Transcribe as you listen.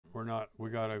we're not. We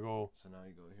gotta go So now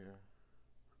you go here.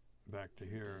 back to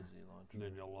here, DayZ launcher, and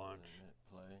then you'll launch. and hit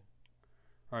play.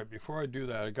 All right. Before I do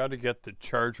that, I got to get the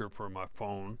charger for my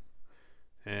phone,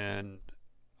 and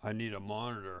I need a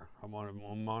monitor. I want to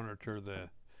monitor the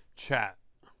chat.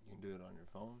 You can do it on your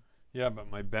phone. Yeah, but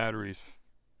my battery's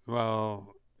 87%.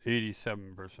 Yeah,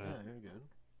 you're good.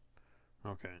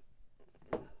 Okay.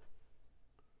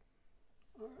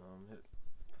 Hit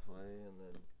play and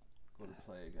then go to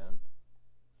play again.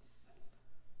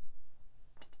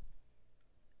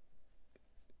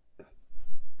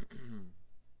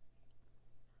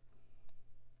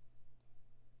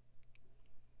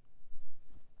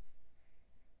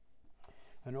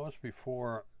 I noticed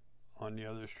before on the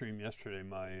other stream yesterday,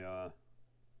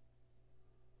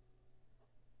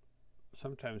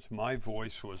 sometimes my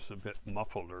voice was a bit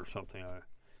muffled or something.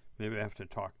 Maybe I have to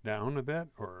talk down a bit,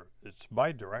 or it's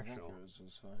bi-directional. I think yours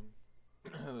is fine.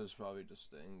 It was probably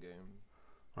just the in-game.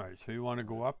 All right, so you want to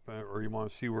go up, or you want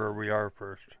to see where we are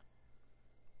first?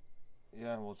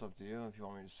 Yeah, well, it's up to you. If you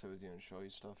want me to sit with you and show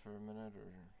you stuff for a minute,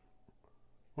 or...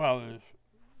 Well,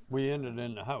 we ended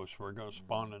in the house. We're going to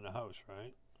spawn in the house,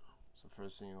 right? So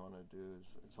first thing you want to do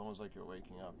is, it's almost like you're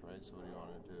waking up, right? So what you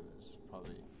want to do is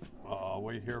probably... I'll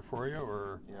wait here for you,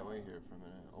 or... Yeah, wait here for a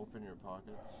minute. Open your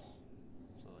pockets.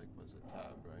 So like, was it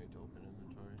tab, right? To open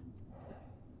inventory.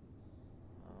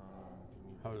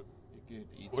 You could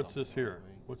eat What's this here?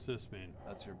 Right? What's this mean?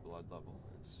 That's your blood level.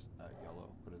 It's at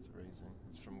yellow, but it's raising.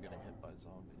 It's from getting hit by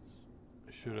zombies.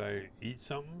 Should I eat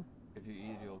something? If you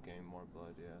eat, you'll gain more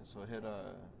blood, yeah. So hit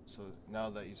so now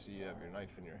that you see you have your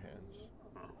knife in your hands.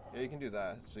 Yeah, you can do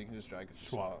that. So you can just drag it.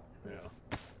 Swap. Yeah.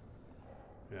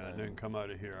 Yeah, and then come out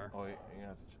of here. Oh, you're gonna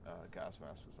have to, gas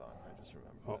mask is on. I just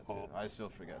remember that too. I still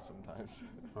forget sometimes.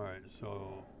 All right,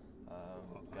 so...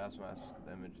 gas mask,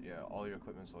 damage, yeah, all your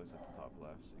equipment's always at the top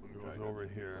left. So you can drag goes over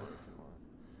it here, if you want.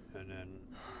 and then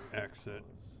exit,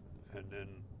 and then...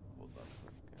 Hold left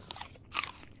click,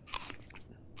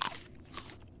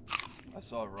 yeah. I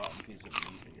saw a rotten piece of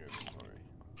meat in your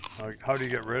inventory. How do you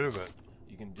get rid of it?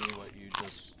 You can do what you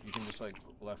can just like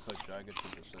left click drag it to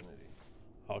vicinity.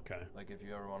 Okay. Like if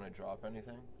you ever want to drop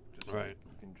anything, just right.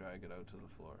 You can drag it out to the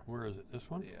floor. Where is it? This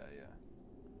one? Yeah, yeah.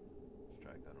 Just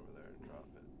drag that over there and drop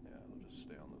it. Yeah, it'll just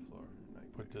stay on the floor.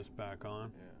 Put this back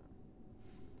on? Yeah.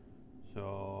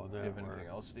 So then you have anything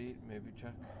else to eat? Maybe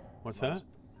check. What's that?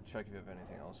 Check if you have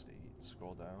anything else to eat.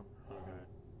 Scroll down. Okay.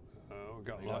 We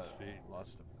got lots to eat.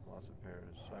 Lots of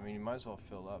pears. I mean, you might as well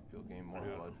fill up. You'll gain more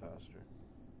blood faster.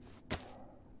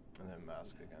 And then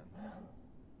mask again.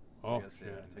 So I guess,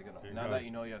 yeah, take it off. Now that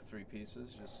you know you have 3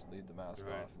 pieces, just leave the mask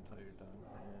off until you're done.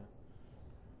 Yeah.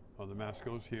 Well, the mask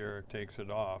goes here, takes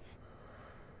it off,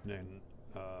 then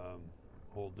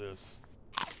hold this,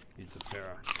 eat the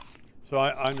pear. So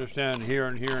I understand here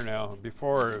and here now.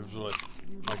 Before it was like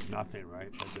nothing,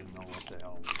 right? I didn't know what the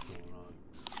hell was going on.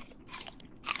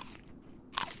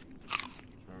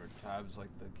 Remember, tab's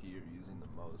like the key you're using the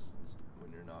most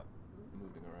when you're not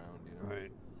moving around, you know?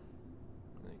 Right.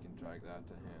 And then you can drag that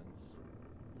to hands.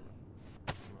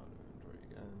 Come out of inventory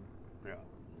again. Yeah.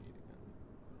 Eat again.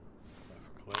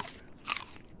 Left click.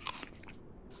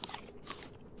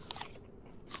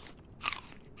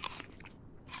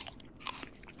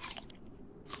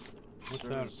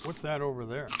 What's that over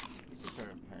there? It's a pair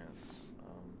of pants. You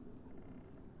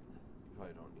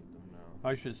probably don't need them now.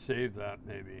 I should save that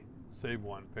maybe. Save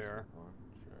 1 pair. Sure.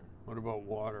 What about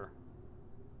water?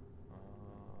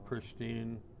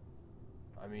 Pristine.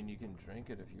 I mean, you can drink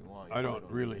it if you want. I don't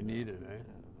really need it, eh? Yeah,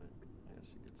 but I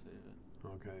guess you could save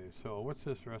it. Okay, so what's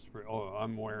this respirator? Oh,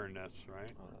 I'm wearing this,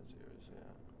 right? Oh, that's yours,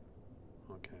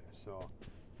 yeah. Okay, so,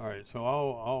 all right, so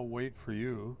I'll wait for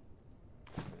you.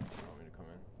 You want me to come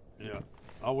in? Yeah,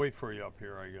 I'll wait for you up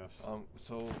here, I guess.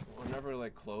 So whenever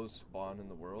like clothes spawn in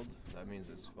the world, that means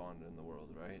it's spawned in the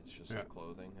world, right? It's just like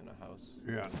clothing in a house.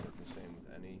 Yeah. It's like the same with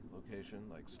any location,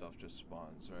 like stuff just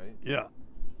spawns, right? Yeah.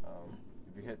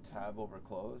 If you hit tab over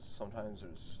clothes, sometimes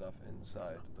there's stuff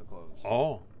inside the clothes.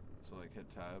 Oh. So like hit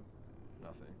tab,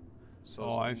 nothing.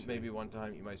 So maybe one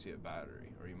time you might see a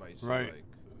battery, or you might see like...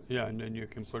 Yeah, and then you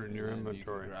can put it in your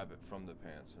inventory. You can grab it from the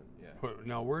pants and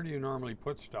Now, where do you normally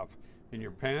put stuff? In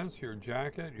your pants, your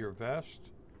jacket, your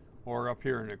vest, or up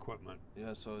here in equipment?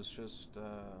 Yeah, so it's just...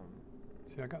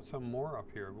 See, I got some more up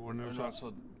here. When there's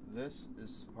so this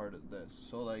is part of this.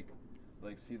 So like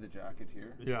see the jacket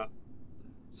here? Yeah.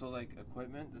 So like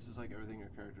equipment, this is like everything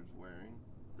your character's wearing.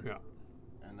 Yeah.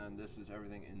 And then this is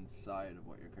everything inside of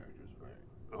what your character's wearing.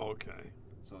 Okay.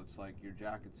 So it's like your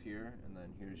jacket's here, and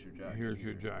then here's your jacket. Here's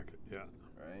your jacket, yeah.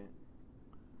 Right?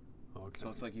 Okay. So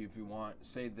it's like if you want,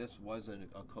 say this wasn't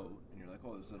a coat, and you're like,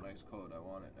 oh, this is a nice coat, I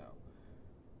want it now.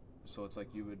 So it's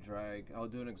like you would drag. I'll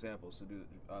do an example. So do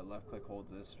left click, hold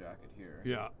this jacket here.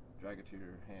 Yeah. Drag it to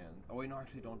your hand. Oh wait, no,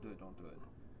 actually, don't do it. Don't do it.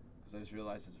 Because I just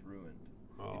realized it's ruined.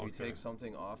 Oh, if you take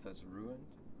something off that's ruined,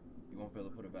 you won't be able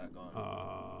to put it back on.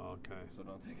 Okay. So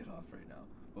don't take it off right now.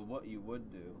 But what you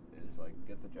would do is like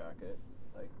get the jacket,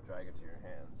 like drag it to your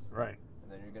hands. Right.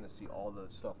 And then you're gonna see all the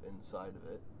stuff inside of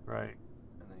it. Right.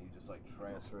 And then you just like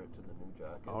transfer it to the new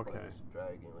jacket Okay. by just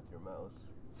dragging with your mouse.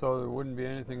 So there wouldn't be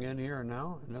anything in here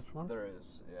now in this one? There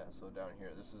is, yeah. So down here,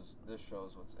 this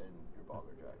shows what's in your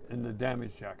bomber jacket. In the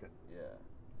damaged jacket. Yeah.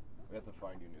 We have to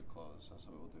find you new clothes. That's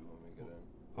what we'll do when we get in.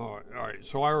 All right.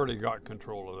 So I already got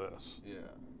control of this. Yeah.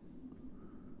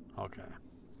 Okay.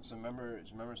 So remember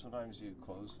sometimes you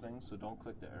close things, so don't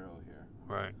click the arrow here.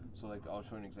 Right. So like I'll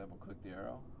show you an example. Click the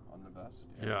arrow on the vest.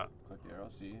 Yeah. Click the arrow,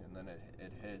 see, and then it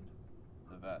hid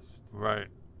the vest. Right.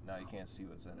 Now you can't see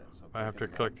what's in it. So I have to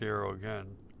click the arrow again.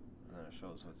 And then it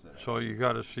shows what's in it. So you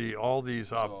got to see all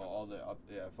these up. So all the up,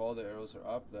 yeah. If all the arrows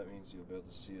are up, that means you'll be able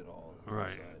to see it all.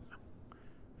 Right. Inside.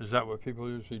 Is that what people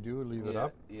usually do? Leave it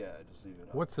up? Yeah, just leave it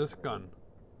up. What's this gun?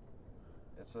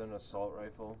 It's an assault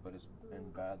rifle, but it's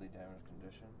in badly damaged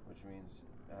condition, which means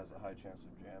it has a high chance of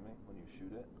jamming when you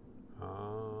shoot it.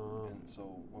 And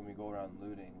so when we go around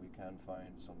looting, we can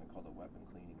find something called a weapon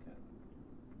cleaning kit.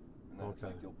 And then it's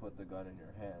like you'll put the gun in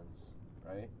your hands,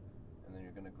 right? And then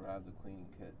you're going to grab the cleaning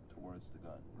kit towards the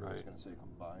gun. Right. It's going to say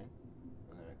combine,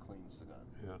 and then it cleans the gun.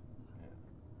 Yeah. Yeah.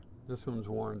 This one's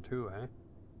worn too, eh?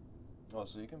 Oh,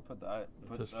 so you can put that,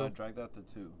 drag that to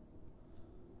 2.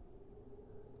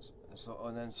 So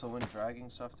when dragging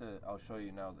stuff I'll show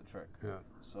you now the trick. Yeah.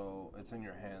 So it's in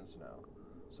your hands now.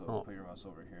 So put your mouse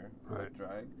over here. Right.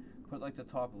 Drag. Put like the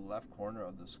top left corner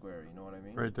of the square. You know what I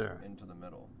mean? Right there. Into the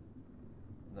middle.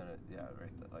 And then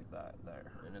like that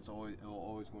there. And it will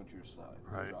always go into your slide.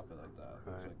 Right. Drop it like that.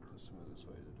 Right. It's like the smoothest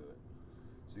way to do it.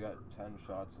 So you got 10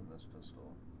 shots in this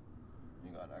pistol.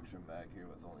 You got an extra mag here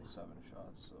with only 7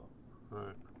 shots. So.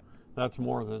 Right. That's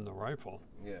more than the rifle.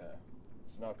 Yeah.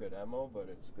 It's not good ammo, but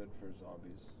it's good for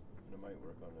zombies. And it might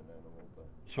work on an animal, but...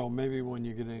 So maybe when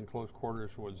you get in close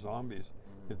quarters with zombies,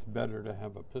 it's better to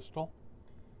have a pistol?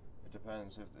 It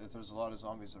depends. If there's a lot of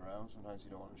zombies around, sometimes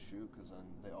you don't want to shoot because then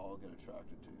they all get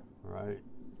attracted to you. Right.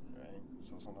 Right?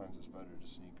 So sometimes it's better to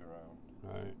sneak around.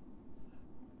 Right.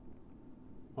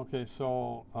 Okay,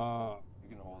 so... you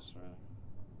can holster it.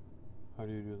 How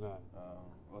do you do that?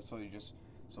 Well,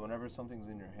 so whenever something's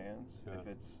in your hands, if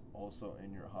it's also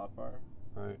in your hotbar,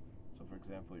 right. So for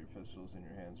example, your pistol's in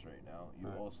your hands right now, you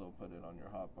also put it on your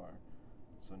hotbar.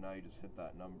 So now you just hit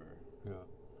that number. Yeah.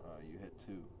 You hit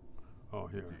 2. Oh,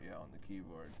 here. Yeah, on the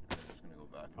keyboard, and it's going to go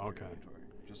back into your inventory.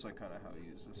 Just like kind of how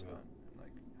you use this gun,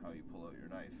 like how you pull out your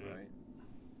knife, right?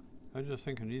 I was just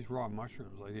thinking these raw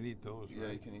mushrooms, I can eat those, Yeah,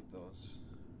 right? you can eat those.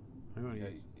 I'm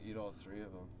gonna eat all 3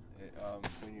 of them.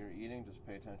 When you're eating, just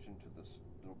pay attention to this.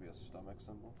 There'll be a stomach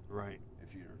symbol. Right.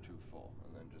 If you're too full,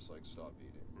 and then just like stop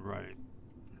eating. Right.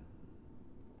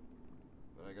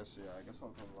 But I guess I'll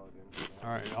come log in.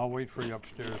 All right, I'll wait for you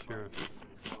upstairs here.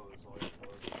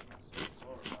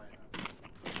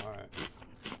 All right.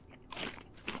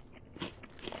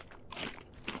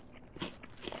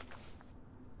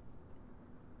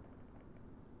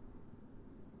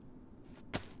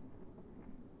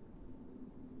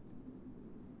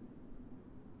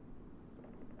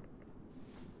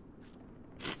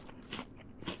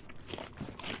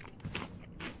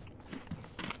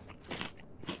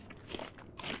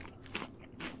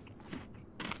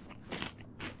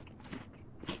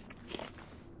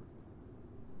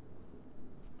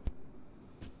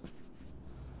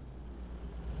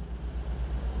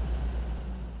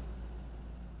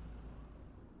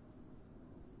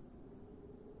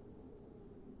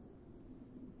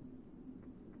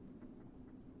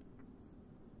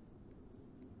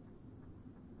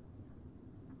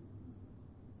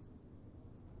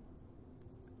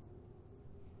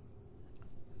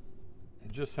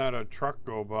 Just had a truck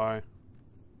go by.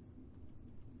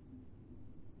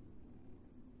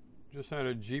 Just had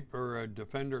a Jeep or a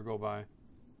Defender go by.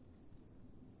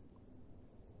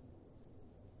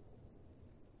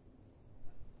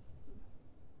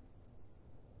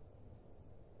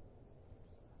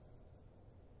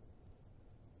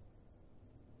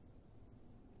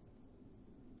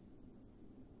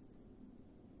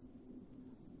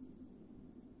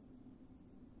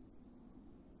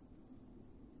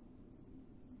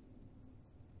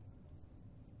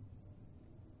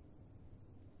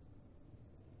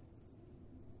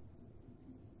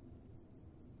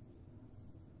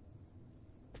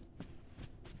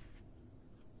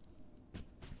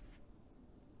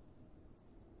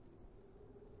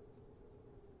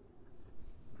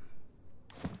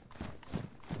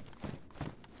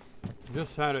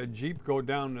 Just had a Jeep go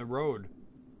down the road.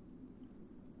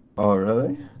 Oh,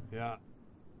 really? Yeah.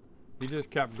 He just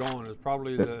kept going. It's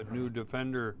probably the new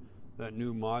Defender, that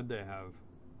new mod they have.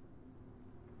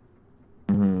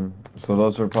 Mm-hmm. So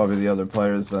those are probably the other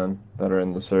players then that are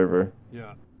in the server.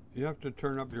 Yeah. You have to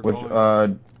turn up your Which,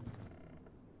 volume.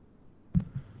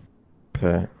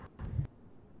 Okay.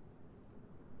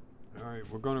 Alright,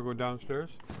 we're going to go downstairs.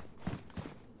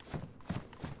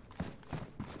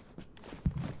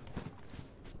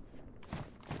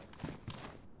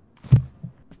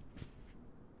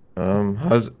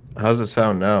 How's it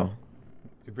sound now?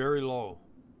 Very low.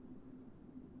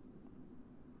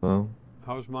 Well,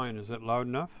 How's mine? Is it loud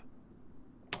enough?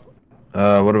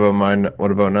 what about mine?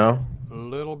 What about now? A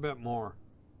little bit more.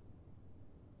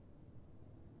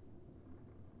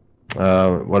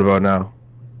 What about now?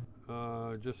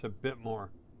 Just a bit more.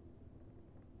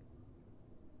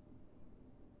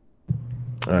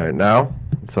 Alright, now?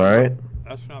 It's alright?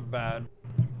 That's not bad.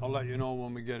 I'll let you know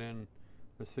when we get in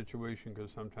the situation, because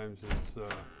sometimes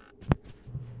it's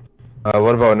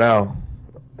What about now?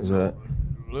 Is it?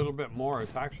 a little bit more.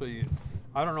 It's actually,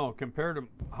 I don't know, compared to,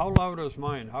 how loud is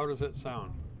mine? How does it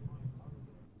sound?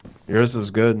 Yours is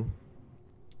good.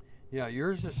 Yeah,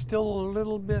 yours is still a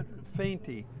little bit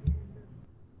fainty.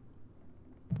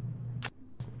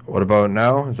 What about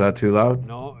now? Is that too loud?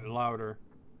 No, louder.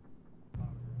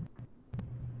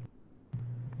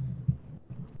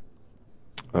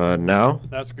 Now?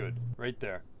 That's good. Right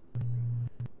there.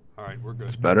 All right, we're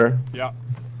It's good. better? Yeah.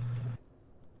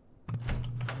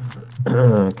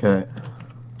 Okay.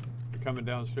 You coming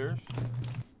downstairs?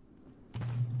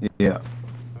 Yeah.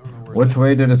 I don't know where Which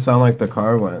way did it sound like the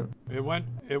car went?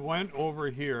 it went over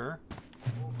here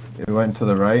It went to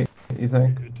the right, you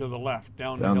think? to the left,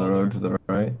 down Down the the hill road there. to the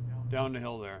right? Down the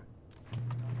hill there.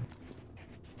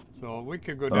 So we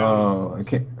could go down. Oh, I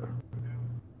can't.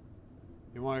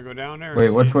 You want to go down there? Wait,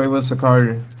 and which see? way was the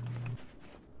car?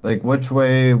 Like, which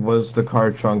way was the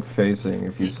car trunk facing,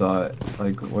 if you saw it?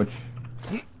 Like,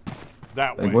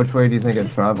 That way. like, which way do you think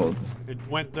it traveled? It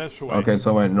went this way. Okay,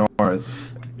 so it went north.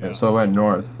 Yeah. So it went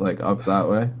north, like, up that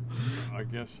way? I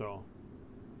guess so.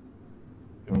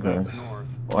 If Okay. that's north.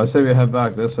 Well, I say we head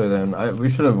back this way then.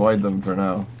 We should avoid them for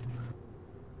now.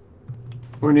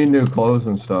 We need new clothes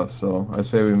and stuff, so I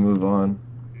say we move on.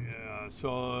 Yeah.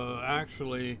 So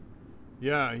actually,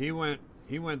 yeah, he went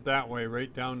that way,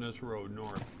 right down this road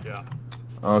north. Yeah.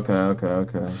 Okay, okay,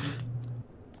 okay.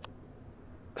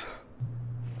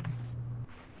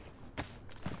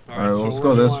 Alright, so let's where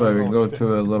go do you this wanna way. We can go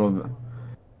to a little bit.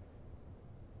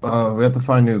 We have to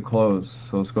find new clothes,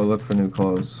 so let's go look for new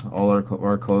clothes. All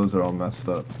our clothes are all messed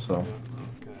up, so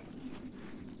Okay.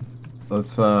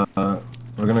 let's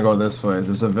we're gonna go this way.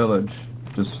 There's a village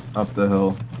just up the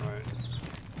hill. All right.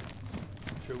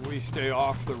 Should we stay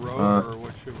off the road, or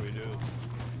what should we do?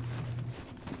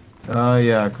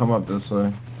 Yeah, come up this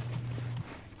way.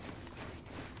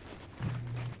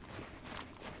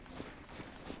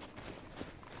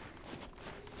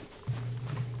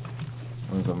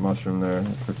 There's a mushroom there. I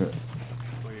took it.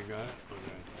 Oh, you got it?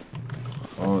 Okay.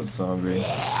 Oh, it's zombie.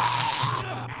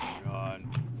 God.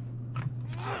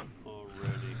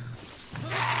 Already.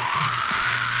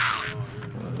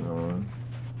 Oh,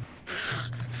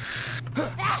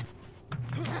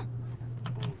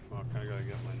 fuck, I gotta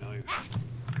get my knife.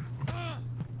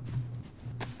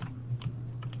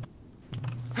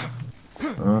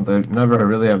 They never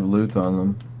really have loot on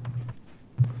them.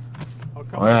 Oh,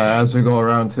 Oh yeah, as we go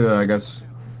around too, I guess.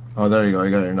 Oh, there you go.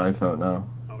 You got your knife out now.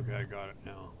 Okay, I got it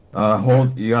now.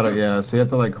 Hold. You gotta. Yeah. So you have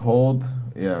to like hold.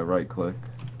 Yeah. Right click.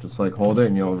 Just like hold it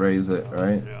and you'll raise it.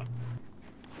 Right. Yeah.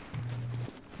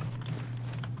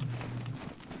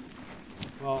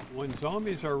 Well, when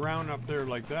zombies are around up there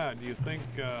like that, do you think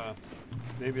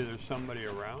maybe there's somebody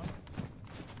around?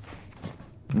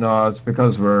 No, it's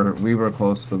because we were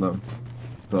close to them,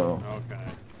 so Okay.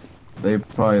 they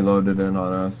probably loaded in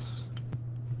on us.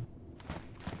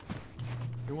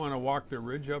 You want to walk the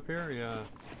ridge up here? Yeah.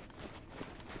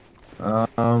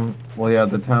 Well, yeah,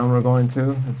 the town we're going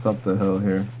to, it's up the hill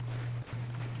here.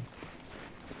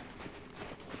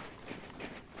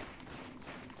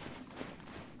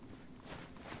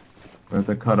 We have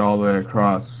to cut all the way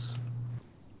across.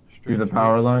 See Straight the through.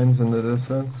 power lines in the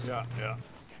distance? Yeah, yeah.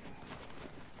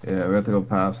 Yeah, we have to go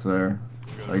past there.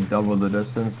 We gotta- Like double the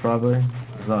distance probably.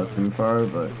 It's not too far,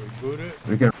 but Should we boot it?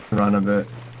 we can run a bit.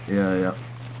 Yeah, yeah.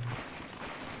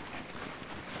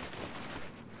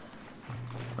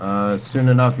 Soon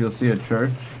enough you'll see a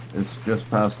church. It's just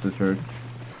past the church.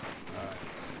 Alright.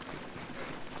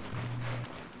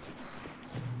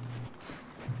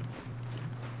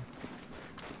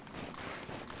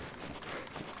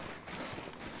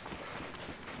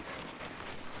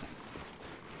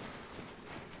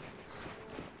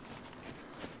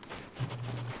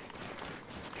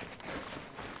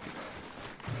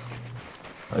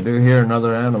 I do hear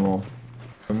another animal.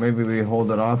 But maybe we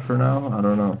hold it off for now? I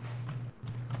don't know.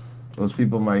 Those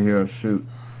people might hear us shoot.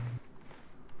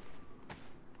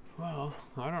 Well,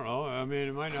 I don't know. I mean,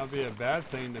 it might not be a bad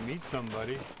thing to meet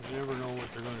somebody. You never know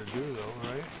what they're going to do, though,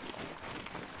 right?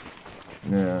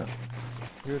 Yeah.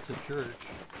 Here at the church.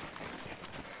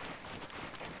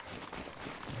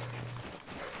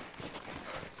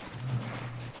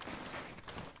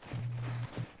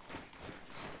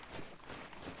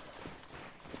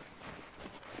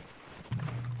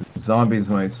 Zombies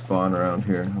might spawn around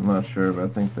here. I'm not sure, but I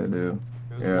think they do.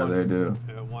 There's They do.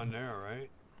 Yeah, one there, right?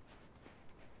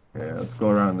 Yeah, let's go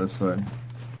around this way.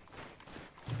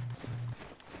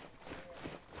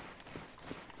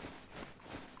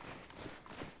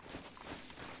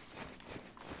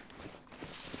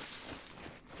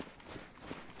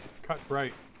 Cut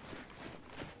right.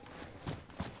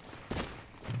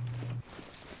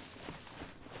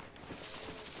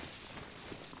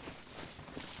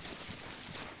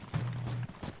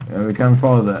 Yeah, we can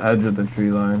follow the edge of the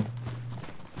tree line.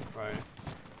 Right.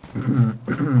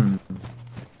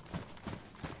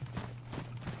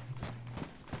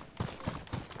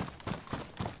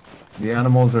 The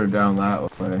animals are down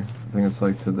that way. I think it's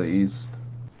like to the east.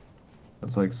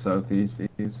 It's like southeast,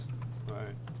 east.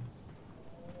 Right.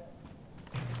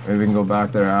 Maybe we can go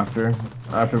back there after.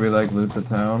 After we like loot the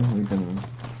town, we can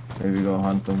maybe go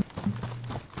hunt them.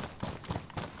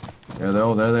 Yeah,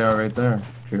 there they are right there.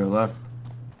 To your left.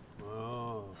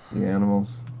 Oh. The animals.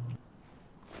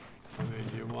 I mean,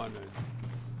 you want to...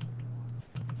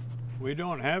 We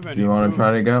don't have any Do you want food. to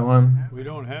try to get one? We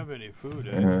don't have any food,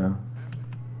 eh? Yeah.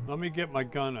 Let me get my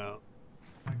gun out.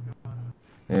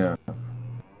 Yeah.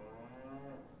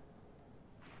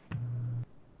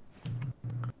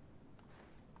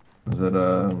 Is it,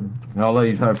 I'll let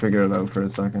you try to figure it out for a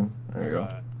second. There you go.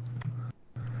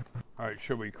 Alright,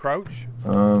 should we crouch?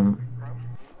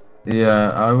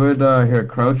 Yeah, I would, here,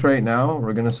 crouch right now.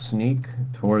 We're gonna sneak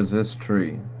towards this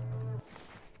tree.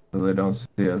 So they don't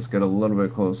see us. Get a little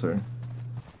bit closer.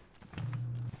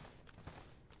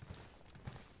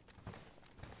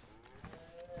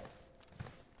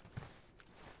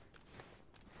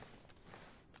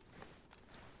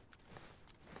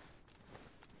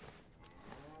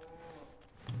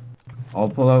 I'll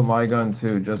pull out my gun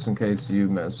too, just in case you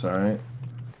miss, alright?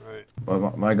 Right.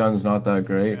 But my gun's not that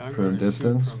great Yeah, for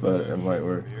distance, but it might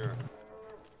work.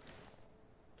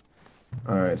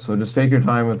 Alright, so just take your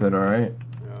time with it, alright?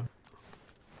 Yeah.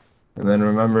 And then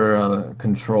remember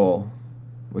control,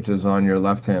 which is on your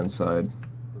left-hand side,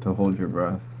 to hold your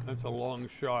breath. That's a long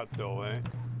shot though, eh?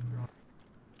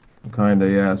 Kinda,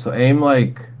 yeah. So aim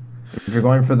like, if you're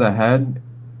going for the head,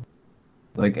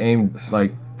 like aim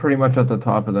like pretty much at the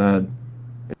top of the head.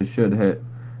 It should hit.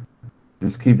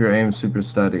 Just keep your aim super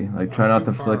steady. Like try not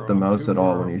to flick the mouse at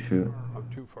all when you shoot. I'm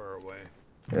too far away.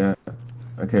 Yeah.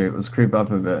 Okay, let's creep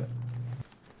up a bit.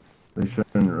 They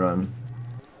shouldn't run.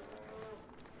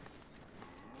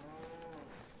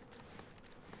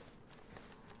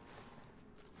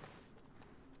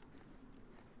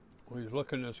 Well, he's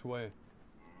looking this way.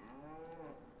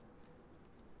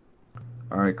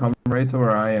 Alright, come right to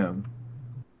where I am.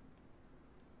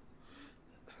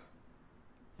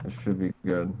 This should be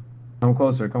good. Come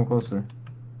closer, come closer.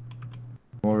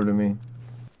 Come over to me.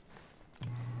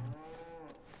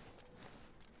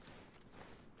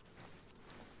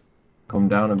 Come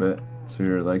down a bit, so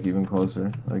you're like even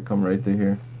closer. Like come right to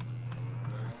here.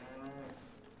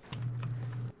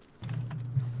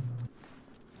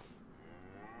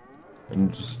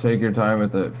 And just take your time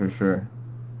with it for sure.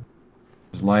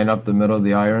 Just line up the middle of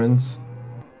the irons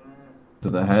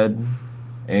to the head.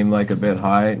 Aim like a bit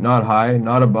high,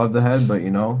 not above the head, but you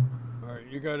know. Alright,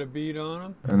 you got a bead on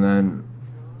him? And then,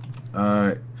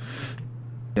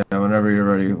 yeah, whenever you're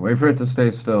ready. Wait for it to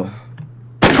stay still.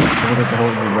 Don't get to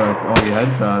hold your breath. Oh, you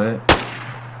headshot it.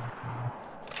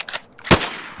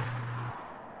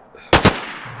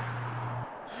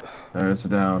 There, it's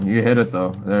down. You hit it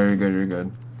though. There, you're good, you're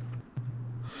good.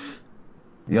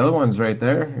 The other one's right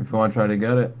there, if you want to try to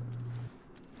get it.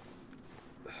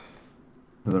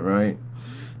 To the right.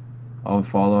 I'll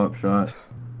follow-up shot.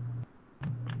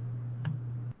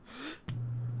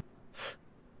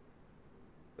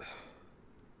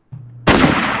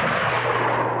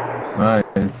 Nice.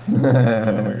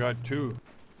 Oh, we got two.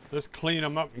 Let's clean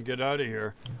them up and get out of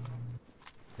here.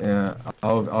 Yeah,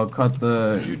 I'll cut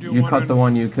the. You cut the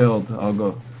one you killed. I'll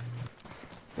go.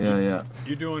 Yeah, yeah.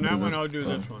 You doing that one? I'll do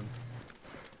this one.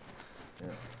 Yeah.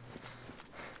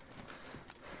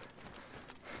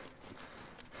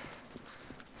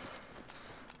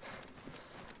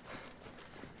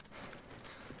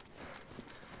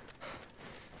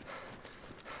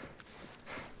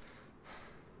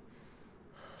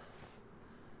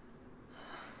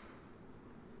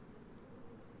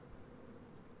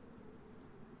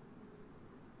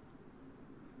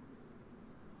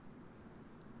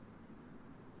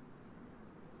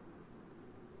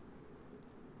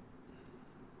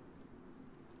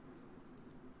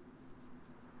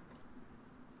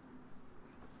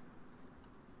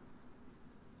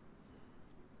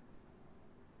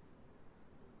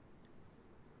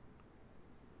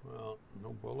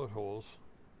 bullet holes.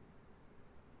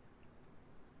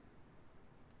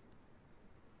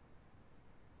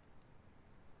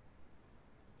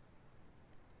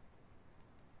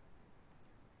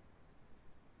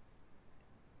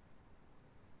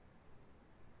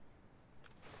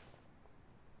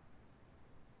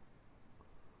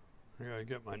 I gotta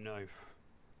get my knife.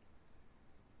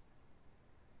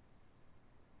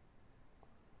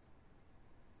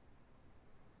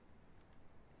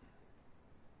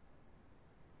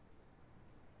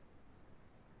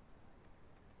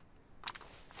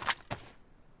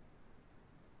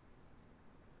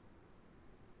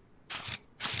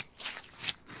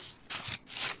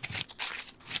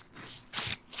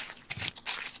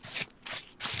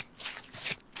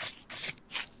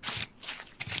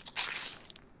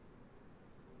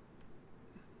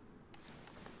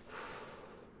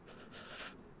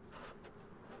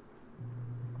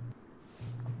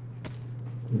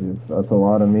 That's a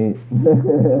lot of meat.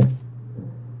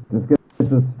 Just get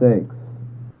the steaks.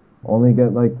 Only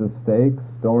get like the steaks.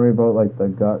 Don't worry about like the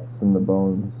guts and the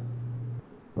bones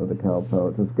or the cow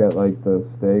pelt. Just get like the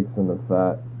steaks and the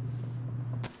fat.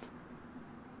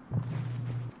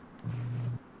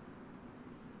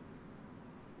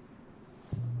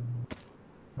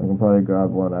 I can probably grab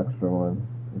one extra one.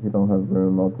 If you don't have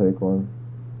room, I'll take one.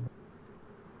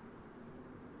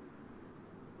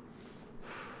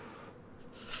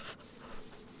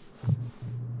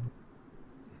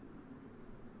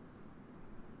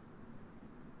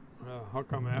 How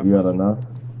come You got enough?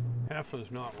 half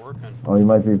is not working? Oh, you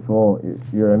might be full.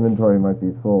 Your inventory might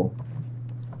be full.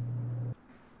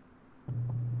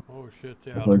 Oh shit,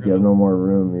 yeah. It's like you have no more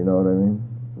room, you know what I mean?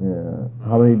 Yeah.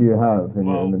 How many do you have in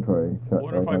your inventory? What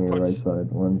like if I on your put right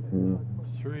side? 1,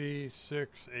 2... 3,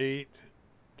 6, 8,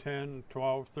 10,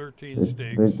 12, 13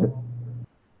 steaks.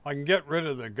 I can get rid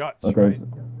of the guts, okay. right?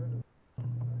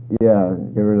 Yeah,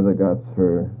 get rid of the guts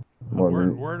for more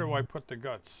meat. Where do I put the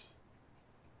guts?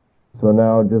 So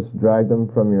now just drag them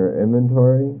from your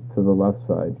inventory to the left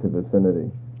side, to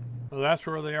vicinity. Well, that's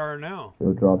where they are now.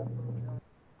 You'll drop...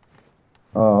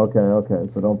 Oh, okay.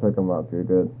 So don't pick them up. You're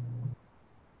good.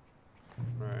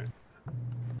 Right.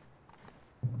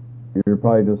 You're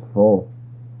probably just full.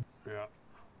 Yeah.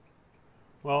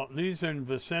 Well, these in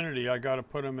vicinity, I got to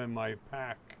put them in my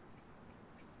pack.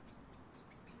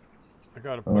 I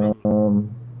got to put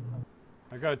them...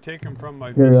 I got to take them from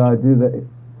my...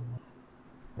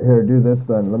 Here, do this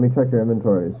then. Let me check your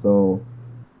inventory. So,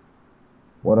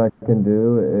 what I can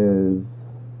do is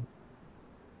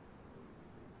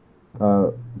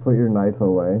put your knife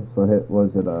away. So hit,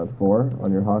 was it 4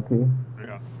 on your hotkey?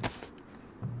 Yeah.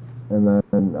 And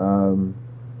then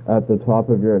at the top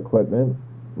of your equipment,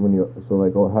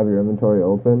 have your inventory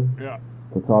open. Yeah.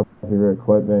 The top of your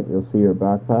equipment, you'll see your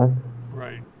backpack.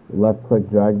 Right. Left click,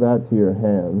 drag that to your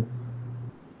hands.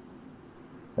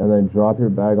 And then drop your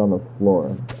bag on the floor,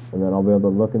 and then I'll be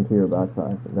able to look into your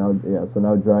backpack. Now, yeah, so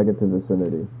now drag it to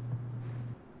vicinity.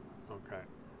 Okay.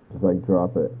 Just like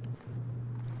drop it.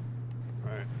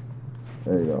 Right.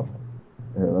 There you go.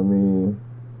 Here, let me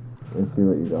see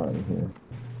what you got in here.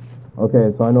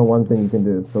 Okay, so I know one thing you can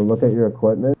do. So look at your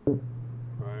equipment.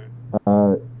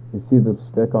 Right. You see the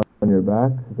stick on your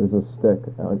back? There's a stick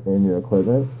in your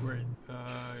equipment. Right.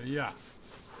 Yeah.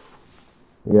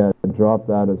 Yeah, drop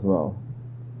that as well.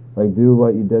 Like, do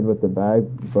what you did with the bag,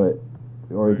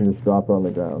 or you can just drop it on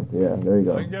the ground. Yeah, there you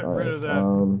go. I can get rid of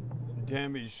that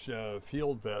damaged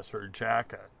field vest or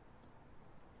jacket.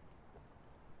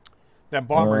 That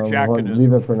bomber jacket is...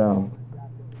 Leave it for now.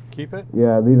 Keep it?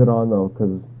 Yeah, leave it on though,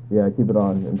 keep it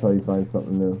on until you find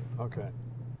something new. Okay.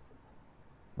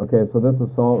 Okay, so this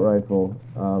assault rifle,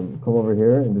 come over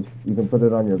here and you can put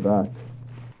it on your back.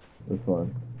 This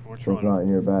one. Which so one? It's not in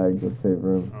your bag, just save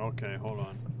room. Okay, hold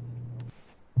on.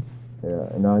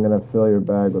 Yeah, and now I'm going to fill your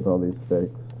bag with all these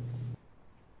steaks.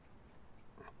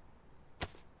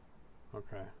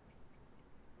 Okay.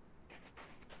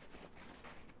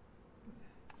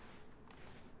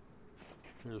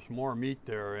 There's more meat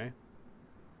there, eh?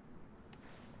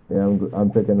 Yeah,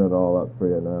 I'm picking it all up for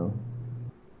you now.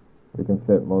 You can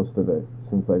fit most of it,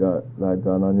 since I got that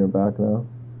gun on your back now.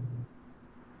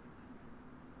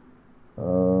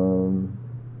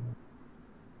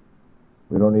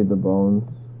 We don't need the bones.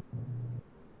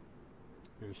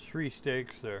 There's 3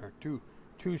 steaks there. Two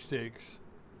steaks.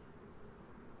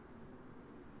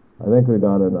 I think we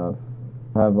got enough.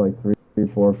 I have like 3,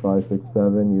 4, 5, 6,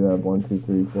 7. You have 1, 2,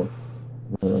 3, 4.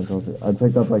 I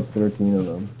picked up like 13 of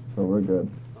them, so we're good.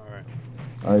 Alright.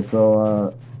 Alright,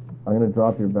 so I'm going to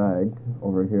drop your bag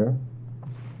over here.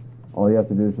 All you have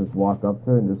to do is just walk up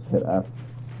to it and just hit F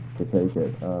to take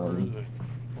it. Where is it?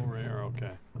 Over here,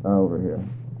 okay. Over here.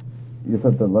 You just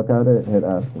have to look at it, hit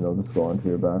S, and it'll just go onto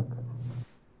your back.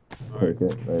 Take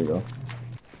it. There you go.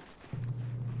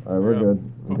 Alright, we're good.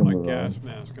 We Put can my move gas on.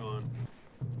 mask on.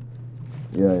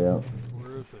 Yeah, yeah.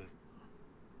 Where is it?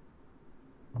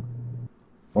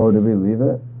 Oh, did we leave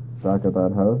it? Back at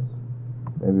that house?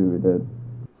 Maybe we did.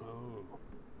 Oh.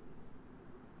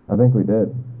 I think we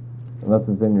did. Unless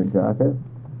it's in your jacket.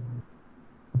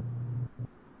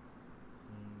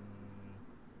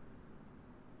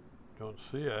 Don't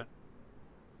see it.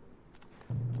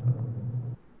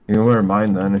 You can wear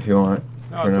mine then if you want.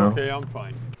 No, it's okay. I'm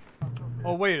fine.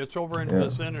 Oh, wait. It's over in the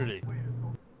vicinity.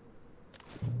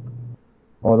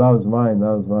 Oh, that was mine.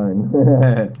 That was mine.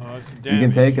 Oh, it's damaged. You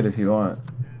can take it if you want.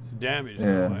 It's damaged,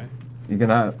 Yeah. though, eh? You can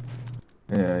have.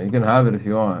 Yeah, you can have it if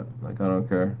you want. Like, I don't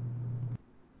care.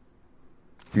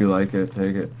 If you like it,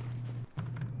 take it.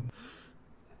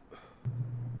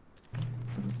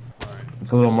 Alright.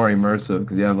 It's a little more immersive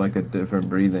because you have like a different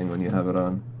breathing when you have it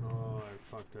on. Oh,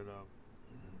 I fucked it up.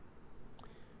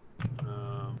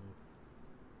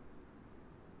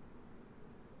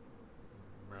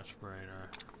 Respirator.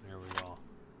 There we go.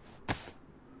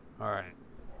 Alright.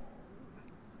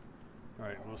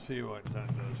 Alright, we'll see what that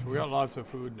does. We got lots of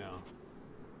food now.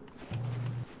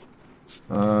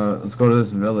 Let's go to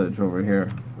this village over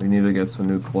here. We need to get some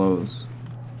new clothes.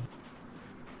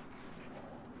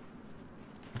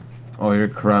 Oh, you're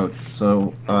crouched.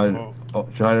 So,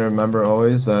 try to remember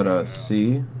always that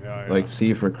C, like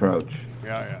C for crouch.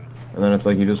 Yeah, yeah. And then it's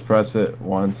like you just press it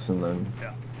once and then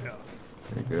Yeah, yeah.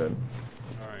 you're good.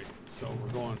 Alright, so we're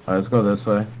going. Alright, let's go this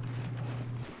way.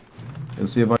 You'll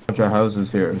see a bunch of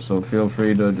houses here, so feel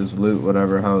free to just loot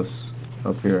whatever house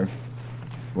up here.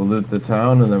 We'll loot the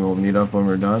town and then we'll meet up when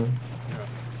we're done. Yeah.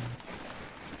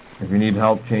 If you need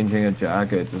help changing a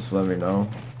jacket, just let me know.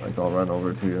 Like, I'll run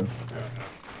over to you.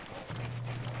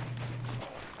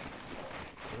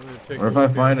 Or if I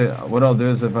find it, what I'll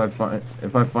do is if I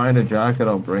find a jacket,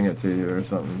 I'll bring it to you or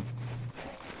something.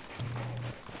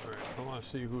 Alright, I want to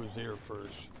see who's here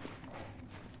first.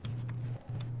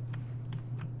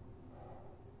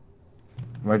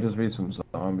 Might just be some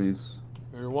zombies.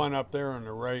 There's one up there on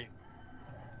the right.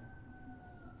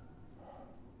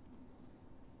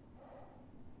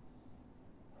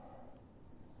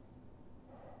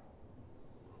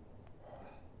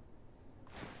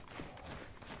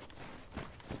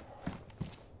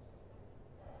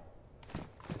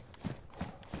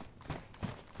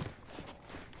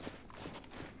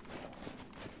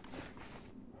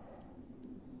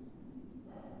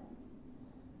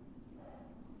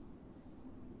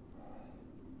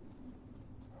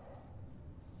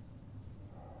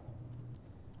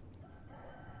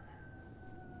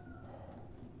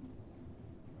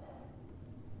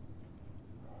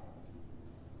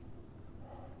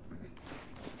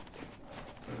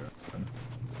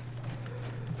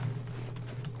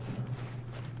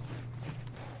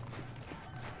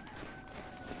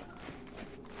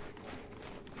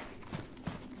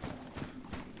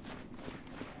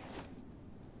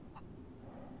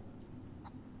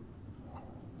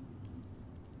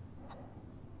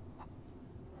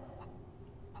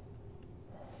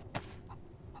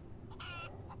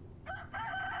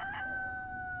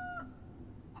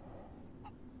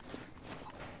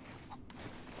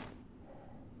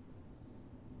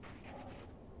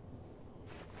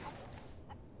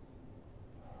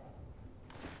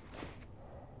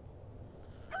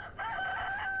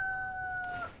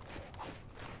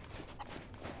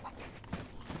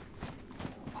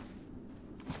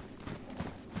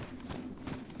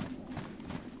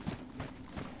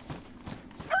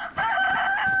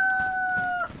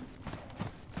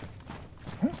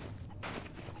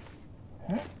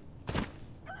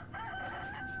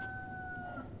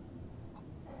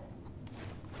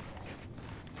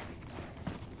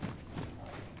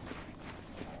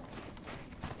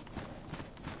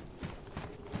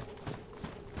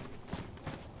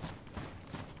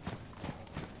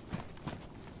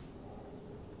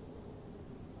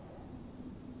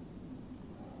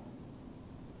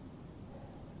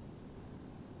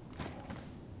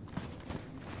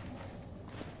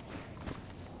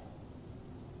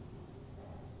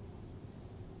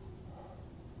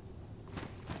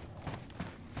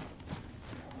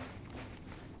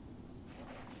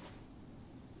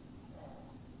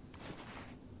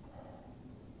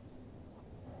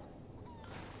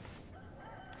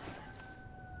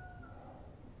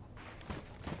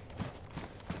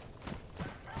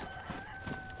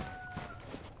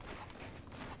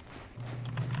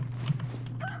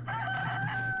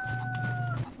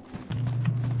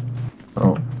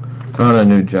 Found a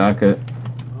new jacket.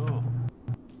 Oh.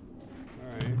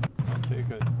 Alright, I'll take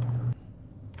it.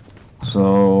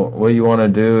 So what you want to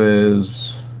do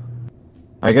is,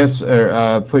 I guess,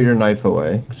 put your knife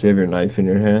away, because you have your knife in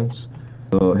your hands.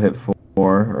 So hit 4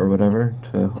 or whatever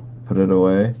to put it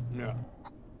away. Yeah.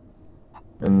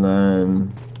 And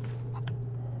then...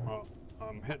 Well,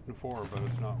 I'm hitting 4, but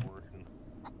it's not working.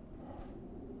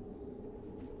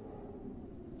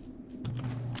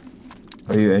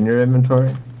 Are you in your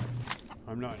inventory?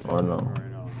 I'm not in Oh, no.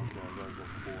 right now. Okay, I gotta go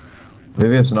 4.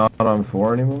 Maybe it's not on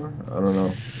 4 anymore? I don't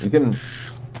know. You can...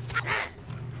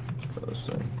 Let's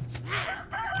see.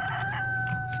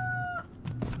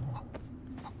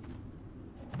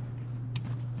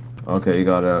 Okay, you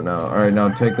got it out now. Alright, now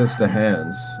take this to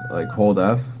hands. Like, hold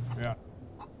F. Yeah.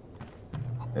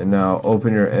 And now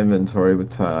open your inventory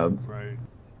with tab. Right.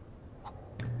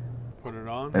 Put it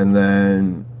on. And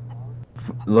then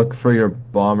look for your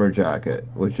bomber jacket,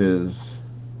 which is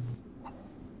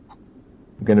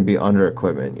going to be under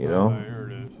equipment, you know?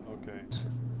 Here it is.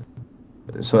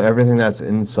 Okay. So everything that's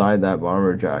inside that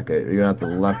bomber jacket, you're going to have to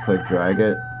left click drag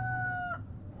it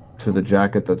to the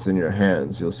jacket that's in your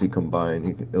hands. You'll see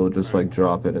combine. It'll just like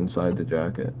drop it inside the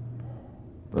jacket.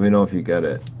 Let me know if you get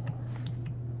it.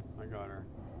 I got her.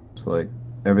 So like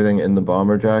everything in the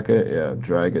bomber jacket, yeah,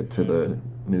 drag it to the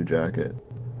new jacket.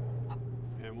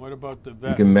 And what about the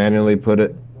vest? You can manually put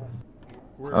it.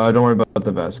 Don't worry about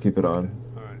the vest. Keep it on.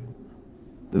 All right.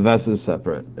 The vest is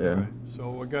separate. Yeah. Right. So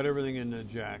we got everything in the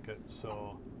jacket.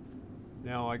 So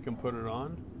now I can put it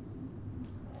on.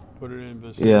 Put it in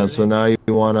vicinity. Yeah. So now you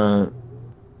wanna.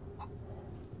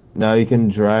 Now you can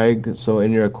drag. So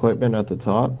in your equipment at the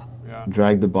top, Yeah.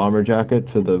 drag the bomber jacket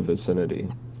to the vicinity,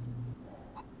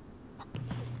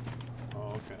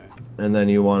 Oh, okay. and then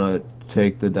you wanna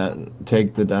take the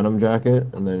denim jacket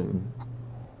and then.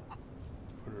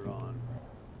 Put it on.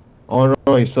 Oh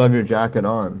no, you still have your jacket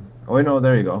on. Oh wait, no,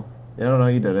 there you go. Yeah, no,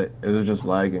 you did it. It was just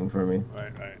lagging for me.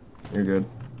 Right, right. You're good.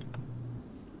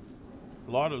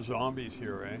 A lot of zombies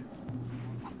here, eh?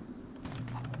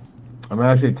 I'm gonna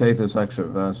actually take this extra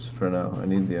vest for now. I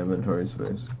need the inventory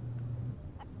space.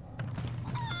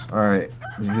 Alright,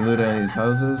 did you loot any of these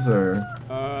houses, or?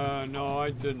 No, I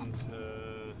didn't.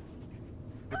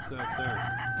 What's that there?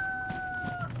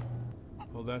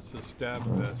 Oh, that's the stab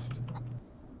vest.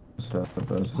 Stuff with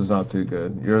this is not too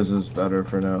good. Yours is better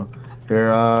for now.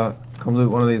 Here, come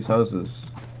loot one of these houses.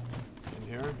 In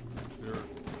here?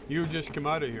 You just come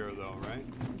out of here, though, right?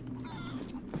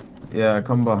 Yeah,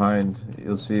 come behind.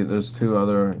 You'll see there's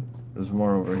there's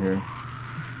more over here.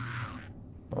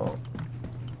 Oh.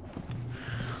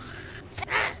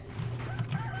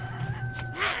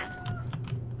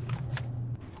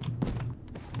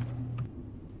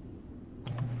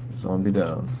 Zombie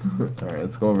down. Alright,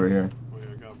 let's go over here. Oh, yeah,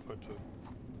 I gotta put to...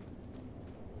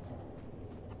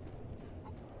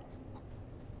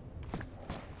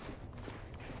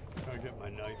 Gotta get my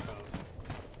knife out.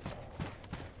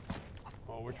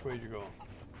 Oh, which way did you go?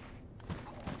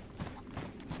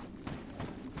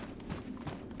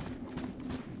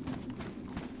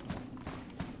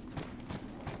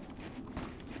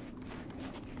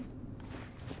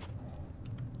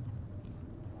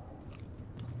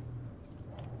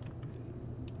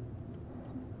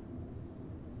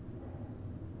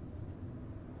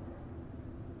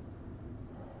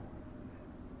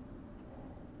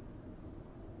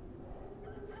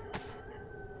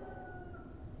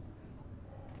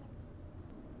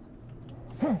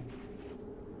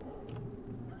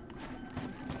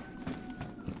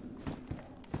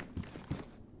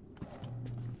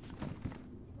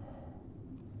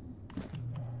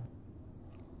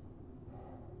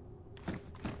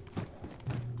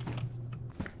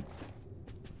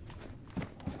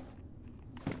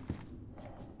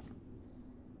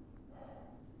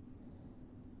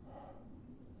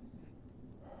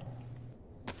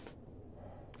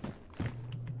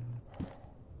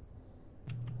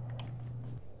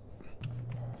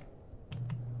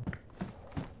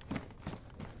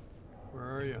 Where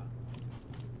are you?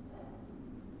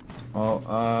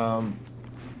 Oh,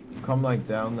 come like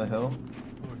down the hill.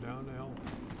 Oh, down the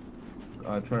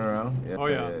hill. Turn around. Yeah, Oh,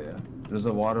 yeah. yeah. There's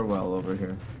a water well over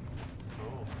here.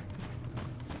 Oh.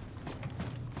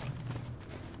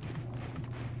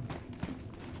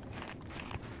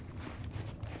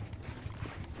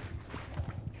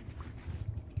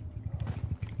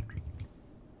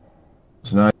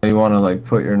 So now you want to like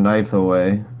put your knife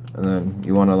away, and then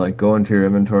you want to like go into your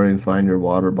inventory and find your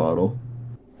water bottle.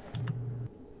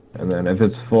 And then if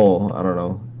it's full, I don't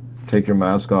know, take your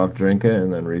mask off, drink it,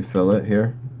 and then refill it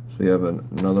here. So you have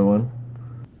another one.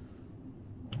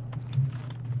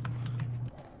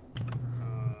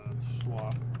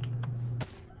 Swap.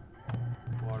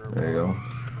 Water There you go. bottle.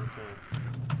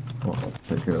 Okay. Well, I'll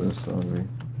take take care of this zombie.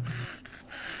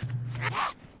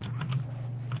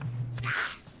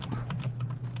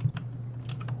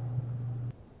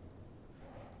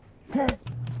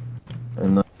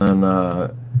 And then,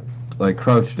 like,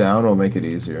 crouch down will make it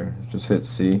easier. Just hit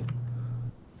C.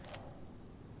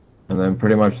 And then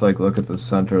pretty much, like, look at the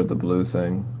center of the blue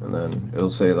thing. And then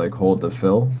it'll say, like, hold to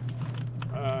fill.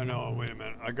 No, wait a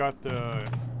minute. I got the...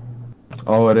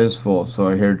 Oh, it is full, so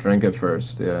I hear drink it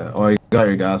first, yeah. Oh, you got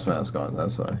your gas mask on,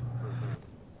 that's why.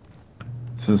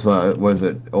 So it's what is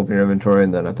it? Open your inventory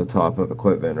and then at the top of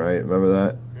equipment, right? Remember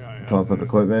that? Yeah. Top of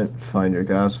equipment, find your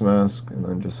gas mask, and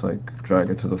then just like drag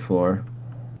it to the floor.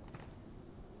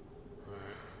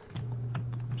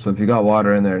 So if you got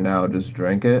water in there now, just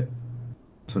drink it.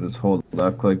 So just hold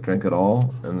left click, drink it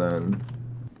all, and then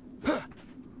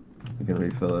you can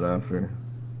refill it after.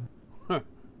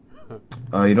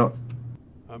 You don't...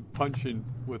 I'm punching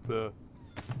with the...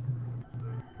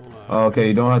 Hold on. Oh, okay,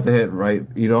 you don't have to hit right.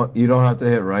 You don't have to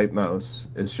hit right mouse.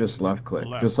 It's just left click,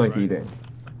 Left, just like right. eating.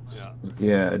 Yeah.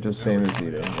 Yeah, just same as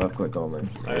eating. Left click only.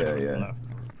 I have Yeah. left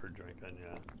for drinking,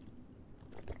 yeah.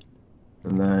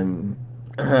 And then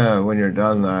when you're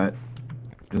done that,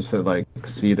 just hit like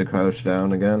C to crouch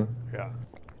down again. Yeah.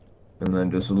 And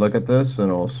then just look at this, and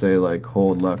it'll say like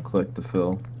hold left click to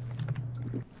fill.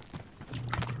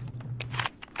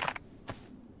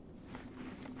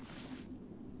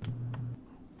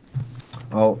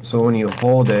 Oh, so when you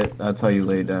hold it, that's how you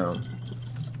lay down.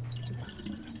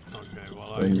 Okay,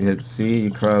 well, So you hit C,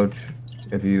 you crouch.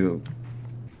 If you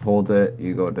hold it,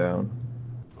 you go down.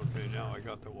 Okay, now I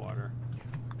got the water.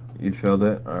 You filled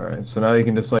it? Alright, so now you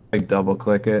can just like double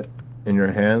click it in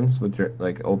your hands with your,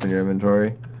 like open your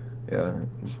inventory. Yeah,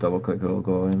 just double click, it'll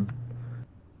go in.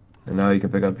 And now you can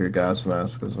pick up your gas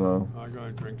mask as well. I'm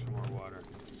going to drink some more water.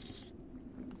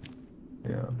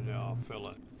 Yeah. And now I'll fill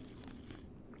it.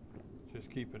 Just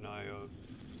keep an eye out.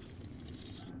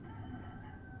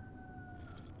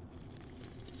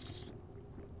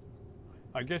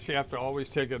 I guess you have to always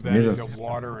take advantage of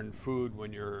water and food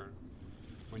when you're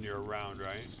around,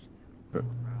 right?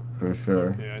 For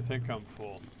sure. Okay, I think I'm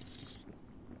full.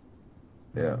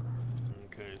 Yeah.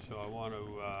 Okay, so I want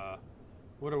to,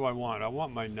 what do I want? I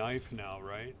want my knife now,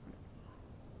 right?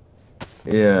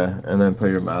 Yeah, and then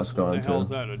put your mask on What the hell is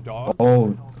too. that, a dog?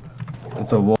 Oh,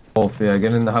 it's a wolf. Yeah,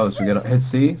 get in the house. You get hit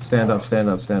C. Stand up. Stand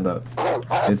up. Stand up.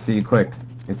 Hit C quick.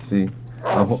 Hit C.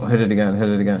 Hit it again. Hit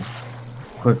it again.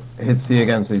 Quick. Hit C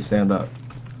again so you stand up.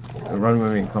 Run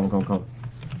with me. Come. Come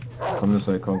this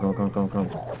way. Come. Come.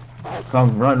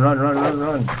 Run.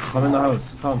 Come in the house.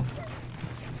 Come.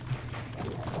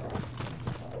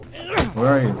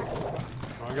 Where are you?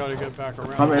 Oh, I gotta get back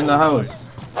around. Come in the house.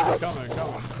 Coming.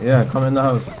 Yeah, come in the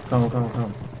house. Come.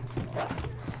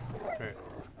 Okay,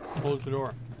 close the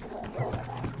door.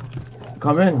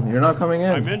 Come in. You're not coming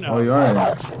in. I'm in now. Oh, you are in.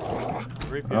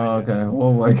 Right behind Oh, you. okay.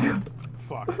 Oh my god.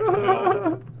 Fuck.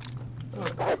 No.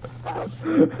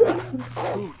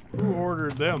 Who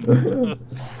ordered them?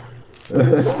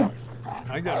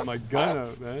 I got my gun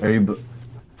out, man.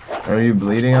 Are you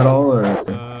bleeding at all, or?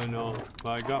 No.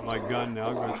 I got my gun now.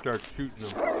 I'm gonna start shooting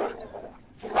them.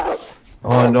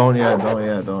 Oh, don't yet.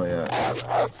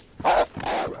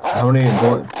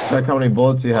 Check how many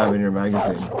bullets you have in your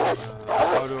magazine.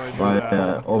 How do I do By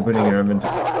that? opening your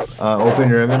inventory. Open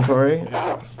your inventory,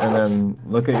 Yeah. and then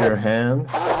look at your hand,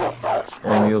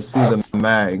 and you'll see the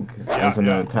mag as an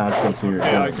attachment to your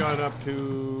Okay, I gun. got up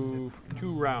to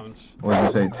 2 rounds.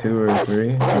 What did you say, 2 or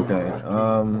 3? Okay.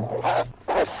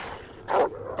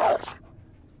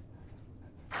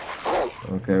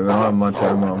 Okay, we don't have much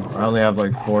ammo. I only have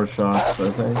like 4 shots,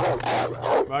 I think.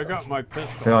 I got my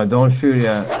pistol. Yeah, don't shoot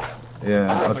yet.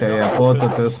 Yeah, okay, yeah, pull out the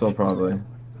pistol probably.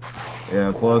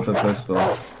 Yeah, pull out the pistol.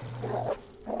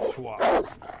 Swap.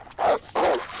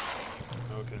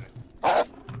 Okay.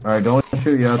 Alright, don't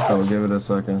shoot yet though, give it a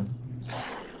second.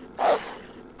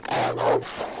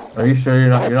 Are you sure you're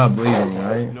not bleeding,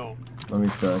 right? No. Let me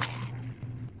check.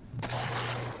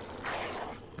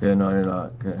 Okay, no, you're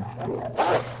not. Okay.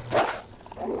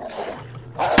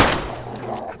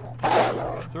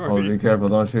 Sorry. Oh, be careful,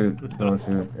 don't shoot. Don't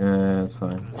shoot. Yeah, it's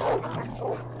fine.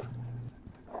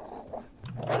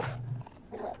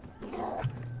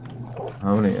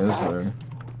 How many is there?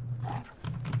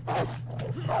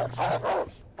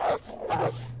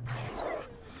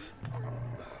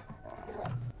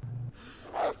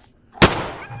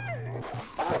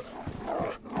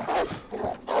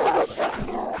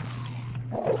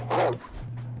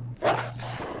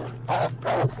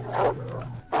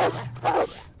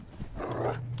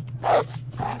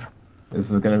 This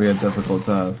is going to be a difficult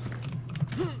task.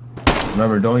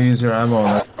 Remember, don't use your ammo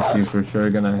unless you're for sure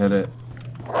going to hit it.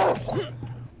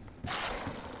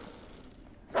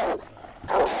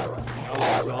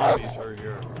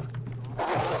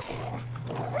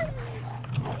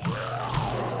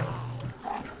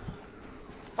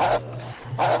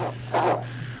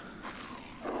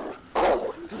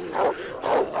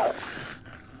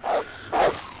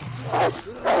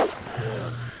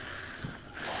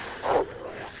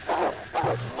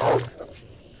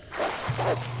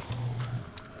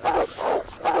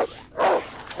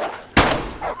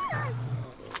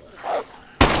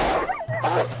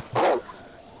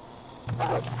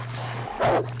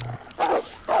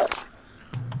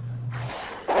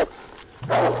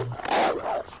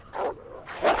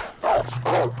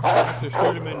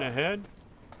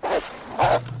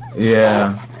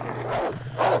 Yeah.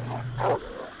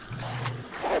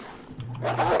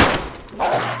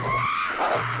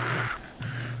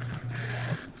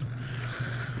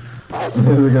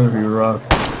 This is gonna be rough.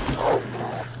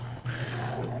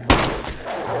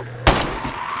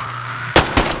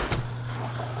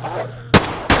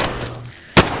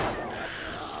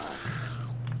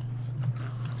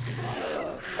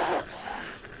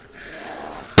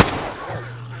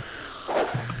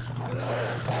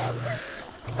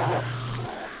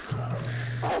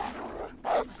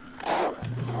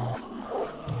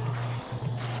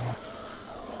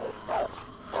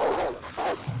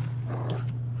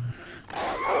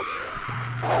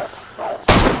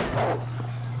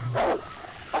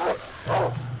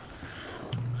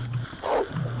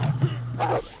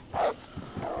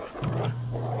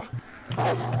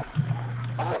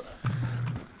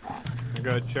 I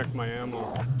gotta check my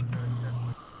ammo.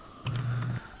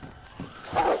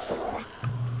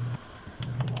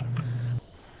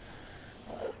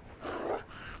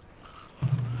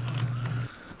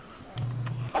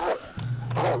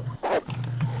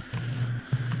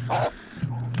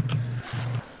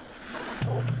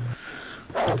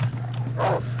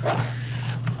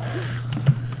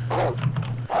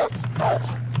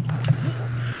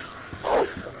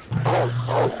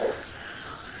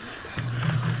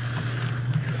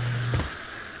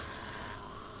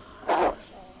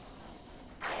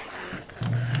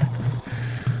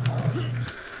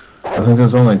 I think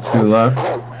there's only 2 left.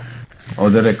 Oh,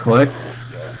 did it click?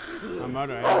 I'm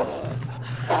out of ammo.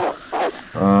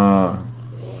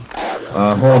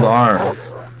 Hold R.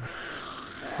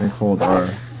 I think hold R.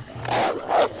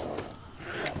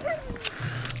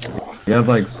 You have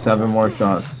like 7 more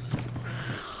shots.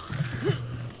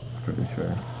 Pretty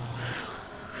sure.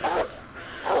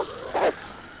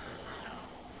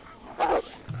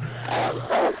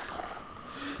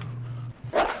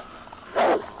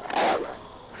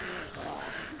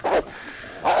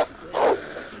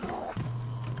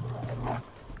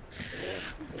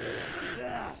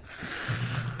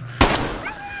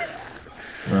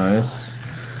 Nice.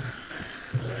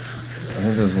 I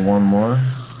think there's 1 more.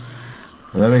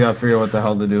 And then we gotta figure out what the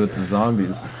hell to do with the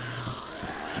zombies.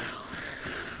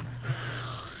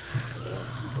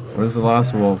 Where's the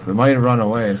last wolf? It might run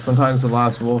away. Sometimes the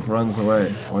last wolf runs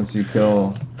away once you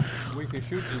kill We can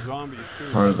shoot the zombies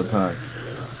too. part of the pack.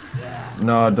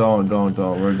 No, don't.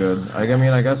 We're good. I mean,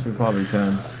 I guess we probably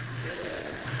can.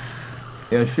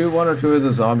 Yeah, shoot 1 or 2 of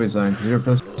the zombies then, because your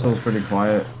pistol's pretty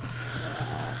quiet.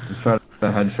 Just try to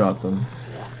headshot them.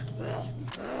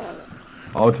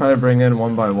 I'll try to bring in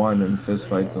 1 by 1 and fist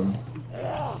fight them.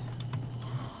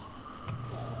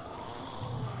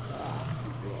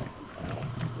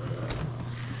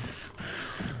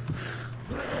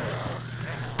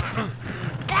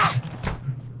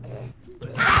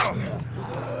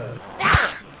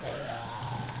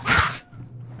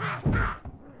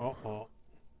 Uh-oh.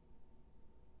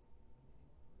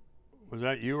 Was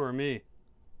that you or me?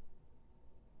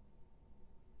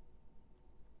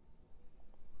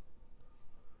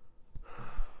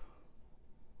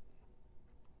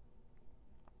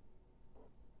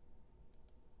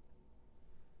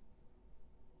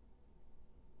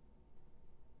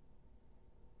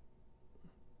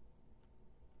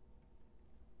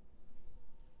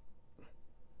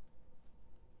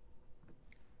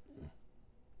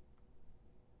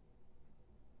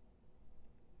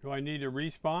 Do I need to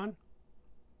respawn?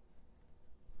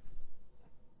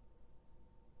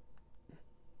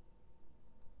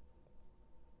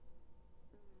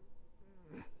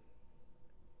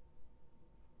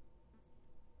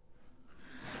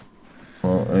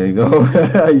 Well, there you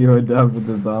go. You were done with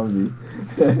the zombie.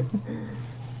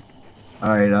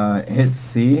 Alright, hit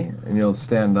C and you'll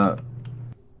stand up.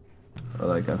 Or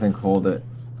like, I think hold it.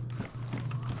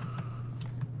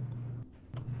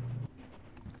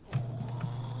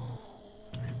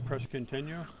 Press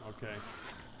continue? Okay.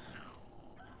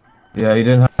 Yeah, you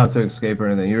didn't have to escape or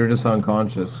anything. You were just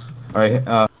unconscious. Alright,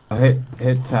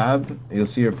 hit tab. You'll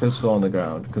see your pistol on the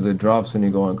ground because it drops when you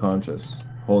go unconscious.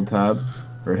 Hold tab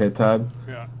or hit tab.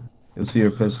 Yeah. You'll see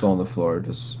your pistol on the floor.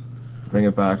 Just bring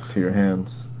it back to your hands.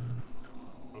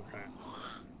 Okay.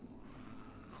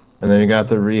 And then you got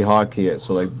to re-hotkey it.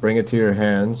 So like bring it to your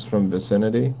hands from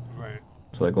vicinity. Right.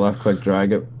 So like left click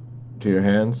drag it to your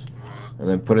hands. And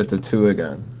then put it to 2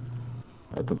 again.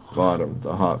 At the bottom,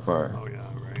 the hot bar. Oh yeah,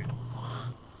 right.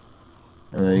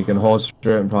 And then you can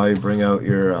holster it and probably bring out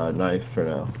your knife for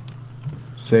now.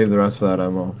 Save the rest of that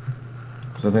ammo.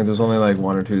 Because I think there's only like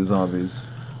 1 or 2 zombies.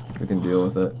 We can deal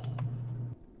with it.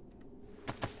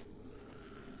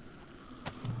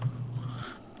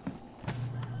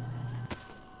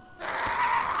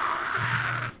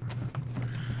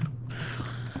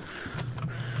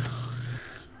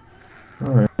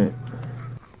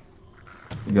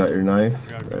 got your knife?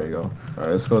 There There you go.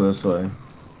 Alright, let's go this way.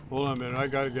 Hold on a minute, I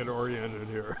gotta get oriented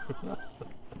here.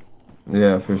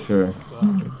 Yeah, for sure.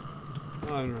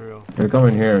 Unreal. You're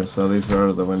coming here, so at least you're out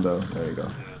of the window. There you go.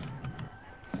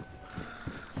 Yeah.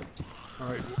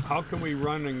 Alright, how can we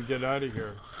run and get out of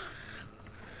here?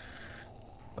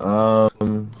 They're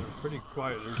pretty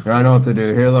quiet. Here, I know what to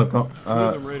do. Here, look. Two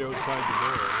of them right outside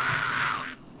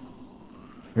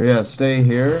the door. Yeah, stay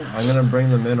here. I'm gonna bring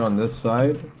them in on this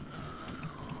side.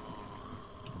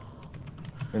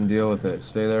 And deal with it.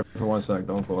 Stay there for 1 sec,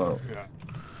 don't go out. Yeah.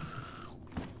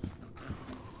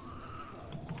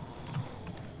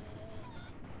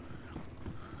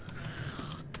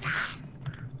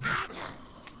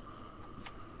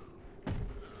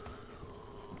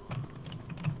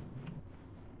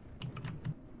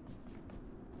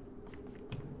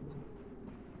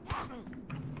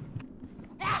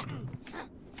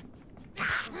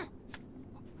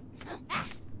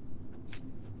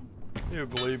 You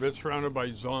believe it's surrounded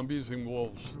by zombies and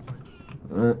wolves.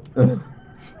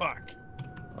 Fuck.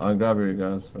 I'll grab your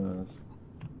guys fast.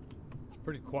 It's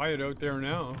pretty quiet out there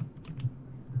now.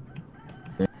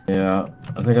 Yeah,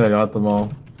 I think I got them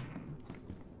all.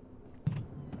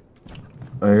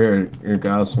 I hear your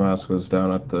gas mask was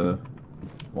down at the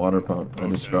water pump. I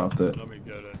just dropped it. Let me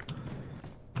get it.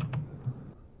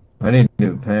 I need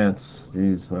new pants.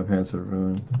 Jeez, my pants are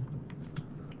ruined.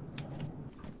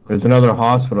 There's another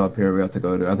hospital up here we have to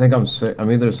go to. I think I'm sick. I'm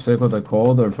either sick with a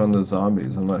cold or from the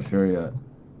zombies. I'm not sure yet.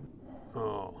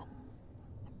 Oh.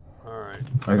 Alright.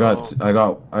 I got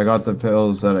the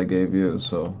pills that I gave you,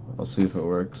 so I'll see if it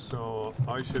works. So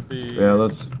I should be Yeah,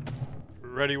 let's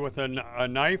ready with a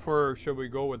knife, or should we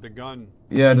go with the gun?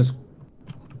 Yeah, just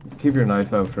keep your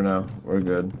knife out for now. We're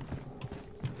good.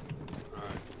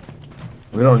 Alright.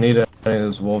 We don't need any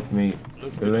of this wolf meat,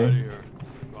 Let's do get we? out of here.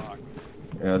 Fuck.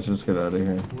 Yeah, let's just get out of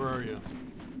here. Where are you?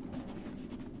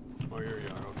 Oh, here you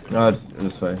are. Okay. No, it's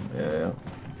this way. Yeah, yeah.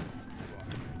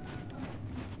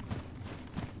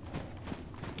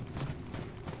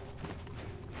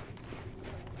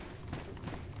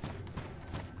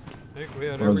 I think we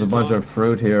had There's every a bunch of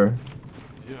fruit here.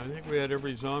 Yeah, I think we had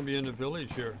every zombie in the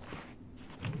village here.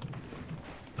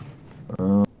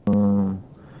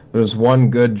 There's one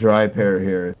good dry pear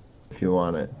here, if you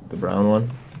want it. The brown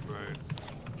one. Right.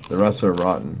 The rest are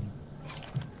rotten.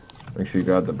 Make sure you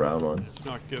grab the brown one. It's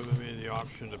not giving me the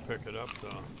option to pick it up,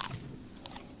 though.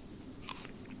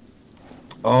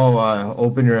 Oh,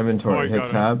 open your inventory. Oh, I Hit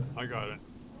got tab. it. I got it.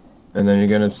 And then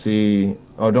you're gonna see.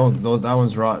 Oh, don't. That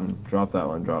one's rotten. Drop that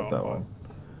one. Drop that one.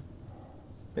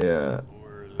 Yeah.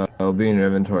 Where is it? It'll be in your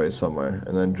inventory somewhere,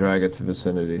 and then drag it to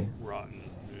vicinity.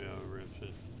 Rotten. Yeah, where is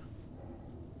it?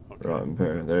 Okay. Rotten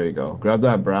pear. There you go. Grab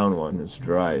that brown one. It's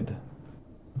dried.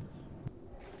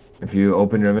 If you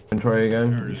open your inventory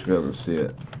again, There it you is. should be able to see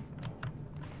it.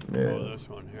 Oh, Yeah. this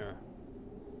one here.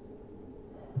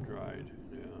 Dried.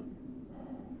 Yeah.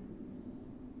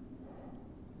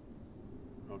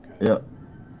 Okay. Yep.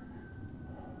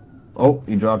 Oh,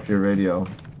 you dropped your radio.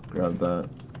 Grab that.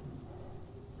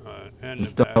 And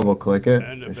Just the double click it.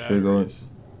 and the It should go. batteries.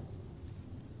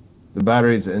 The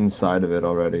battery's inside of it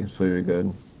already, so you're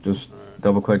good. Just Alright.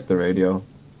 double click the radio.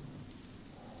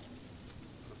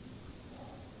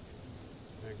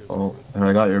 Oh, and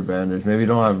I got your bandage. Maybe you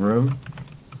don't have room?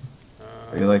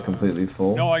 Are you like completely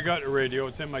full? No, I got the radio.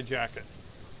 It's in my jacket.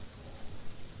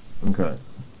 Okay.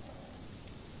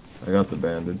 I got the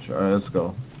bandage. Alright, let's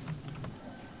go.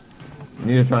 We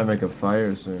need to try and make a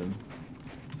fire soon.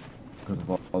 Because of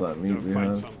all that meat Gotta we find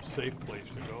have. some safe place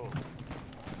to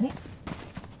go.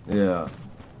 Yeah.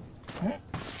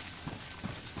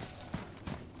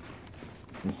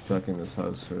 Just checking this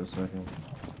house for a second.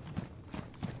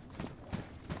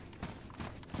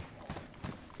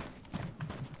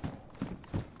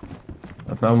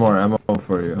 I found more ammo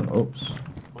for you. Oops.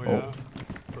 Oh, yeah?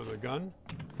 For the gun?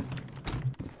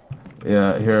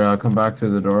 Yeah, here, come back to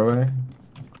the doorway.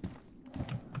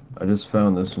 I just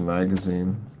found this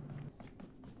magazine.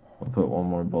 I'll put one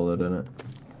more bullet in it.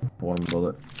 One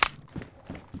bullet.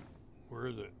 Where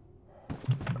is it?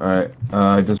 Alright,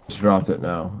 I just dropped it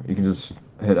now. You can just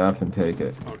hit F and take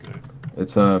it. Okay.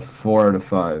 It's 4 out of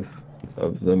 5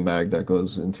 of the mag that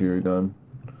goes into your gun.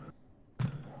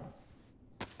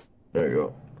 There you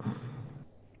go.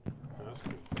 That's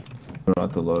good. I don't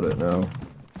have to load it now.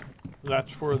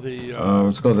 That's for the,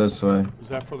 Let's go this way. is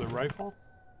that for the rifle?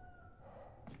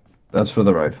 That's for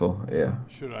the rifle, yeah.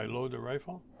 Should I load the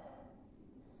rifle?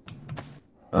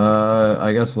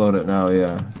 I guess load it now,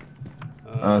 yeah.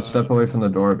 Step away from the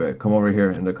door a bit. Come over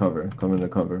here into cover. Come into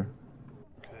cover.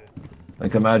 Okay.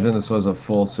 Like imagine this was a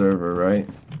full server, right?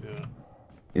 Yeah.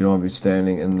 You don't want to be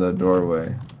standing in the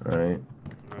doorway, right? Right.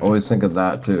 Always think of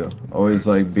that too. Always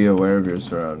like be aware of your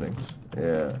surroundings.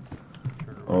 Yeah.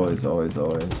 Turn around. Always, always,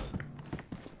 always.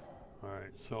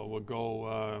 Alright, so we'll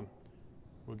go,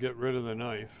 we'll get rid of the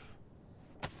knife.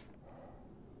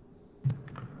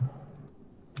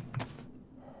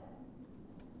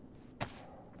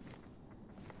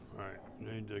 Alright,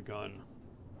 need the gun.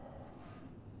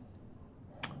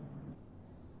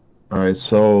 Alright,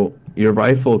 so your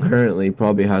rifle currently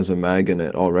probably has a mag in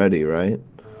it already, right?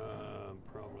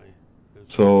 Probably.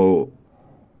 So,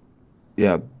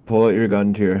 yeah, pull out your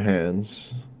gun to your hands.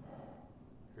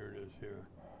 Here it is here.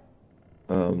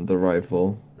 The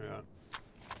rifle. Yeah.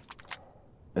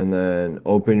 And then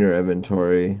open your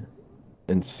inventory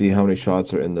and see how many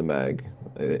shots are in the mag.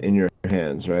 In your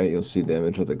hands, right? You'll see the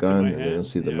image of the gun, and then you'll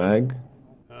see the mag.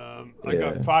 I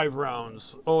got 5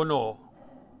 rounds. Oh no.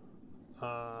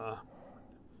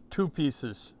 2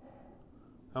 pieces.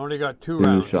 I only got 2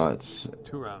 rounds. 2 shots.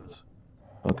 2 rounds.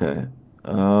 Okay.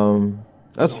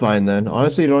 That's fine then.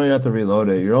 Honestly, you don't even have to reload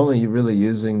it. You're only really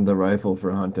using the rifle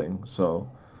for hunting, so.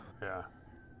 Yeah.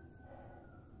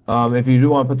 If you do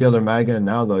want to put the other mag in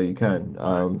now, though, you can.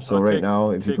 So right now,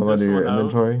 if you come out of your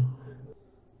inventory,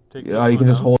 you can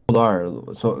just hold R.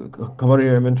 So come out of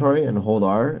your inventory and hold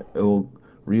R. It will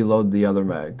reload the other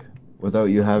mag without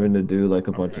you having to do like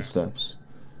a bunch of steps.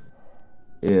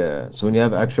 Yeah. So when you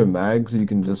have extra mags, you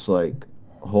can just like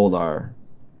hold R,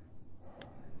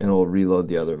 and it will reload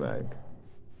the other mag.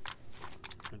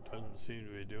 It doesn't seem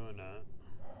to be doing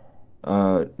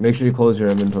that. Make sure you close your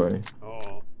inventory.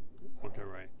 Oh. Okay,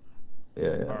 right.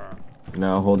 Yeah. R.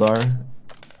 Now hold R.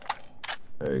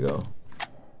 There you go.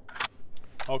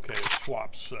 Okay, it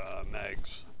swaps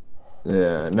mags.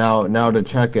 Yeah. Now to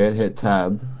check it, hit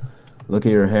tab. Look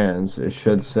at your hands. It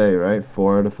should say, right,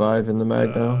 4 out of 5 in the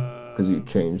mag now, because you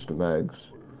changed the mags.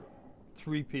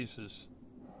 3 pieces.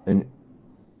 And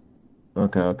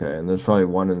okay, and there's probably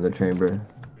 1 in the chamber.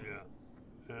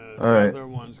 Yeah. All right. The other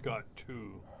one's got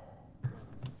 2.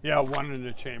 Yeah, 1 in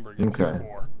the chamber gets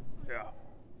 4. Yeah.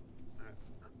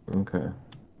 Okay.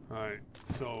 All right.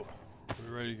 So,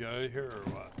 we ready to get out of here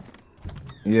or what?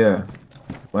 Yeah.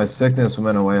 My sickness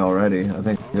went away already. I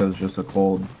think it was just a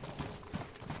cold.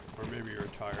 Or maybe you're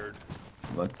tired.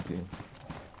 Let's see.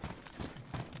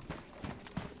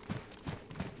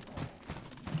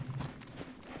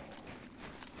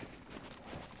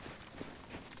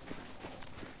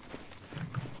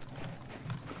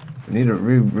 We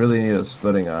really need a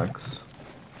splitting axe.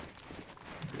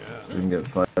 Yeah. So we can get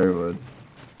firewood.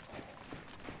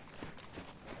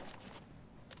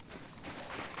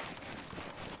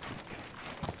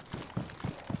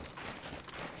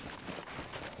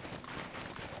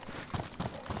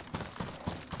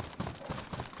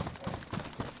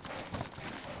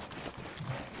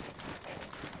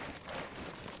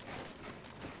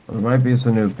 There might be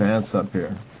some new pants up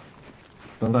here.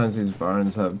 Sometimes these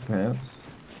barns have pants.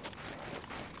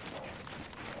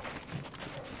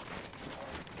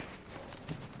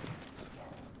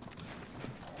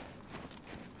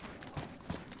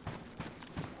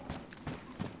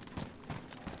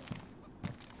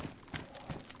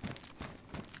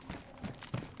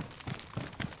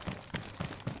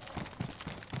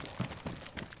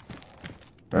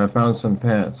 I found some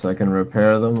pants. I can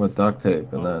repair them with duct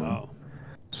tape and then... Wow.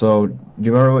 So, do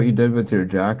you remember what you did with your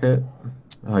jacket?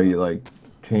 How you, like,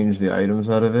 changed the items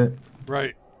out of it?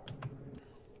 Right.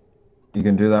 You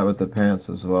can do that with the pants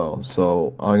as well.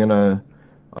 So, I'm gonna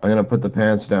put the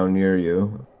pants down near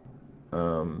you.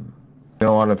 You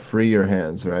don't want to free your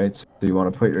hands, right? So you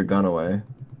want to put your gun away.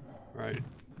 Right.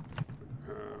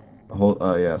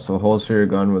 So holster your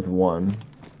gun with 1.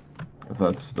 If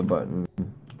that's the button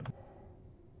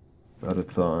that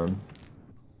it's on.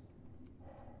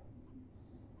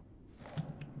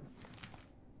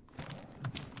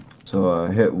 So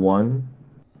hit 1.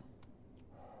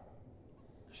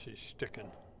 She's sticking.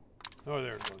 Oh,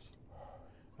 there it goes.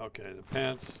 Okay, the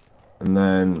pants. And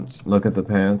then look at the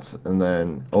pants, and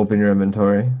then open your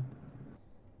inventory.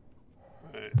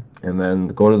 Right. And then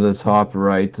go to the top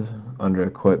right under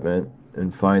equipment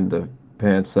and find the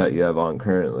pants that you have on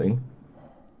currently.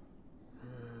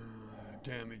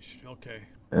 Damaged. Okay.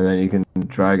 And then you can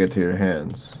drag it to your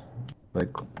hands. Like,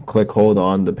 hold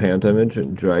on the pant image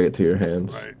and drag it to your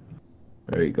hands. Right.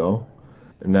 There you go.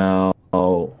 Now,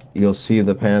 you'll see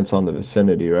the pants on the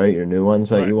vicinity, right? Your new ones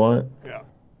that you want? Yeah.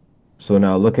 So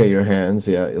now look at your hands,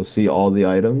 you'll see all the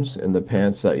items in the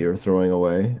pants that you're throwing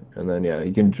away. And then,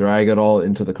 you can drag it all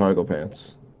into the cargo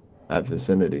pants at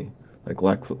vicinity. Like,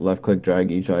 left-click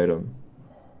drag each item.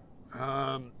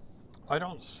 I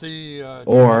don't see...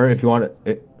 or, if you want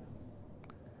it...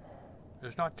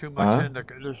 There's not too much in the.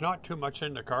 There's not too much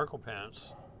in the cargo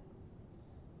pants.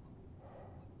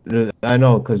 I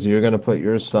know, because you're gonna put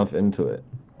your stuff into it.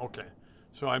 Okay,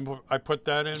 so I put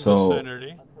that in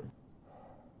vicinity.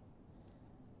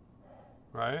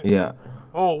 Right? Yeah.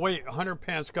 Oh wait, Hunter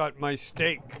Pants got my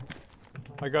steak.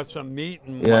 I got some meat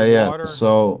and water.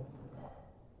 So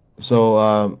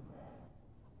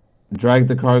drag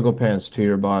the cargo pants to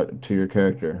your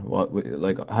character.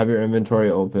 Like have your inventory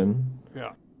open.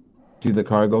 Yeah. See the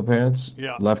cargo pants?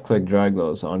 Yeah. Left click, drag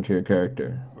those onto your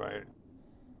character. Right.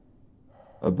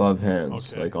 Above hands,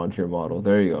 okay. like onto your model.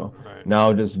 There you go. Right.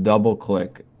 Now just double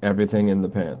click everything in the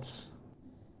pants.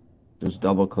 Just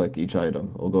double click each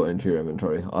item. It'll go into your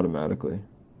inventory automatically.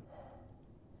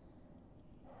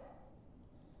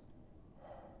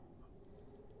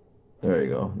 There you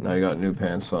go. Now you got new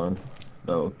pants on.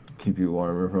 That'll keep you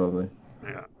warmer probably.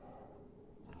 Yeah.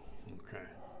 Okay.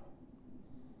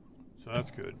 So that's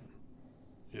good.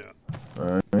 Yeah.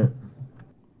 Alright. Okay.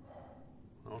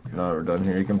 Now we're done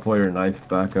here. You can pull your knife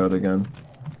back out again.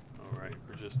 Alright,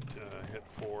 we just hit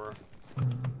 4.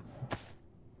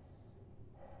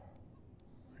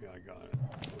 Yeah, I got it.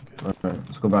 Okay. Alright,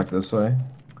 let's go back this way.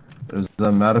 There's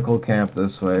a medical camp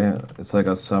this way. It's like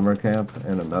a summer camp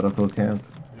and a medical camp.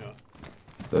 Yeah.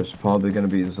 There's probably going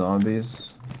to be zombies.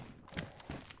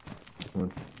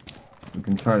 We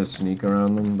can try to sneak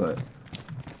around them, but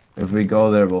if we go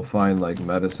there, we'll find like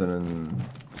medicine and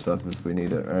stuff if we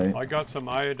need it, right? I got some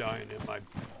iodine in my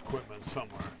equipment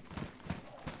somewhere.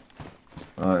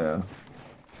 Oh yeah.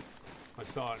 I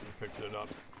saw it and picked it up.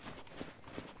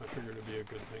 I figured it'd be a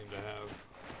good thing to have.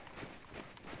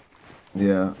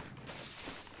 Yeah.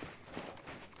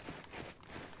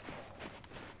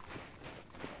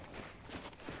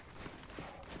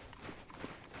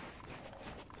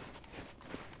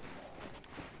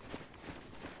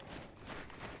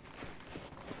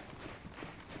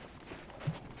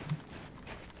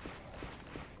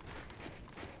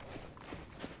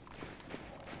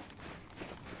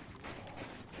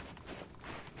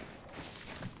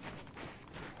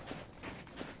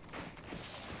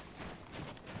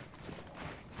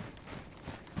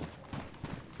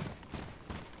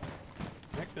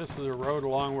 This is a road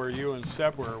along where you and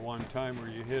Seb were one time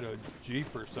where you hit a Jeep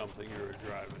or something you were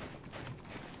driving.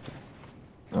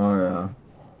 Oh yeah.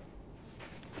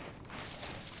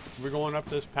 We're going up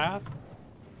this path?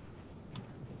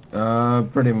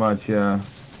 Pretty much, yeah.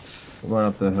 We're going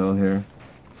up the hill here.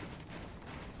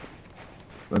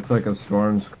 Looks like a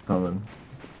storm's coming.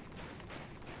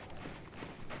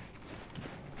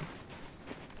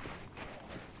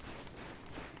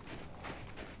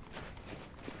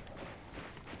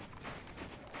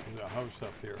 There's a house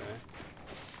up here,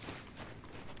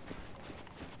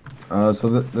 So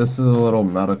this is a little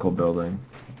medical building.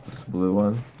 This blue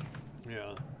one.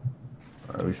 Yeah.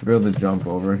 Alright, we should be able to jump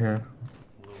over here.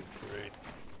 Oh, great.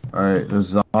 Alright,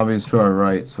 there's zombies to our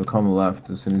right, so come left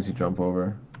as soon as you jump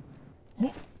over.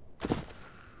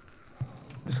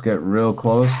 Just get real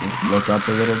close, and look up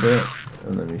a little bit,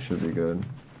 and then you should be good.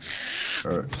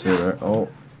 Alright, stay there. Oh.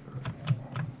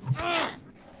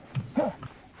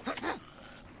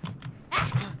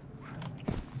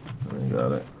 I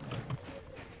got it.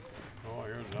 Oh,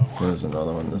 here's another one. There's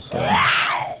another one this way.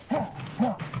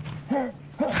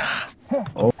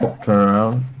 Oh, turn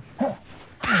around.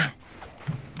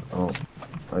 Oh,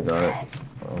 I got it.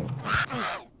 Oh.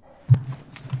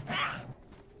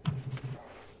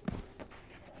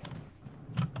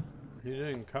 He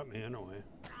didn't cut me anyway.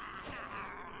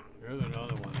 Here's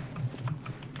another one.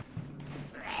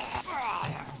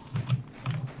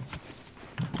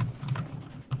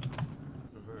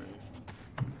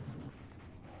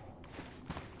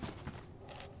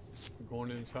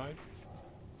 Going inside?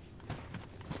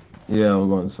 Yeah, we'll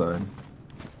go inside.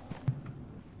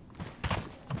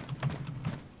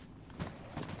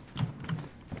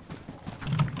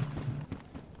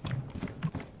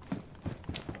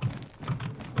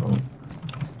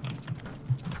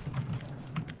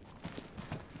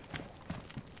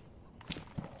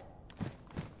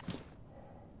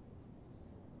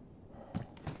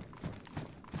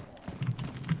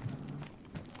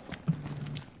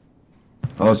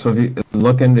 Oh, so if you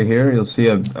look into here, you'll see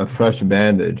a fresh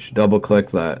bandage. Double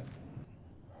click that.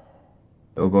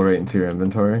 It'll go right into your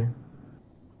inventory.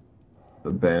 The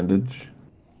bandage.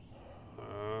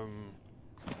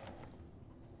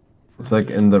 It's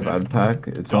like in the red pack.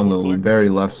 It's on the very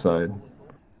left side.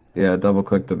 Yeah, double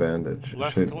click the bandage.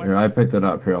 Left click? Here, I picked it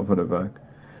up. Here, I'll put it back.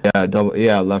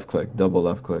 Yeah, left click. Double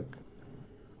left click.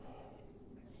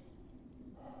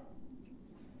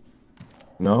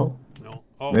 No? No.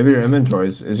 Oh, Maybe your inventory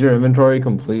is your inventory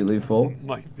completely full?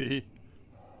 might be.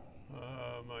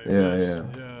 Yeah.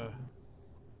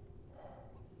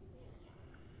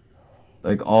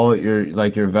 Like all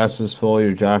your vest is full,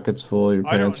 your jacket's full, your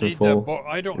pants are full.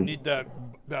 I don't need that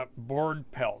board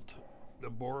pelt. The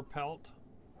boar pelt?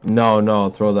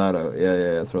 No, throw that out.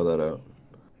 Yeah, throw that out.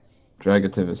 Drag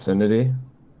it to vicinity.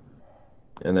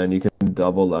 And then you can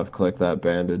double left click that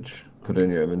bandage. Put it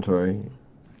in your inventory.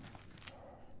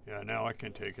 Yeah, now I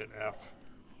can take it F.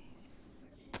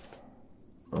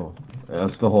 Oh,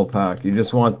 that's the whole pack. You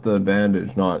just want the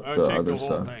bandage, not the other whole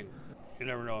stuff. Thing. You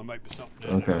never know, it might be something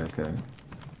in Okay, there. okay.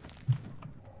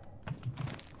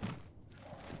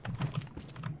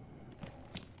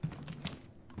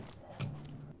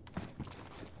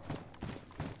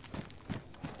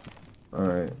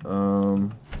 Alright,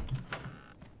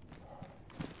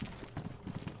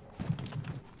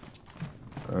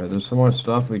 Alright, there's some more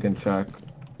stuff we can check.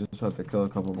 Just have to kill a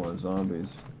couple more zombies.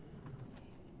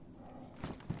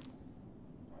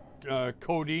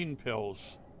 Codeine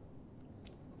pills.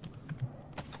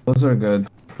 Those are good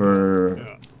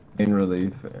for pain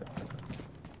relief. I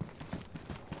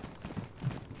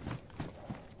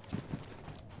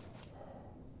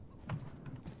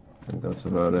think that's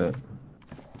about it.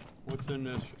 What's in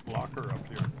this locker up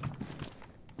here?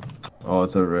 Oh,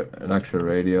 it's an extra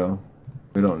radio.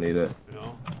 We don't need it.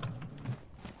 No?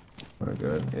 We're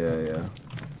good. Yeah.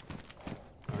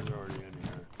 It's already in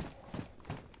here.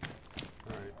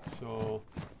 Alright, so...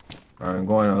 Alright, I'm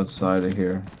going outside of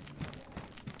here.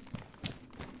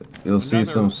 You'll see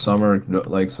some summer,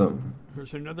 like some...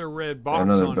 There's another red box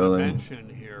on building. the bench in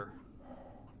here.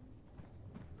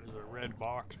 There's a red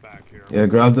box back here. Yeah,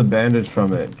 grab the bandage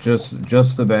from it. Just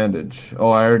the bandage.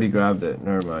 Oh, I already grabbed it.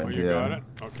 Never mind. Oh, you got it?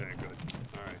 Okay, good.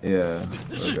 Alright. Yeah,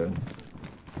 we're good.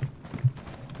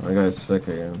 My guy's sick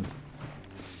again.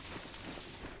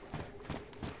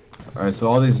 Alright, so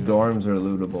all these dorms are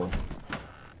lootable.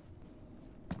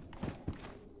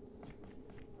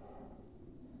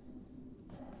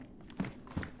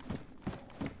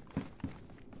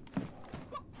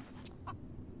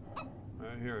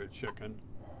 I hear a chicken.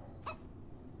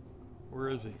 Where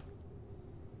is he?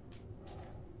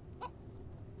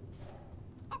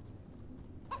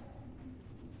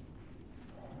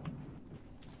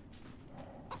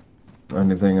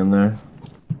 Anything in there?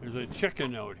 There's a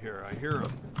chicken out here. I hear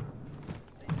him.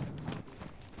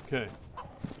 Okay.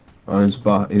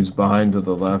 Oh, he's behind to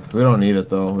the left. We don't need it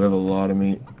though. We have a lot of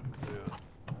meat.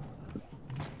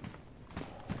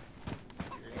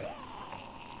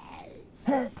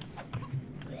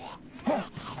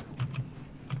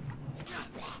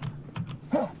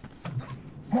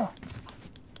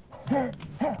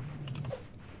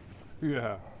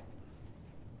 Yeah.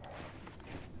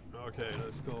 Okay,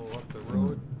 let's go up the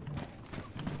road.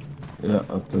 Yeah,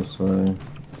 up this way.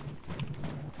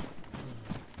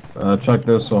 Check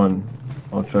this one.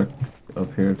 I'll check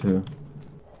up here too.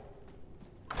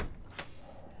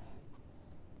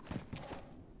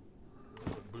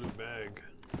 Blue bag.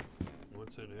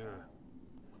 What's in here?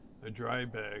 A dry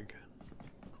bag.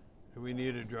 Do we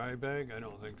need a dry bag? I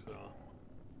don't think so.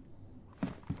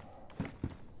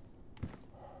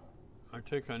 I'll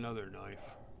take another knife.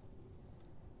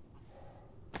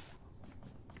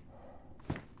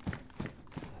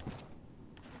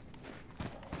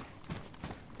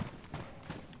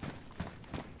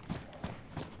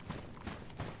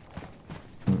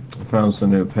 Found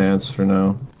some new pants for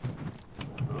now.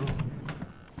 Oh.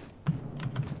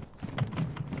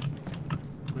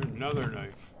 There's another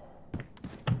knife.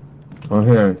 Oh,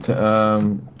 here.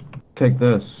 Take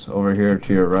this over here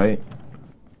to your right.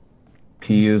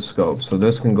 PU scope. So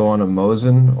this can go on a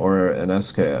Mosin or an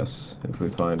SKS if we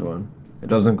find one. It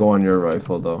doesn't go on your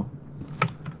rifle though.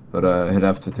 But I'd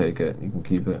have to take it. You can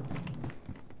keep it.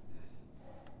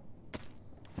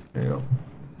 There you go.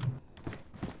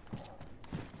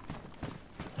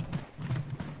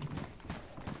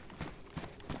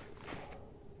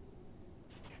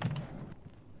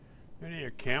 Any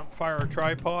a campfire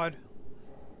tripod?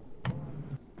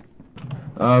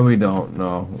 We don't.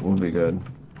 No, we'll be good.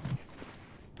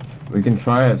 We can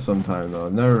try it sometime though.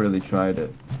 I've never really tried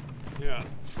it. Yeah,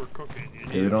 for cooking.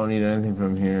 Okay, we don't need anything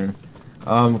from here.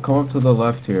 Come up to the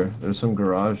left here. There's some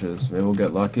garages. Maybe we'll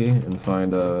get lucky and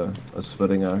find a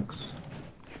splitting axe.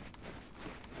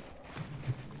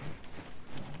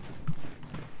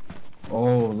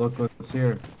 Oh, look what's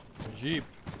here. Jeep.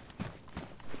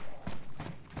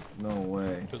 No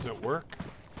way. Does it work?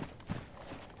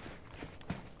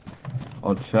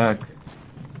 I'll check.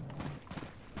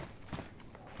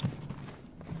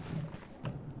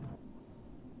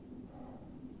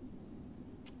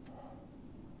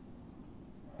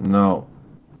 No.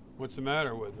 What's the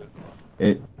matter with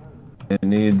it? it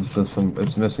needs some,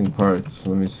 it's missing parts.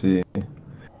 Let me see.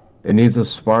 It needs a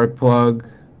spark plug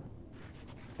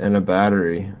and a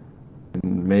battery.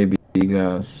 And maybe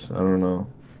gas. I don't know.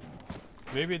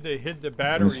 Maybe they hid the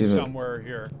battery somewhere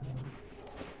here.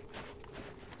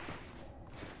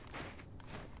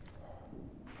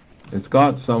 It's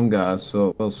got some gas,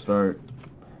 so it'll start.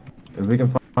 If we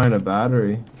can find a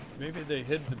battery. Maybe they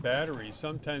hid the battery.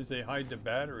 Sometimes they hide the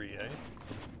battery, eh?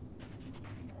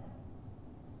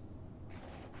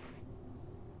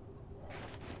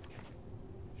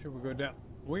 Should we go down?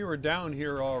 We were down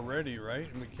here already, right?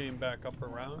 And we came back up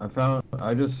around?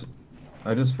 I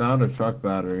just found a truck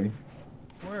battery.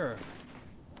 Where?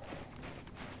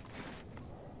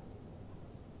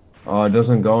 Oh, it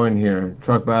doesn't go in here.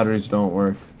 Truck batteries don't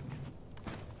work.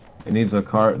 It needs a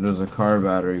car, there's a car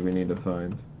battery we need to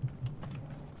find.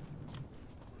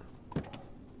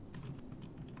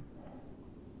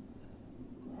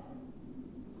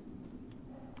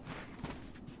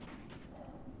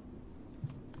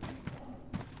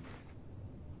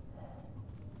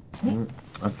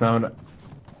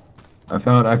 I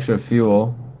found extra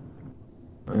fuel.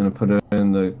 I'm gonna put it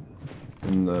in the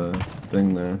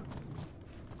thing there.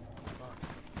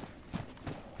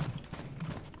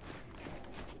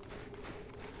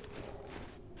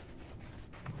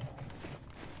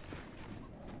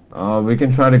 We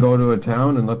can try to go to a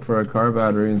town and look for a car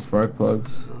battery and spark plugs.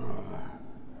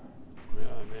 Yeah,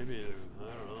 maybe, I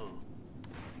don't know.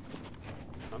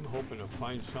 I'm hoping to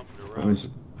find something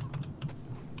around.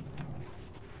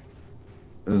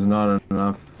 There's not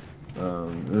enough.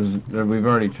 We've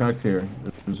already checked here.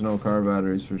 There's no car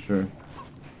batteries for sure.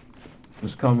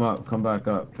 Just come back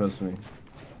up, trust me.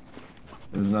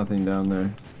 There's nothing down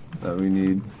there that we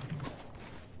need.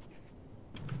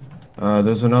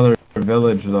 There's another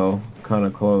village though, kind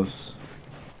of close.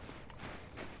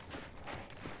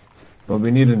 But we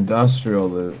need industrial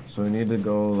loot, so we need to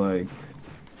go like...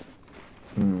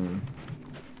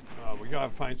 We gotta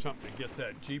find something to get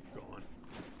that Jeep going.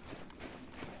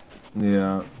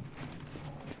 Yeah.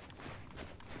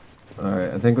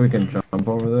 Alright, I think we can jump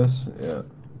over this. Yeah.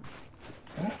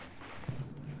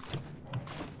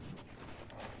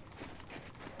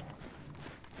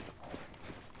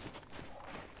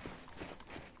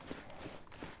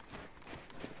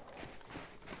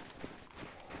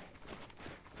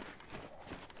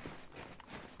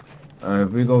 Alright, if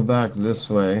we go back this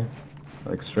way,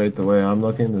 like straight the way I'm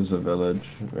looking, there's a village.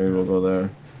 Maybe we'll go there.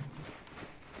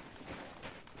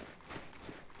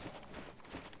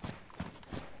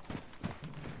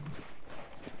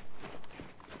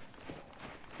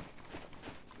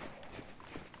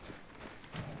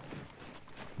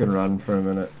 You can run for a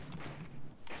minute.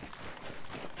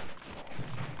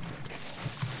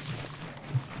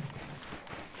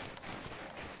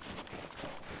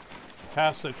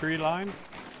 Past the tree line?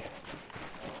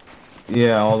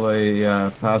 Yeah, all the way,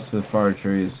 yeah, past the far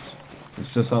trees.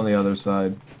 It's just on the other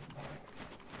side.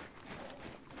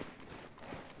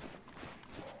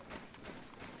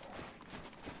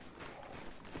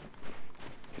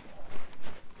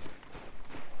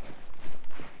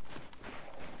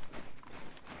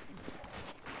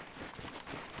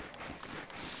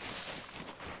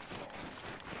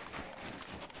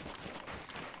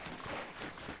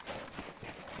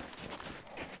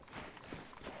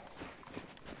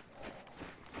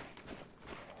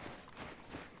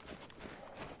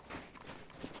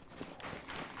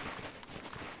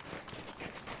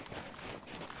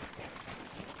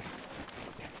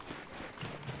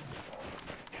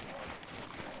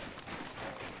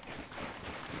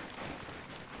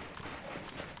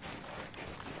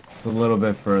 A little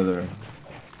bit further.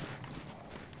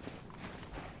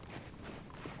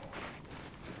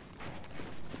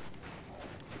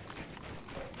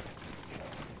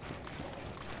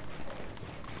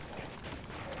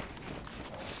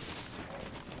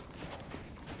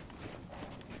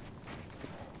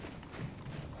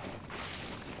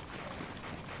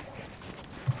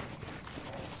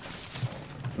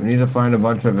 We need to find a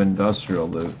bunch of industrial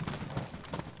loot.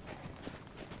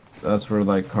 That's where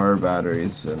like car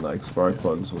batteries and like spark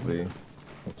plugs will be,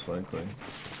 most likely.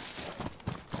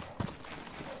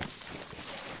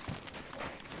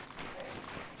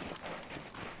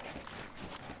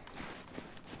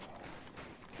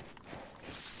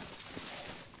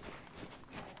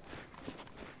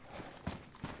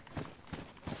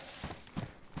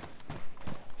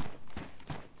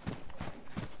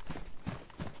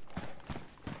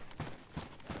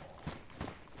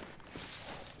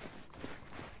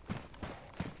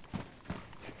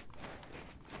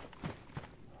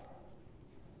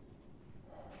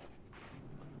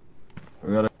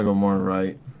 We gotta go more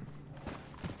right.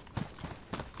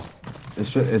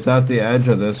 It's at the edge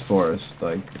of this forest,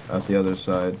 like at the other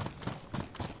side.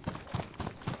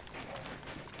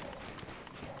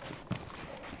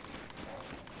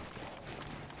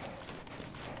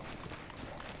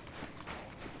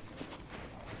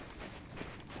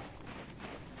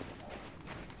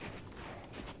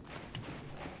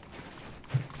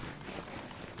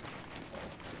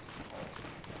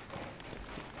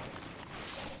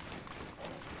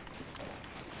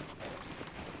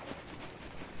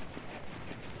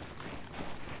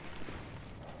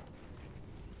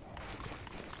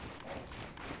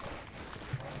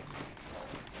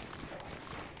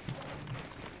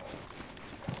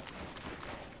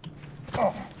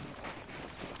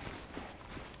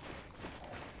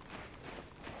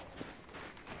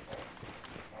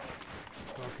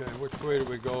 Okay, which way do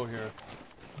we go here?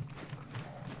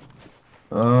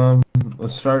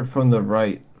 Let's start from the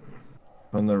right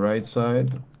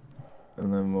side,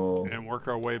 and then we'll And work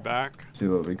our way back? see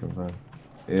what we can find.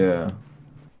 Yeah.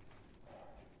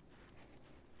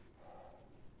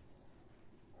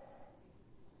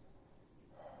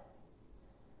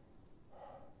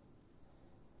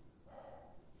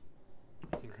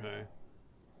 Okay.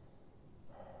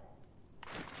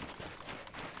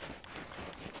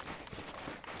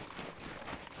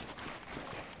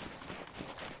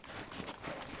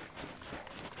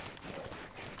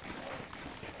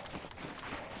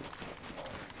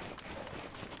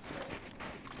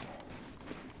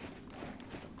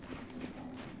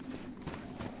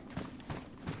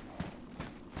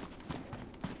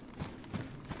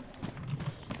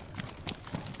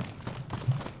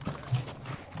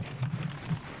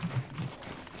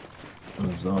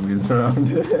 There's zombies around.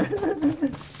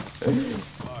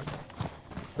 Fuck.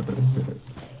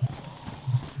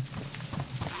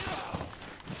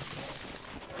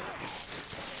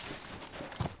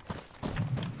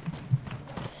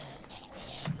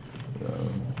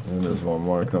 And there's one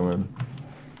more coming.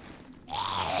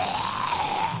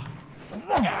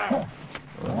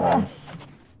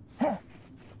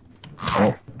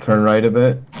 Oh, turn right a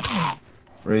bit.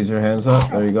 Raise your hands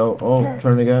up. There you go. Oh,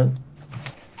 turn again.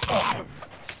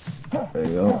 There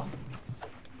you go.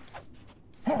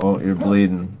 Oh, you're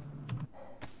bleeding.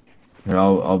 Here,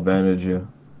 I'll bandage you.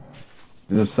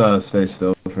 Just stay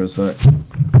still for a sec.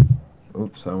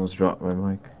 Oops, I almost dropped my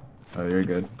mic. Oh, you're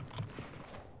good.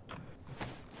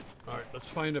 Alright, let's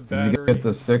find a Did battery. you get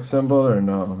the stick symbol or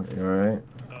no? You alright?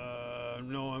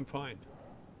 No, I'm fine.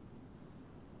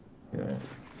 Yeah.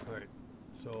 Alright,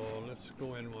 so let's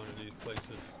go in one of these places.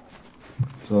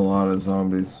 There's a lot of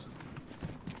zombies.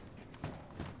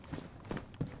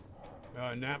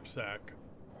 Knapsack.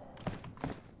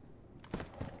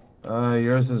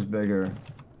 Yours is bigger.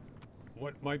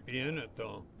 What might be in it,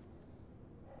 though?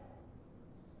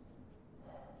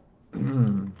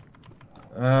 You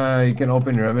can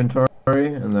open your inventory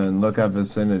and then look at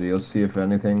vicinity. You'll see if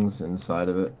anything's inside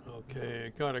of it.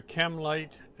 Okay, got a chem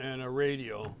light and a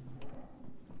radio.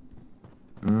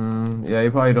 Yeah,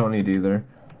 you probably don't need either.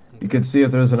 You can see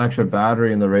if there's an extra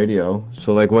battery in the radio.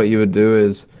 So like what you would do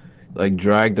is like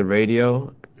drag the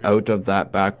radio out of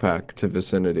that backpack to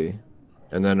vicinity.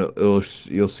 And then you'll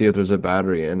see if there's a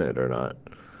battery in it or not.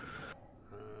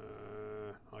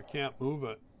 I can't move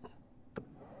it.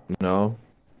 No?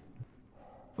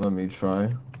 Let me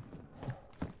try.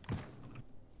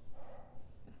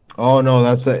 Oh no,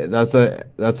 that's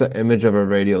an image of a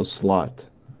radio slot.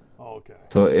 Oh, okay.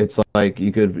 So it's like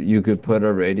you could put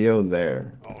a radio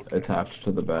there, Okay. attached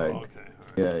to the bag. Okay. All right.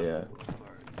 Yeah, yeah. All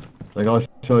right. Like I'll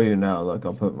show you now. Look,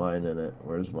 I'll put mine in it.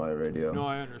 Where's my radio? No,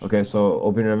 I understand. Okay, so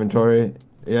open your inventory.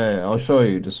 Yeah, yeah, I'll show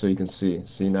you just so you can see.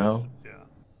 See now?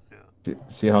 Yeah.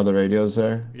 See how the radio's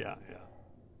there? Yeah.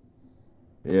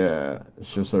 Yeah,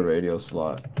 it's just a radio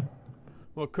slot.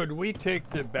 Well, could we take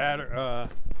the the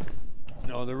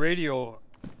radio,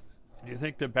 do you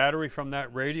think the battery from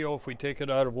that radio, if we take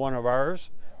it out of one of ours,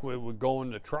 would go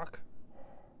in the truck?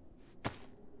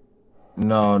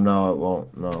 No, it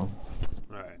won't, no. All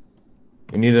right.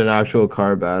 You need an actual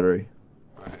car battery.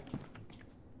 All right.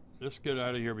 Let's get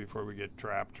out of here before we get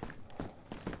trapped.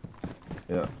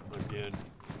 Yeah. Again.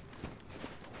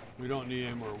 We don't need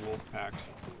any more wolf packs.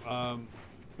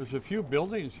 There's a few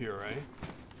buildings here, eh?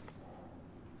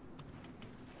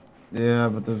 Yeah,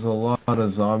 but there's a lot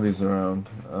of zombies around.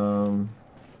 And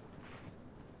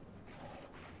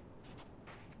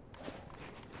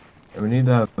we need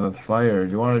to have a fire.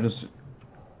 Do you want to just...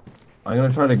 I'm going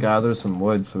to try to gather some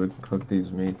wood so we can cook these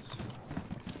meats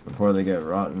before they get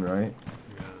rotten, right?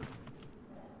 Yeah.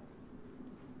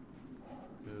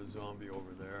 There's a zombie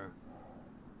over there.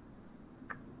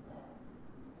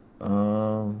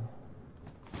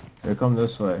 Here, come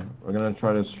this way. We're going to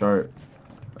try to start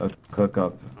a cook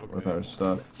up with our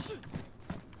stuff.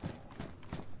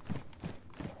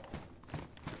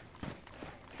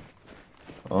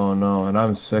 Oh no, and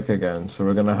I'm sick again, so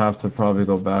we're gonna have to probably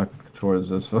go back towards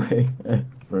this way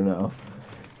for now.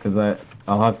 Cause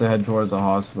I'll have to head towards the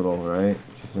hospital, right?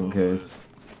 Just in case.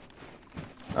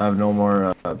 I have no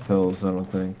more pills, I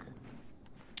don't think.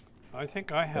 I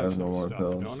think I have some no more stuff,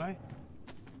 pills. don't I?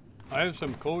 I have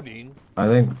some codeine. I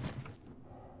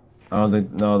don't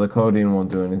think, no, the codeine won't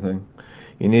do anything.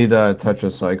 You need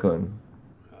tetracycline.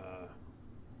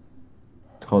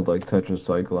 It's called like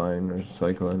tetracycline or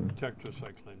cycline.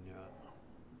 Tetracycline,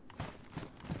 yeah.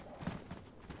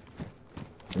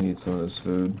 You need some of this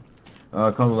food.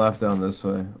 Come left down this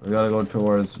way. We gotta go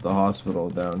towards the hospital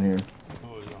down here.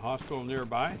 Oh, is a hospital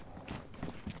nearby?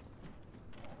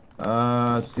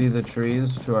 See the trees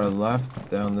to our left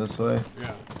down this way?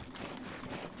 Yeah.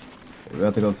 We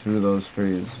have to go through those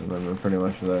trees, and then we're pretty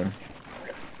much there.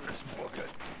 Let's book it.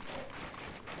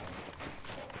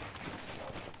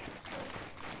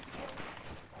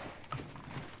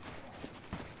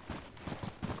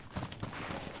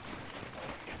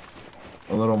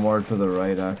 A little more to the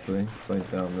right, actually. It's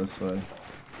like down this way.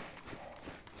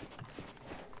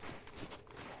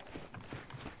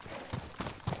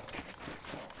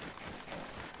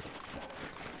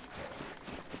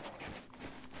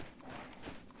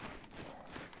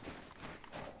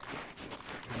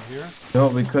 Here? You know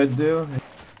what we could do?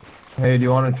 Hey, do you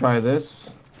want to try this?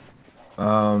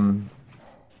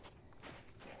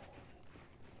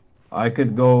 I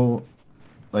could go,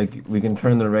 like, we can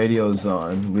turn the radios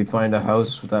on. We find a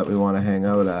house that we want to hang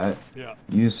out at. Yeah.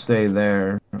 You stay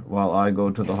there while I go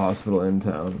to the hospital in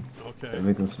town. Okay. And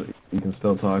we can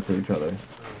still talk to each other. All right.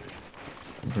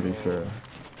 I'm pretty sure.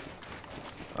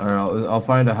 Alright, I'll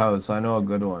find a house. I know a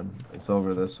good one. It's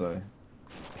over this way.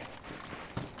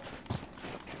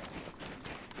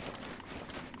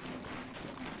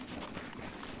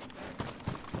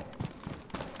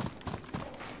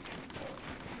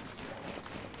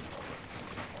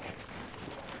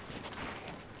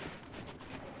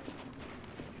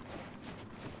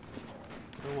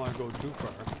 Don't want to go too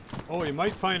far. Oh, you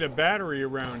might find a battery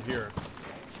around here.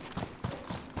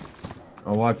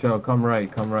 Oh, watch out. Come right.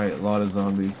 A lot of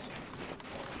zombies.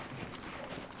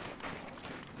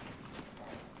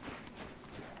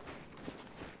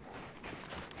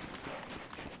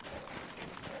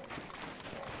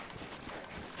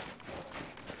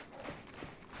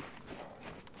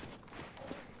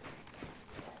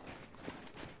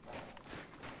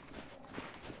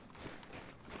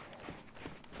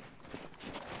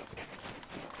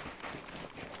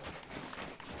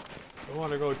 Don't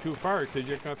want to go too far because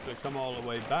you have to come all the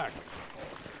way back.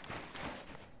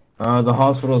 The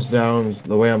hospital's down,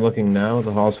 the way I'm looking now,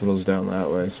 the hospital's down that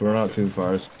way, so we're not too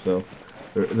far still.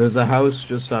 There's a house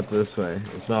just up this way.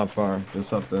 It's not far,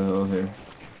 just up the hill here.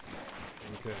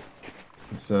 Okay.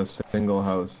 It's a single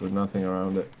house with nothing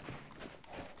around it.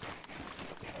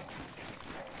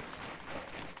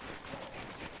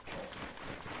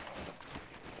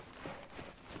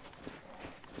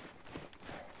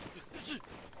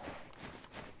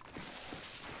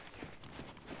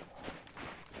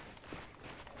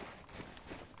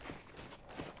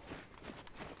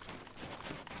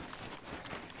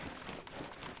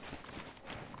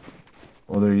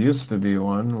 Well, there used to be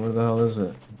one. Where the hell is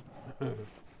it?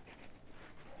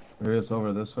 Maybe it's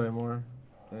over this way more?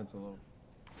 I think it's a little...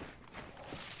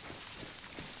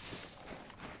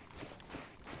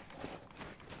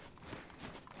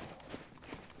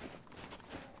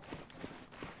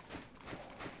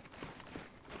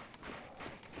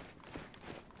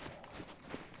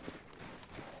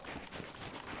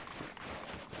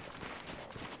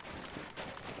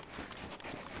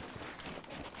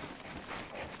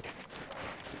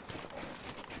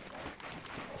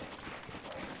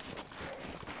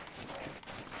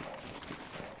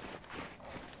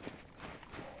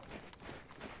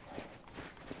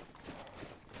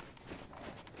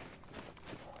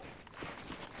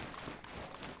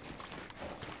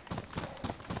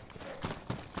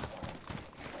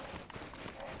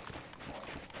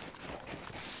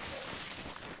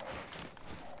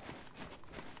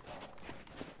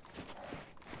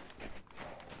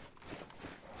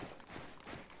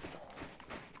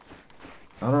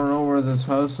 I don't know where this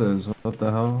house is. What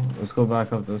the hell? Let's go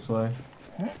back up this way.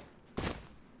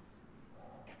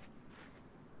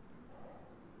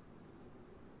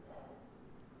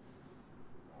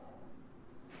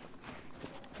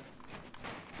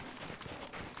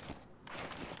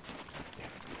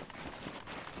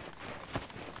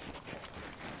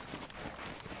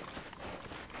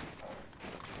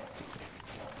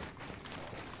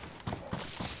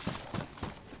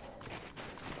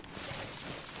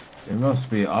 It must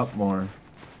be up more.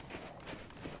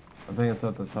 I think it's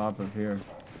at the top of here.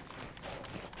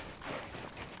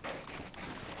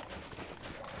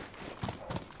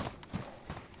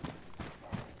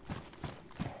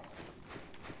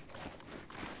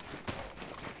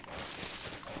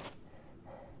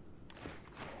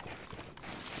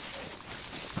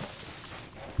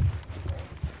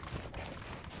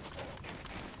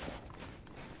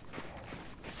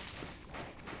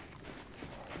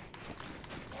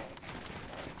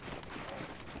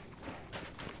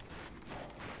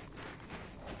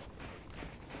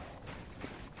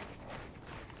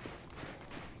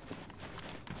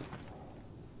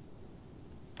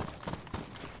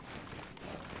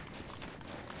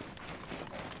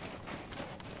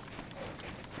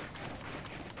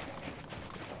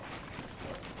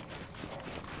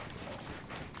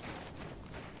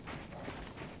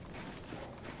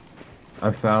 I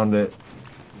found it.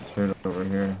 It's right over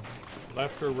here.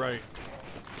 Left or right?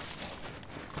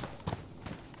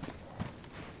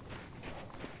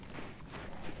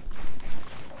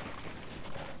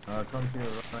 Come to your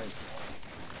right.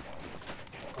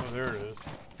 Oh, there it is.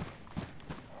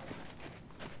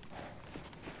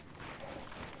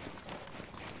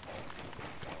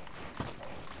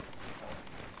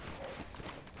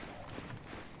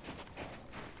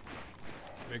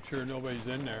 Make sure nobody's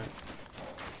in there.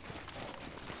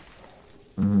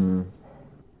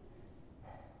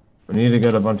 We need to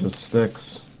get a bunch of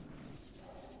sticks.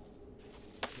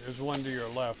 There's one to your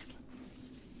left.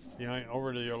 Behind,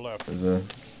 over to your left. Is there?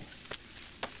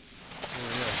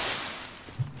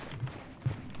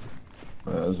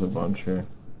 Over here. There's a bunch here.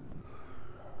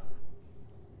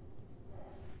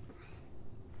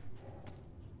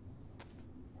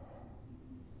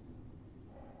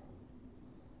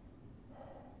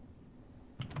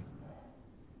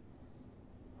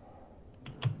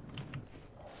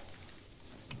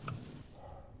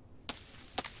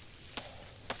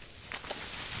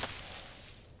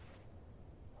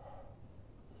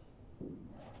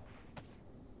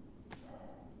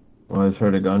 Well, I just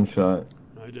heard a gunshot.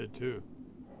 I did too.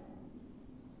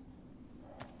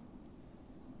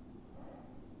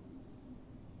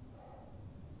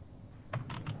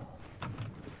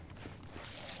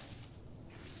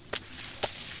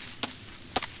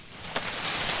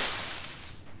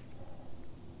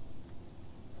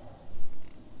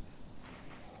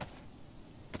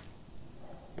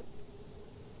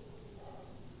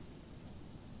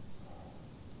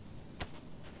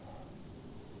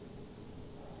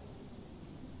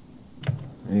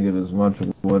 You get as much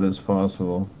wood as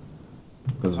possible,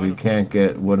 because we can't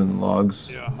get wooden logs.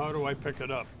 Yeah, how do I pick it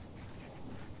up?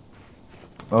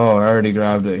 Oh, I already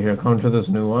grabbed it. Here, come to this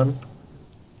new one.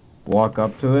 Walk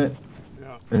up to it,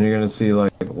 Yeah. and you're gonna see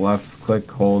like left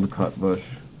click, hold, cut bush.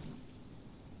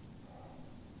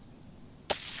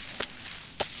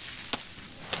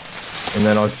 And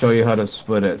then I'll show you how to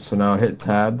split it. So now hit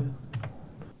tab.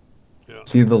 Yeah.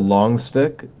 See the long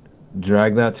stick?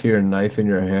 Drag that to your knife in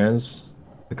your hands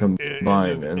to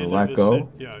combine and let go.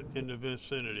 Yeah, in the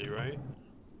vicinity, right?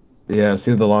 Yeah,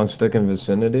 see the long stick in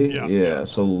vicinity? Yeah.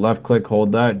 So left click,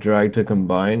 hold that, drag to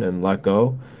combine and let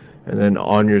go. And then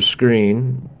on your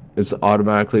screen, it's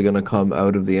automatically going to come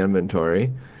out of the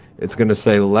inventory. It's going to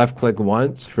say left click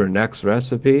once for next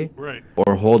recipe. Right.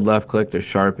 Or hold left click to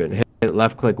sharpen. Hit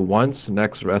left click once,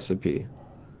 next recipe.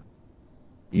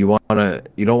 You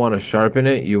don't want to sharpen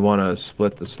it, you want to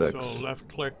split the sticks. So left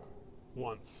click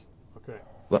once. Okay.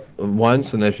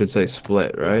 Once, and they should say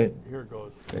split, right? Here it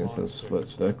goes. I think it says split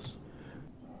sticks.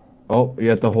 Oh, you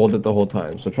have to hold it the whole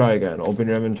time. So try again. Open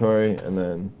your inventory, and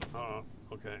then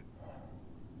okay.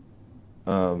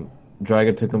 Drag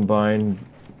it to combine,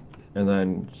 and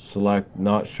then select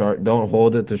not sharp. Don't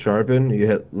hold it to sharpen. You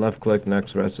hit left click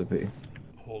next recipe.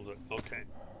 Hold it. Okay.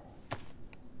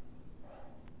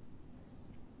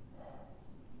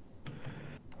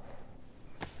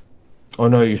 Oh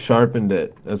no, you sharpened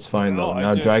it. That's fine though. No, I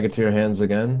Now did. drag it to your hands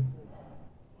again.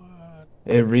 What?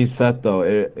 It reset though.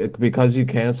 It because you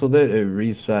canceled it. It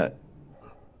reset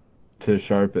to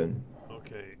sharpen.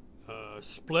 Okay.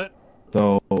 Split.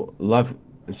 So left.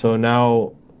 So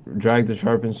now drag the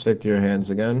sharpened stick to your hands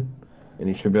again, and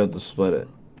you should be able to split it.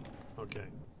 Okay.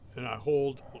 And I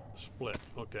hold split.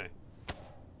 Okay.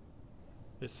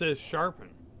 It says sharpen.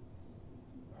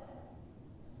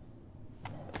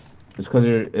 It's because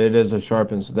it is a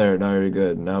sharpened there. Now you're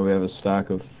good. Now we have a stack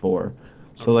of 4.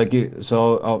 So like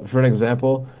for an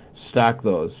example, stack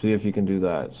those. See if you can do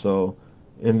that. So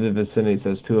in the vicinity it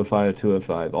says 2 of 5, 2 of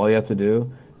 5. All you have to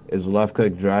do is left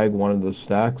click drag one of the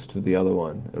stacks to the other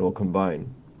one. It will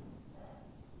combine.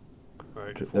 All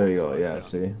right. There you go. Yeah,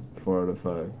 see? 4 out of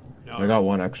 5. Now, I got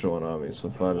one extra one on me, so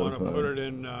 5 you out want of to 5. put it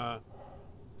in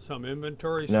some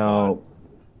inventory Now, spot?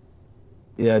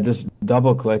 yeah, just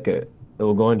double click it. It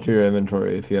will go into your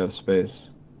inventory if you have space.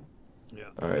 Yeah.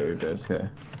 Alright, you're good, okay.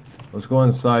 Let's go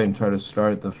inside and try to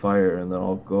start the fire, and then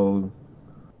I'll go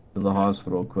to the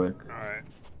hospital quick. Alright.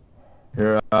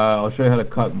 Here, I'll show you how to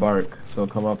cut bark. So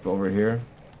come up over here.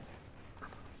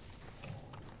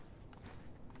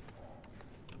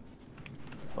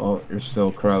 Oh, you're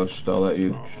still crouched. I'll let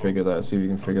you figure that. See if you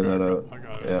can figure that out. I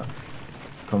got it. Yeah.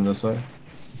 Come this way.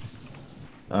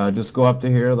 Just go up to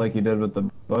here like you did with the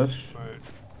bush. Right.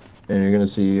 And you're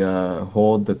gonna see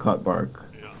hold the cut bark.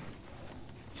 Yeah.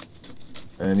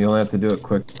 And you only have to do it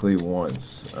quickly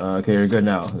once. Okay, you're good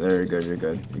now. There, you're good. You're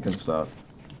good. You can stop.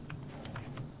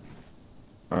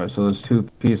 Alright, so there's 2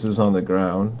 pieces on the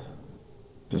ground.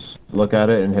 Just look at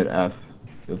it and hit F.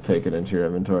 You'll take it into your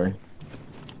inventory.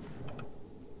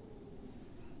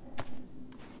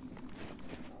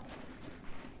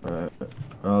 Alright,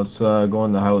 let's go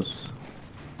in the house.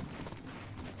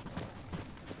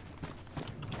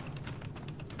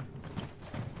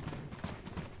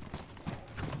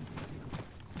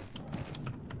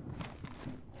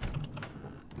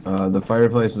 The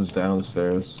fireplace is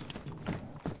downstairs.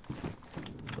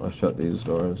 I'll shut these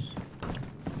doors.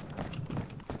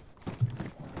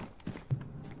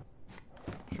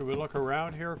 Should we look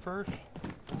around here first?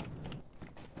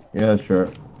 Yeah, sure.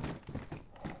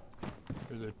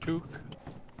 There's a toque.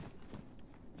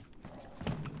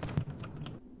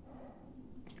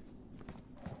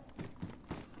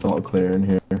 It's all clear in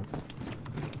here.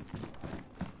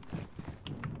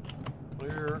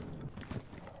 Clear.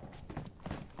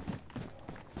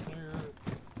 Clear.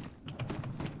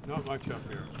 Not much up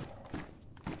here.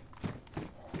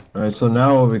 Alright, so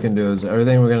now what we can do is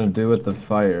everything we're gonna do with the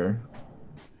fire,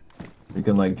 you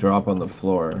can like drop on the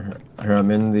floor. Here, I'm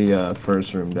in the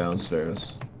first room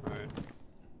downstairs. Right.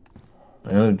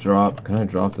 I'm gonna drop, can I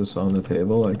drop this on the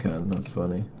table? I can, that's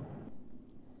funny.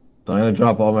 So I'm gonna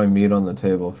drop all my meat on the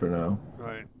table for now.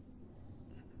 Right.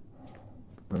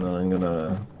 And then I'm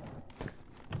gonna...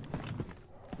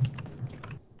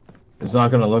 It's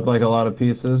not gonna look like a lot of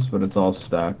pieces, but it's all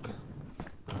stacked.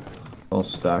 All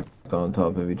stacked on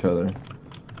top of each other.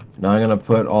 Now I'm gonna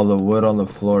put all the wood on the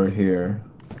floor here.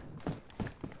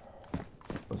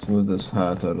 Let's move this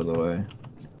hat out of the way.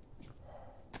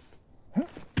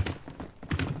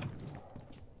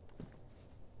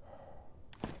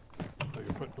 So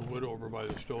you put the wood over by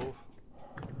the stove?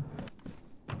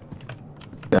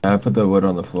 Yeah, I put the wood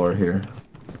on the floor here.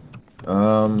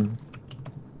 So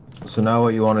now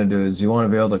what you want to do is you want to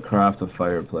be able to craft a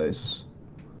fireplace.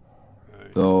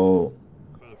 Right. So,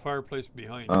 The fireplace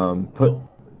behind put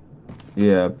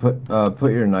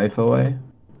your knife away.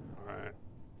 Right.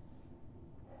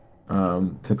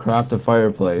 To craft a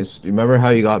fireplace, do you remember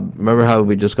how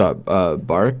we just got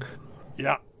bark?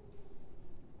 Yeah.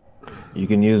 You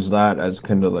can use that as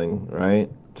kindling, right?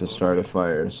 To start a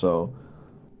fire. So,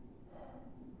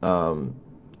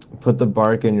 put the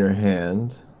bark in your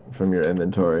hand from your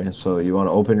inventory. So you want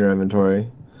to open your inventory.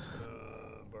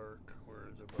 Bark. Where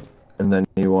is the bark? And then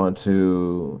you want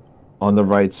to, on the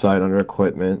right side under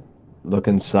equipment, look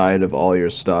inside of all your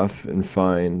stuff and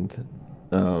find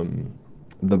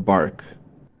the bark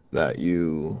that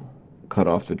you cut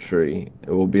off the tree.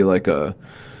 It will be like a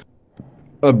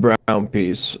brown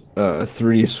piece,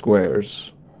 3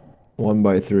 squares, 1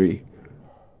 by 3.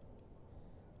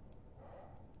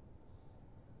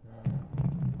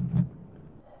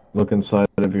 Look inside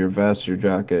of your vest, your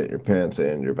jacket, your pants,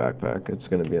 and your backpack. It's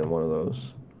going to be in one of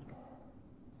those.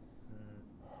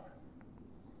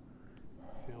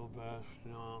 Field vest,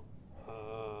 no.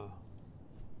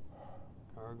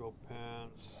 Cargo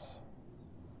pants.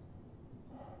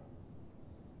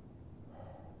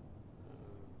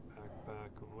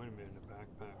 Backpack. Wait a minute, the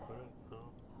backpack, would it? No.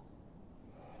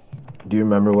 Do you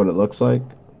remember what it looks like?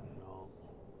 No.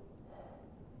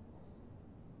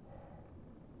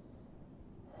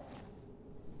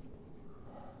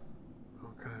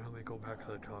 Okay, let me go back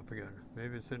to the top again.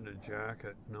 Maybe it's in the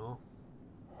jacket. No?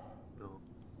 No.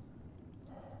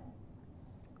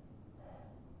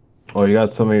 Oh, you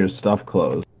got some of your stuff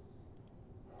closed.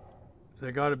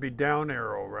 They gotta be down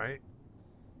arrow, right?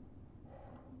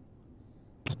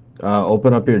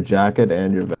 Open up your jacket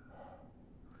and your vest.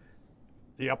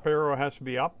 The up arrow has to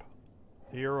be up?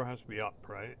 The arrow has to be up,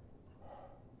 right?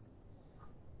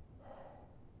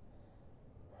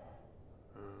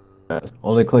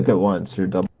 Only click it once. You're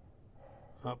double.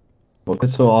 Up.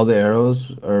 So all the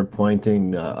arrows are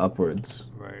pointing upwards.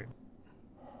 Right.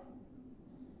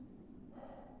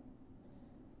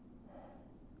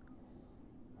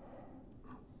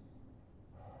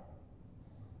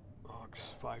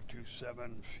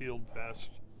 527 field vest.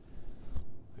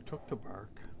 I took the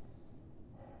bark.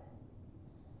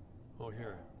 Oh,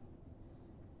 here.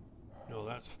 No,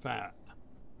 that's fat.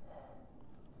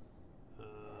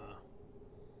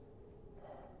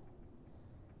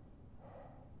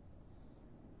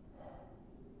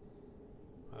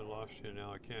 I lost you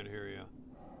now. I can't hear you.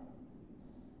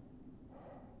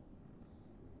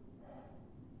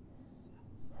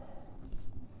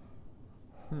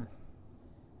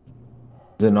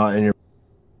 Is it not in your...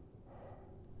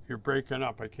 You're breaking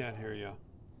up. I can't hear you.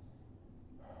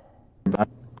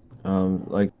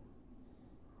 like...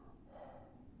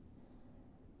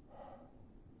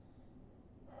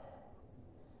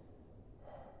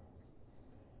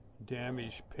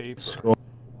 Damaged paper. Scroll.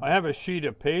 I have a sheet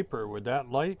of paper. Would that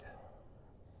light?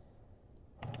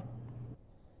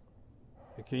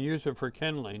 You can use it for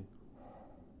kindling.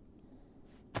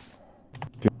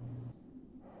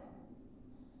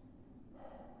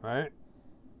 Right?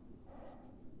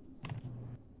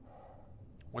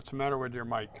 What's the matter with your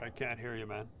mic? I can't hear you,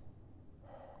 man.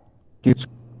 Can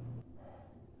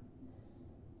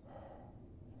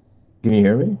you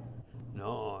hear me?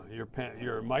 No,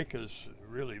 your mic is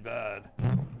really bad.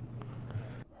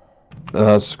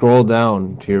 Scroll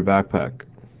down to your backpack.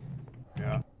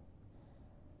 Yeah.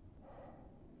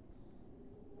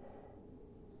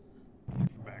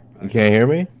 You can't hear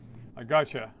me? I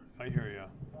gotcha. I hear you.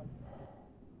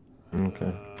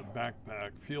 Okay.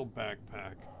 Backpack, field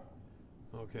backpack.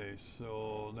 Okay,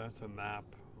 so that's a map,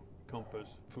 compass,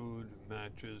 food,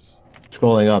 matches.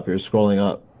 Scrolling up, you're scrolling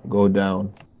up. Go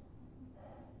down.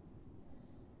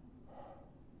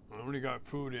 I only got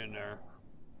food in there.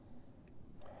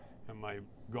 And my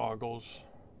goggles,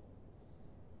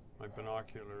 my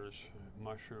binoculars,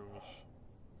 mushrooms.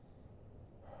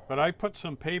 But I put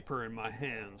some paper in my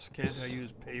hands. Can't I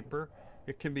use paper?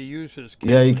 It can be used as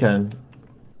kindling. Yeah, you can.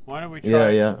 Why don't we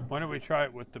try Yeah. Why don't we try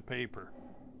it with the paper?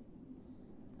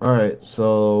 Alright,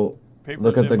 so Paper's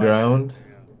look at in the my ground.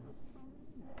 hand.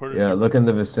 Put it Yeah, look in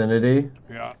the vicinity.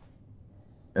 Yeah.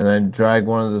 And then drag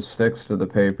one of the sticks to the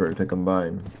paper to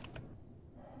combine.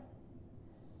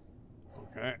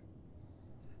 Okay.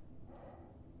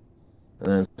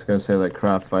 And then it's going to say like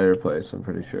craft fireplace, I'm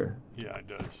pretty sure. Yeah, it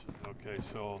does. Okay,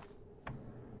 so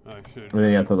I should... And then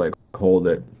you have to like hold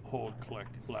it. Hold, click,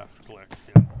 left click,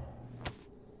 yeah.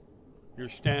 You're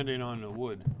standing on the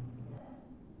wood.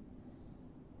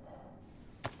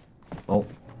 Oh.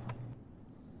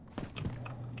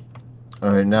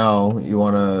 Alright, now you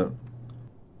want to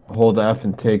hold F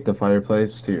and take the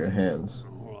fireplace to your hands.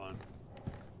 Hold on.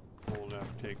 Hold F,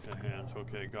 take the hands.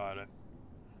 Okay, got it.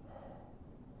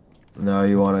 Now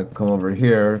you want to come over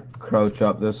here, crouch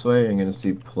up this way, and you're going to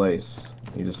see place.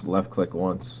 You just left click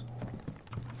once.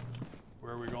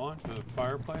 Where are we going? To the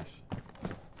fireplace?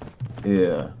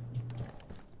 Yeah.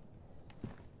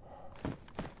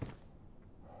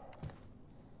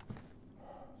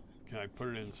 Can I put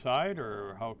it inside,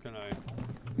 or how can I?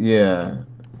 Yeah.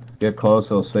 Get close,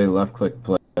 it'll say left click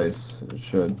place. It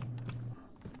should.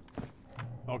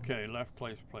 Okay, left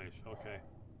place. Okay.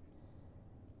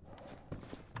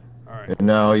 All right. And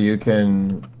now you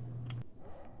can...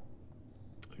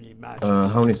 I need matches.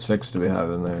 how many sticks do we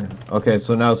have in there? Okay,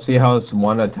 so now see how it's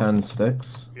 1 of 10 sticks?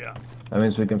 Yeah. That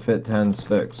means we can fit 10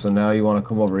 sticks. So now you want to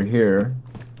come over here,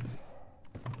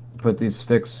 put these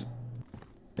sticks,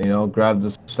 you know, grab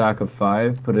the stack of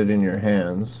 5, put it in your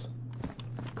hands,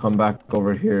 come back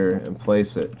over here and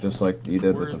place it just like you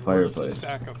did with the fireplace. Where's the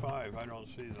stack of 5? I don't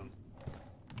see them.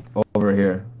 Over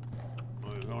here.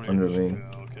 Oh, there's only Under me.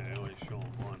 Okay, I only show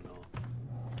them one though.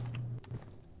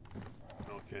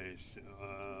 Okay,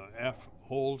 F,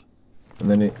 hold. And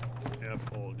then you... F,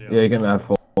 hold, yeah. Yeah, you can F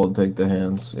hold, take the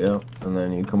hands, yeah. And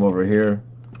then you come over here,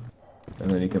 and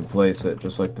then you can place it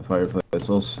just like the fireplace.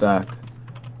 It'll stack.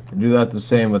 Do that the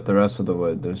same with the rest of the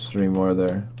wood. There's 3 more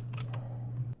there.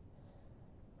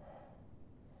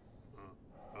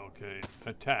 Okay,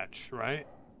 attach, right?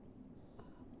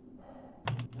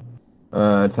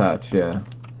 Attach, yeah.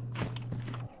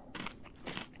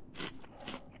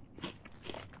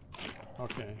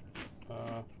 Okay.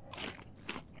 No,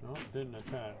 didn't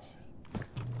attach.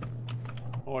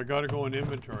 Oh, I gotta go in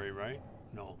inventory, right?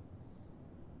 No.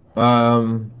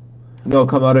 No,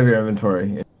 come out of your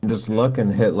inventory. Just look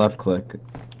and hit left click.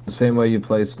 The same way you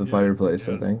placed the fireplace,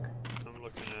 yeah. I think. I'm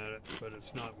looking at it, but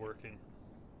it's not working.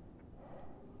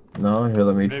 No? Here,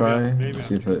 let me try. Maybe See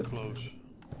I'm if too it... close.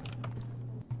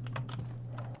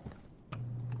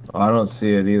 Oh, I don't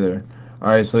see it either.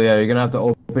 Alright, so yeah, you're gonna have to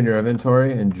open your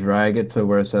inventory and drag it to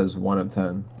where it says 1 of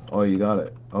 10. Oh, you got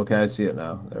it. Okay, I see it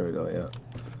now. There we go, yeah.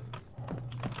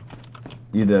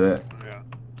 You did it. Yeah.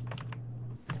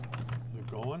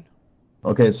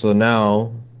 Okay, so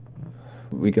now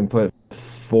we can put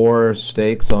 4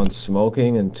 steaks on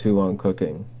smoking and 2 on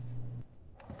cooking.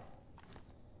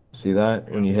 See that?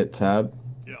 When you hit tab?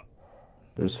 Yeah.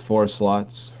 There's 4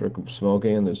 slots for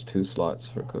smoking and there's 2 slots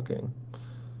for cooking.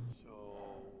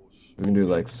 So We can do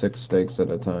like 6 steaks at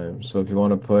a time. So if you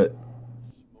want to put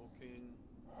smoking.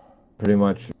 pretty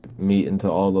much meat into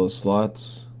all those slots,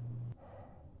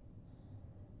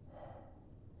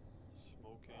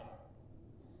 Smoking.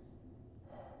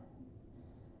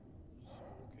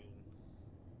 Smoking.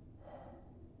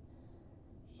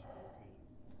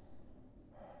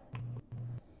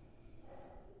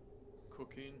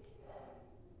 Cooking.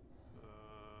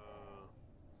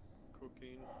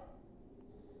 Cooking.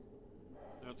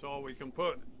 That's all we can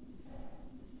put.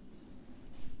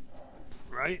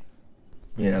 Right?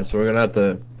 yeah, so we're gonna have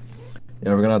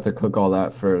to cook all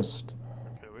that first.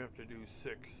 Okay, we have to do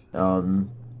 6.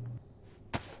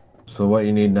 So what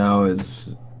you need now is,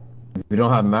 if you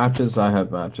don't have matches, I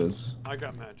have matches. I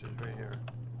got matches right here.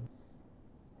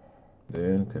 Yeah,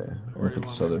 okay. Where I'll do you put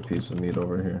want this other me to piece of meat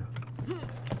over here.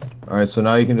 Alright, so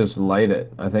now you can just light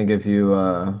it. I think if you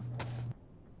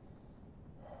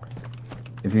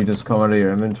just come out of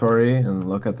your inventory and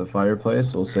look at the fireplace,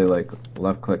 it'll say like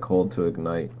left click hold to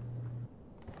ignite.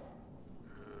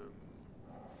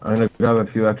 I'm gonna grab a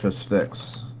few extra sticks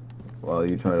while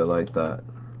you try to light that.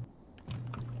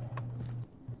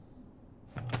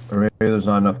 Or maybe there's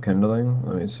not enough kindling?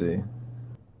 Let me see.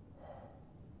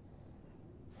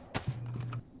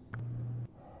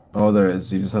 Oh, there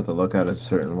is. You just have to look at it a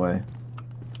certain way.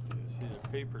 See, the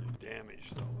paper's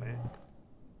damaged though, eh?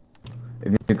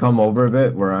 If you come over a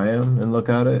bit where I am and look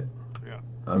at it, Yeah.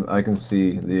 I can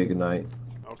see the ignite.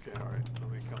 Okay, alright.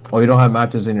 Let me come. Oh, you don't have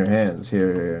matches in your hands.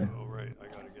 Here. Oh, right. I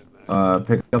gotta get that.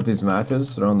 Pick up these matches.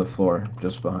 They're on the floor,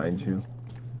 just behind you.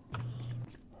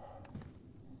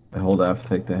 I hold F,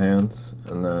 take the hands,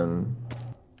 and then...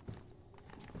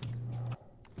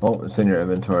 Oh, it's in your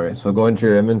inventory. So go into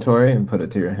your inventory and put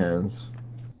it to your hands.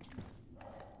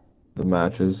 The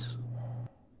matches.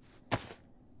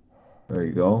 There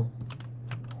you go.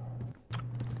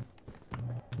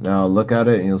 Now look at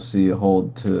it and you'll see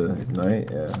hold to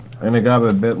ignite. Yeah. I'm gonna grab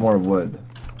a bit more wood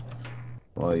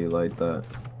while you light that.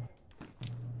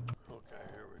 Okay,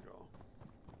 here we go.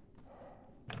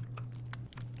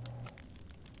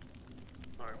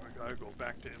 Alright, we gotta go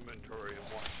back to inventory and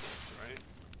watch this, right?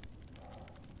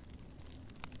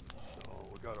 So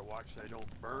we gotta watch they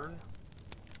don't burn.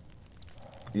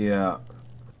 Yeah.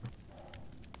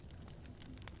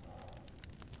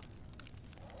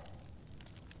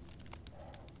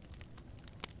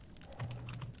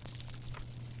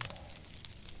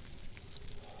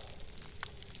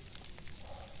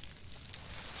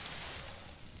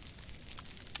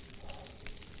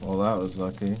 Well, that was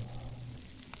lucky.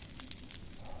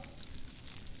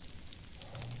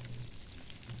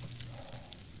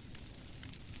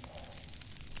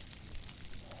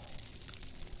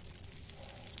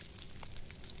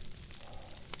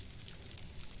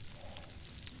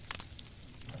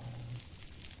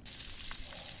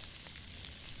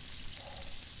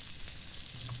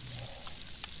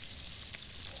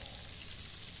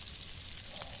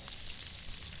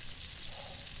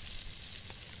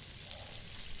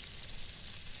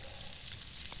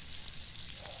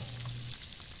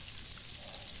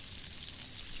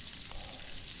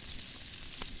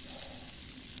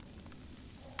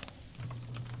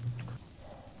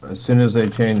 As soon as they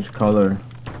change color.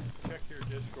 Check your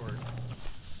Discord.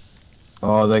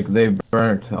 Oh, they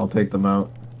burnt. I'll take them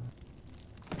out.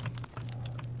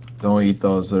 Don't eat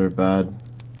those, they're bad.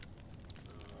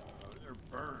 They're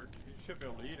burnt. You should be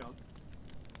able to eat them.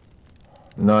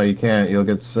 No, you can't. You'll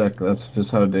get sick. That's just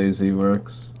how DayZ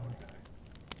works. Okay.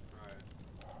 Alright.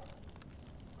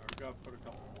 I've got to put a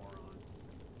couple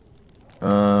more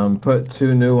on. Put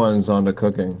 2 new ones on the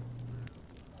cooking.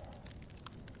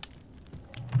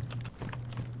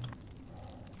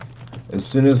 As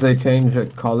soon as they change the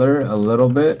color a little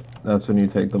bit, that's when you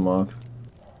take them off.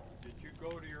 Did you go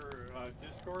to your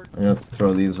Discord? I'm gonna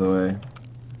throw these away.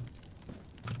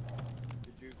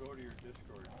 Did you go to your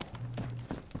Discord?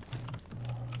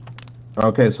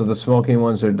 Okay, so the smoking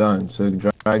ones are done. So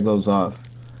drag those off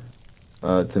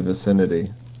to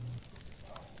vicinity.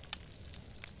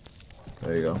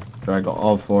 There you go. Drag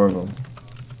all 4 of them.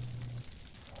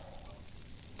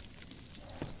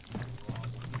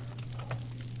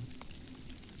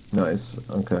 Nice,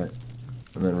 okay.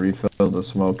 And then refill the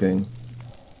smoking.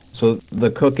 So the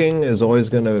cooking is always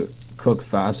going to cook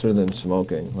faster than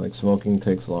smoking. Like smoking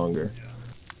takes longer.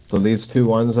 So these 2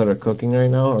 ones that are cooking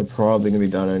right now are probably going to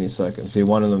be done any second. See,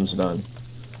 one of them's done.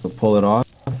 So pull it off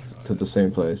to the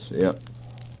same place. Yep.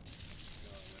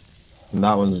 And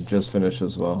that one's just finished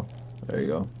as well. There you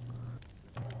go.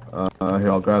 Here,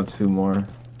 I'll grab 2 more.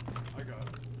 I got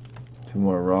it. 2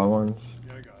 more raw ones.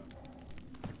 Yeah, I got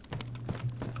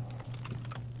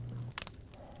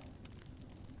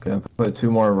it. Okay, I put 2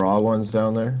 more raw ones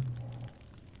down there.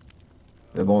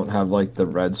 They won't have like the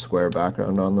red square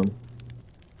background on them.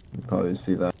 You probably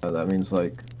see that. That means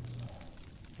like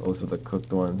those are the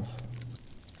cooked ones.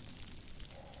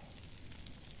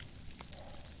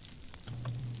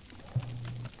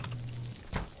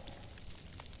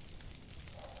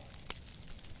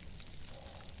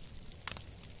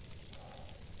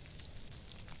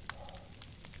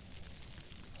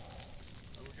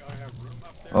 I have room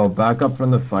up there. Oh, back up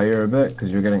from the fire a bit, because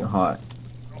you're getting hot.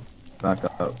 Back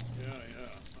up. Yeah, yeah.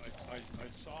 I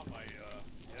saw my,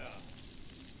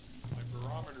 my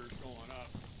barometer's going up.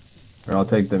 Or I'll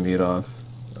take the meat off.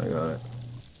 I got it.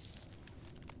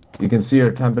 You can see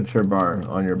your temperature bar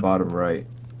on your bottom right.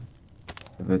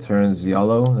 If it turns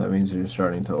yellow, that means you're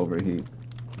starting to overheat.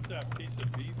 What's that piece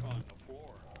of beef on the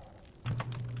floor?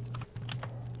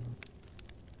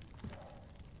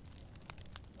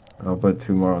 I'll put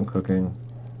 2 more on cooking.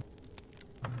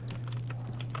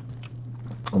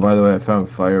 Oh, by the way, I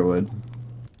found firewood.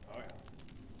 Oh, yeah.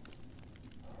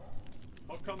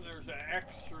 How come there's an X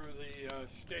through the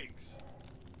steaks?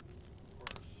 Or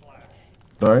a slash?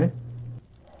 Sorry?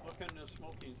 Look in the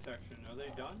smoking section. Are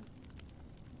they done?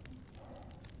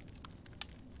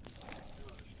 No,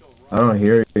 they're still I raw. don't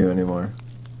hear you anymore.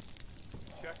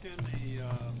 Check in the,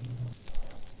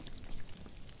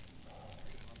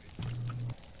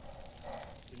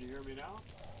 Can you hear me now?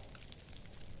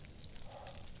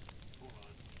 Hold on.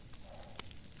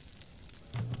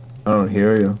 I don't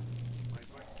hear you. My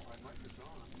mic is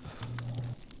on.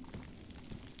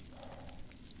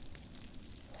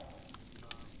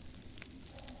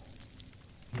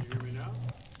 Can you hear me now?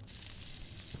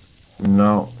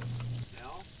 No.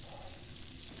 Now?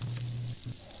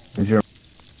 Is your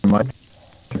mic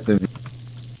active? It's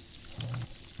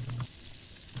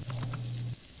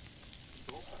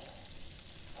open.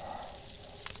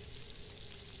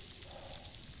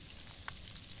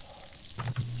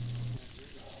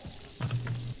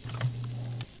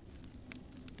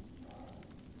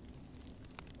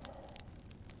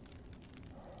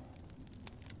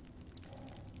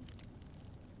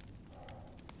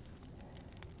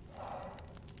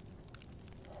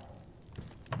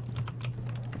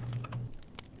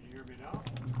 Can you hear me now?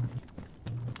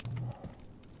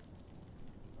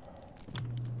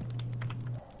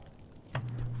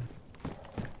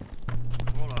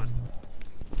 Hold on.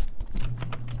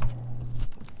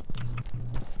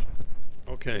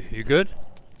 Okay, you good?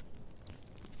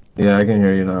 Yeah, I can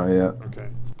hear you now, yeah. Okay.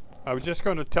 I was just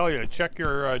going to tell you, check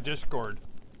your Discord.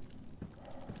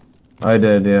 I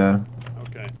did, yeah.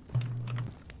 Okay.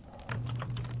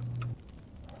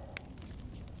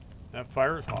 That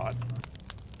fire's hot.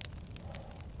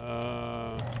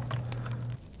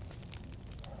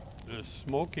 The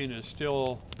smoking is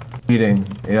still... Heating.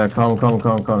 Yeah, come.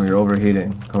 You're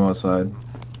overheating. Come outside.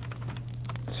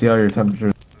 See how your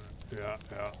temperature Yeah,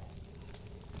 yeah.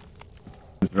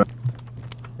 is right.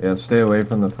 Yeah, stay away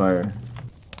from the fire.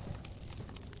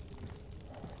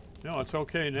 No, it's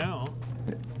okay now.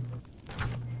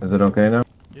 Is it okay now?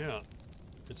 Yeah.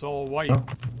 It's all white. Oh.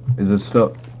 Is it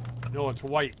still... No, it's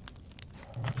white.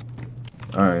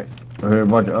 Alright. Here,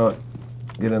 watch out.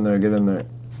 Get in there, get in there.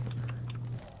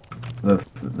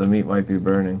 The meat might be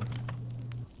burning.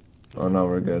 Oh no,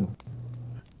 we're good.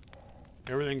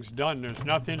 Everything's done. There's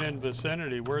nothing in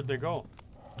vicinity. Where'd they go?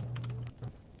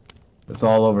 It's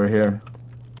all over here.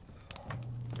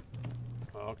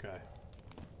 Okay.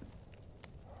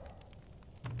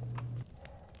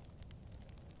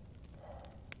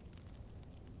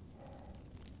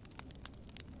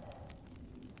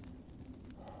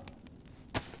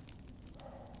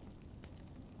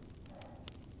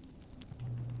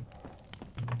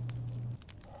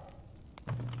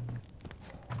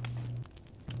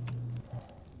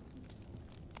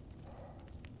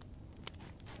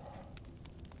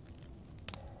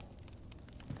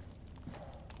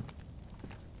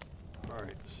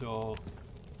 Alright, so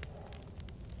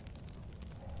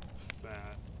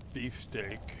fat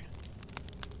beefsteak,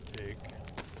 take,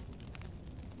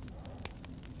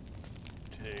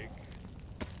 take,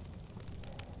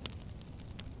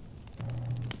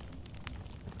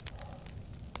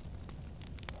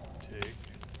 take,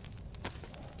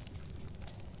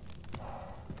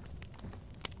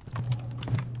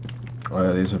 Oh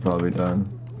yeah, these are probably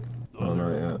done. Oh, those not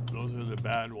are, yet. those are the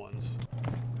bad ones.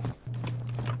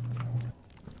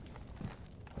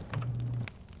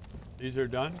 These are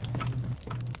done?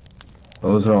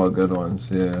 Those are all good ones,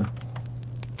 yeah.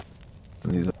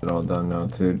 These are all done now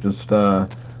too. Just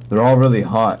they're all really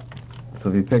hot. So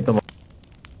if you pick them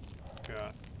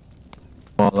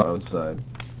all outside,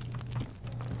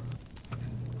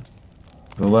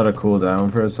 we'll let it cool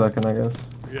down for a second, I guess.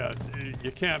 Yeah,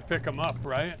 you can't pick them up,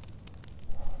 right?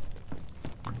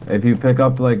 If you pick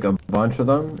up like a bunch of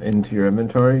them into your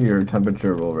inventory, your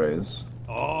temperature will raise.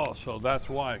 Oh, so that's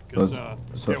why. Because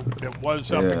it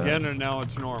was up again and now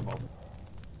it's normal.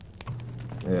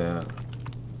 Yeah.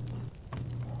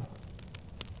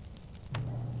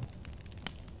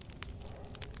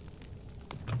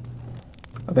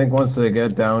 I think once they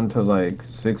get down to like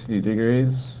 60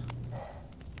 degrees.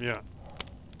 Yeah.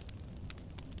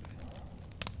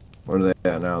 What are they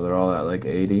at now? They're all at like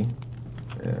 80.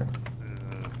 Yeah.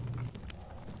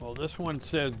 Well, this one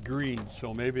says green,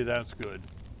 so maybe that's good.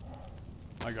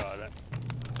 I got it.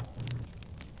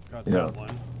 Got that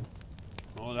one.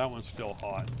 Oh, that one's still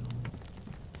hot.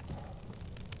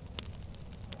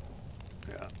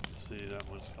 Yeah, see, that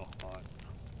one's still hot.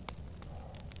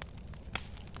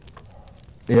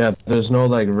 Yeah, there's no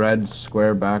like red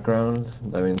square background.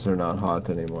 That means they're not hot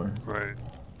anymore. Right.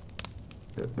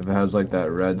 If it has like that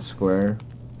red square,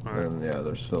 right, then yeah,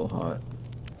 they're still hot.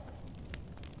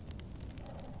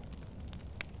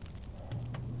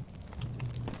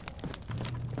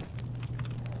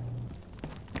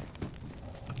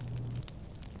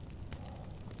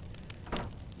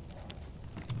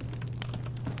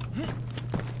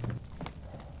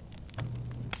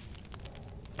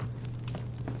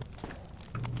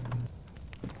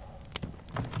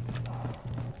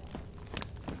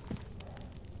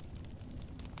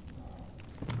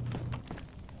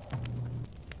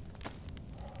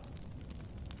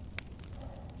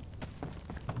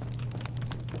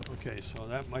 Okay, so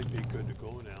that might be good to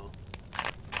go now.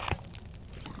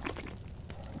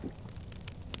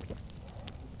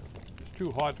 It's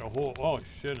too hot to hold. Oh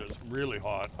shit, it's really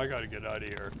hot. I gotta get out of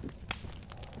here.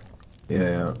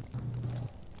 Yeah.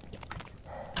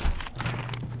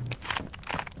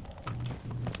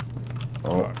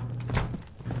 Oh.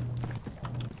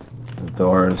 The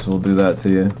doors will do that to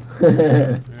you.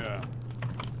 Yeah.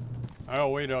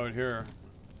 I'll wait out here.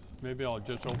 Maybe I'll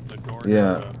just open the door.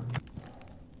 Yeah.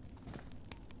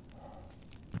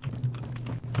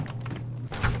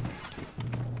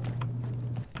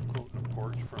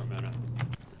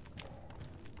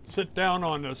 Sit down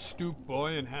on the stoop,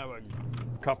 boy, and have a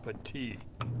cup of tea.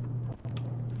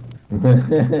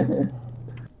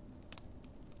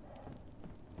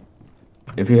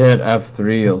 If you hit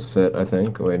F3, you'll sit, I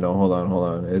think. Wait, no, hold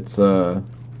on. It's, there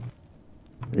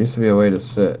used to be a way to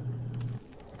sit.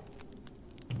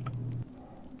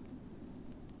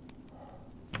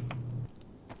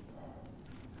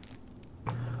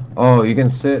 Oh, you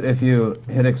can sit if you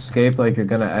hit escape like you're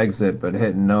gonna exit, but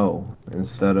hit no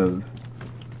instead of...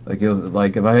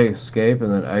 Like if I escape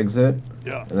and then exit,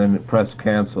 yeah, and then press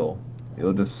cancel,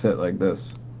 you'll just sit like this.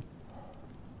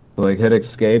 So like hit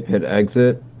escape, hit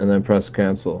exit, and then press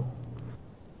cancel.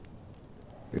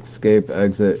 Escape,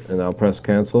 exit, and I'll press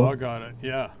cancel. I got it.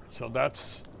 Yeah. So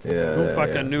that's who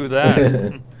fucking knew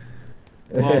that?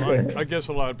 Well, I guess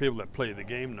a lot of people that play the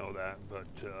game know that, but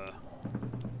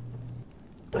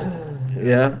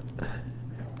yeah.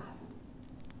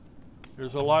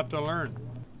 There's a lot to learn.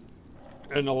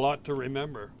 And a lot to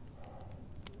remember,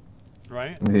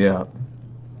 right? Yeah.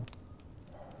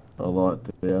 A lot,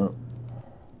 yeah. All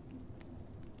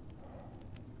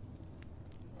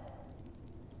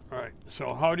right,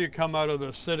 so how do you come out of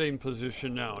the sitting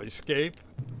position now? Escape?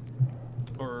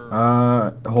 Or?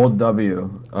 Hold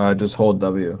W. Just hold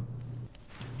W.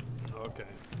 Okay.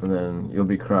 And then you'll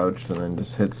be crouched, and then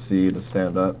just hit C to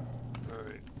stand up. All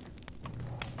right.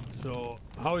 So,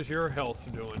 how's your health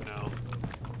doing now?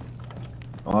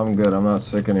 Oh, I'm good. I'm not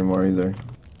sick anymore either.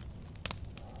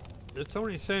 It's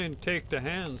only saying take the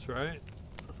hands, right?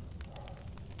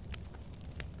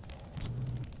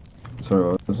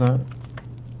 Sorry, what was that?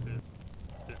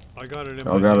 I got it in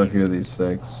I'll grab a few of these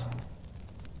sticks.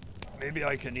 Maybe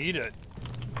I can eat it.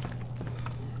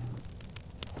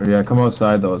 Yeah, come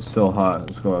outside though. It's still hot.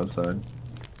 Let's go outside.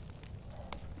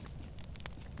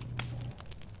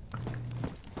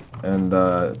 And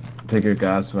take your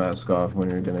gas mask off when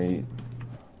you're gonna eat.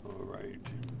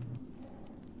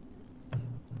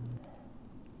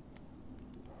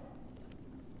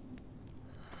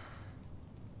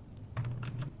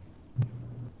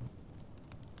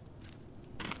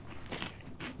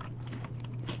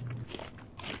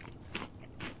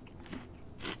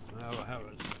 I'll have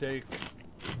a steak.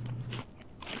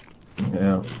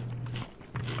 Yeah.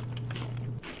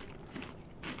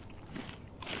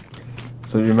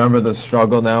 So you remember the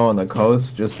struggle now on the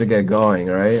coast just to get going,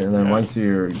 right? And then once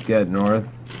you get north,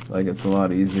 like it's a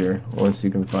lot easier once you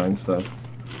can find stuff.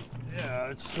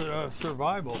 Yeah, it's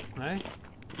survival, eh?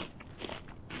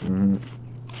 Mm-hmm.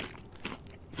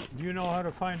 Do you know how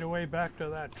to find a way back to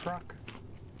that truck?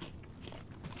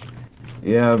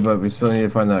 Yeah, but we still need to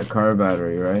find that car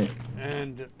battery, right?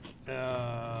 And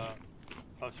a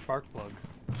spark plug.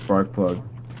 Spark plug.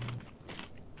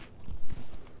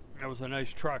 That was a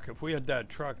nice truck. If we had that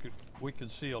truck, we could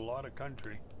see a lot of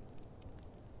country.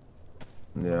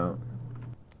 Yeah. What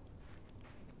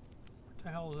the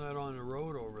hell is that on the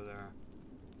road over there?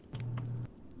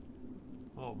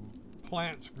 Oh,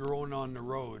 plants growing on the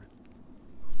road.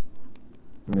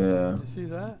 Yeah. You see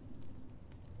that?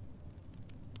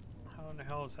 How in the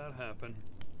hell does that happen?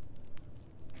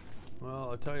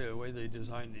 Well, I'll tell you the way they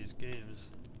design these games.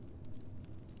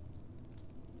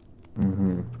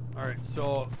 Mm-hmm. Alright,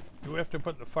 so do we have to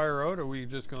put the fire out, or are we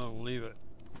just going to leave it?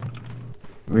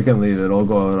 We can leave it. It'll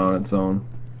go out on its own.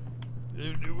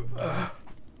 Yeah,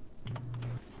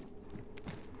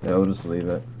 we'll just leave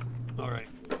it. Alright.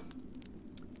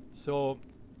 So,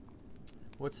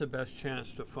 what's the best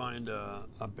chance to find a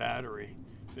battery?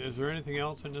 Is there anything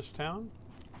else in this town?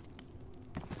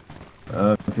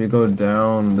 If you go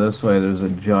down this way, there's a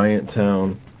giant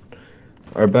town.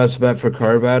 Our best bet for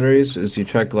car batteries is you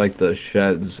check like the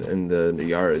sheds and the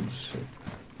yards.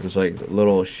 There's like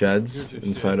little sheds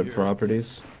inside of properties.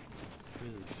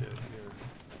 Here's a shed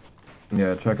here.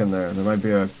 Yeah, check in there. There might be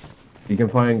you can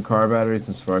find car batteries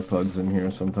and spark plugs in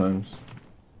here sometimes.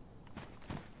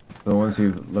 So once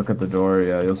you look at the door,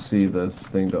 yeah, you'll see this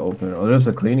thing to open. Oh, there's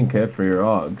a cleaning kit for your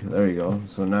og. There you go.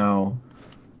 So now,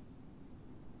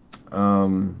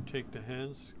 take the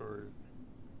hands, or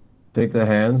take the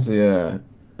hands, yeah,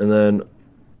 and then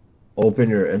open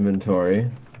your inventory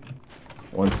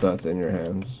once that's in your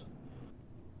hands.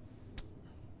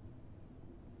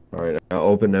 Alright, now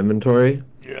open inventory.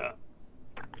 Yeah.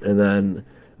 And then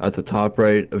at the top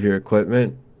right of your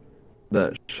equipment,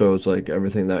 that shows like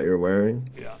everything that you're wearing.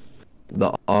 Yeah.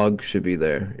 The AUG should be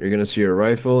there. You're going to see your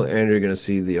rifle and you're going to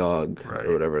see the AUG, right,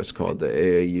 or whatever it's called, the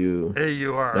AAU.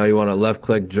 AUR. Now you want to left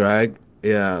click drag,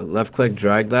 left click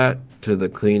drag that to the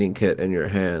cleaning kit in your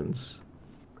hands.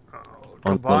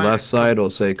 On the left side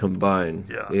it'll say combine.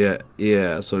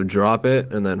 Yeah, so drop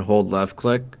it and then hold left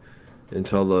click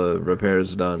until the repair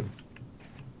is done.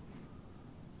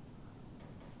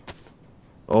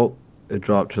 Oh, it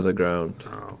dropped to the ground.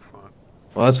 Oh, fuck.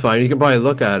 Well, that's fine. You can probably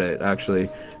look at it, actually.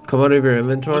 Come out of your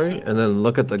inventory and then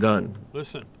look at the gun.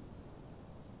 Listen.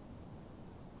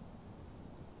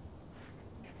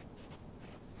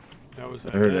 That was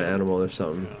I heard an animal or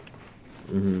something.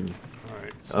 Yeah. Mm-hmm.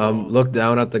 Alright, so Look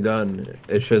down at the gun.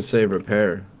 It should say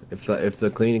repair. If the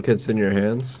cleaning kit's in your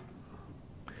hands,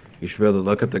 you should be able to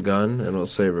look at the gun and it'll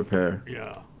say repair.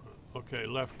 yeah. Okay,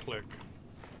 left click.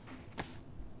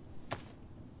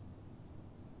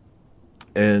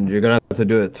 And you're gonna have to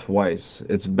do it twice.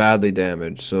 It's badly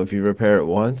damaged, so if you repair it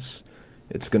once,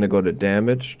 it's gonna go to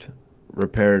damaged.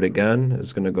 Repair it again,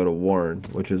 it's gonna go to worn,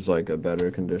 which is like a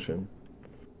better condition.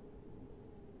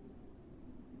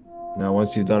 Now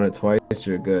once you've done it twice,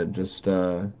 you're good. Just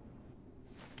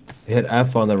hit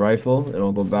F on the rifle and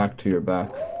it'll go back to your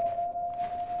back.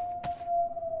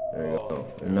 There you go.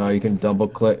 And now you can double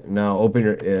click. Now open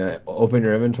your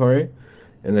inventory,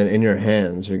 and then in your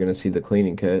hands you're gonna see the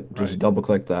cleaning kit. Just double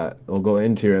click that. It'll go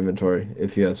into your inventory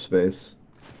if you have space.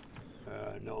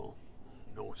 No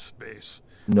space.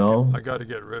 No. I got to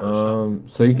get rid of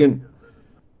something. So you can.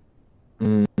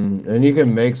 And you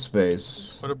can make space.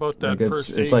 What about that like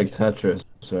first aid? It's like Tetris,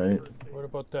 right? What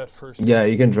about that first? Yeah,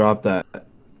 you can drop that.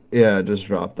 Yeah, just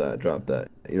drop that. Drop that.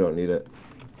 You don't need it.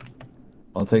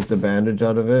 I'll take the bandage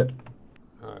out of it.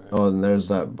 Alright. Oh, and there's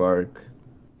that bark.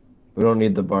 We don't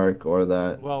need the bark or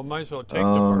that. Well, might as well take the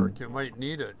bark. You might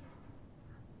need it.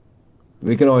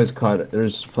 We can always cut it.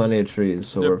 There's plenty of trees,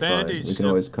 so we're fine. We can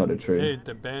always cut a tree. Hey,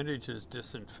 the bandage is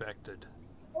disinfected.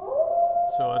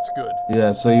 So that's good.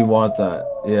 Yeah, so you want that.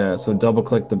 Yeah, so double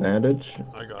click the bandage.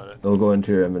 I got it. It'll go into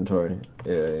your inventory.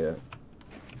 Yeah.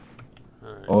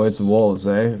 Alright. Oh, it's wolves,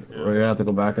 eh? Yeah. We're gonna have to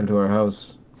go back into our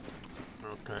house.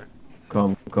 Okay.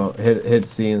 Come. Hit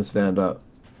C and stand up.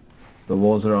 The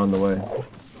wolves are on the way.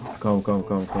 Come.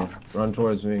 Run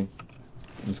towards me.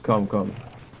 Just come. Come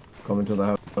into the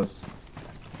house.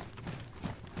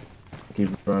 Keep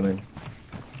running.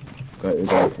 Got your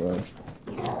guys running.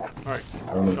 Alright,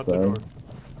 On shut the the door. side.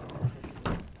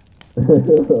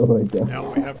 Oh my god.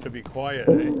 Now we have to be quiet,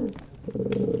 eh?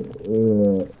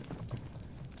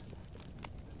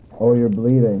 Oh, you're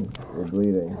bleeding. You're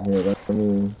bleeding. Here, I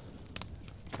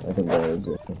can bandage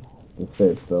you. Just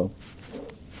stay still.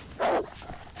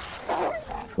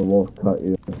 The wolf cut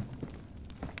you.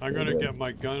 I'm gonna get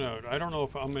my gun out. I don't know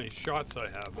how many shots I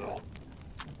have though.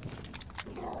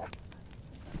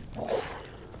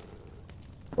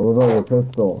 What about your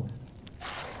pistol?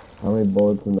 How many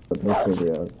bullets in the pistol do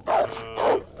you have?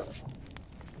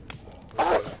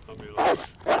 Let me look.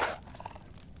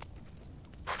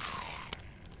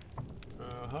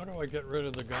 How do I get rid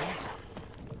of the gun?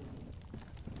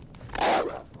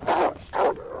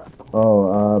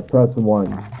 Oh, press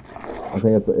 1. I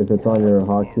think if it's on your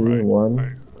hotkey, right, 1.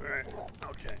 Right,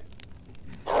 okay.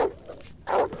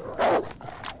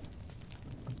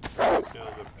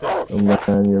 And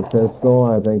then your pistol,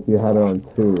 I think you had it on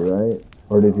 2, right?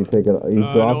 Or did you take it? You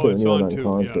dropped it when you were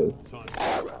unconscious.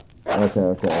 Yeah, Okay.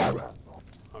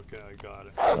 Okay, I got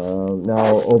it.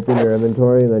 Now open your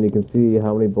inventory, and then you can see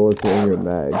how many bullets are in your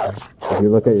mag. If you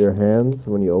look at your hands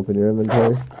when you open your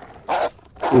inventory,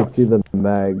 you see the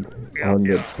mag on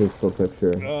the pistol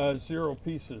picture. 0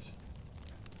 pieces.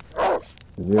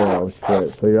 0,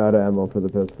 shit. So you're out of ammo for the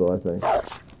pistol, I think.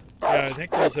 Yeah, I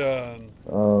think there's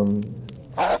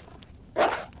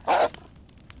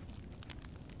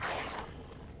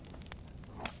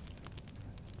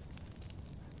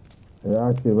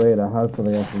Actually, wait, I have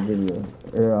something I can give you.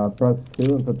 Here, press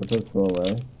 2 and put the pistol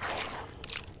away.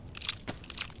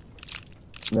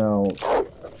 Now,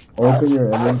 open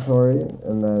your inventory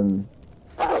and then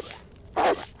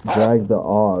drag the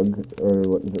AUG, or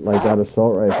like that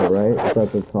assault rifle, right? It's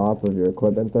at the top of your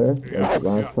equipment there, like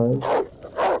last time.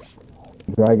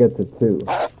 Drag it to 2.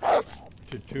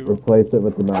 To 2? Replace it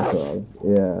with the Makarov.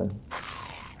 Yeah.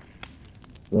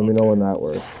 Let me know when that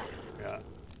works.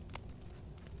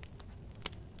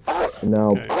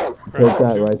 Now, take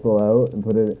that rifle out and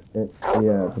put it in, put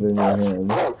it in your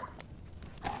hand.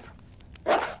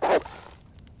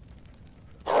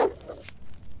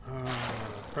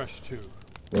 Press 2.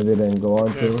 Maybe it didn't go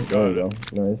on to. There you go.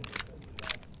 Nice.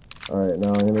 Alright,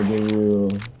 now I'm gonna give you...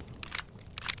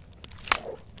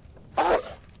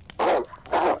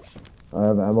 I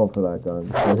have ammo for that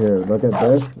gun. So here, look at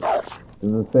this.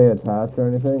 Does it say attach or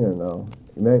anything, or no?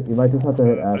 You might just have to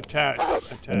hit F. Attach.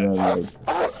 And then, like...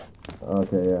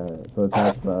 Okay, yeah. So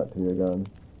attach that to your gun.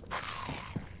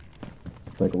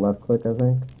 It's like left click, I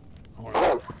think.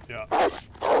 Yeah.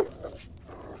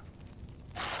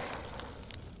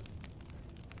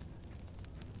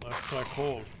 Left click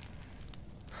hold.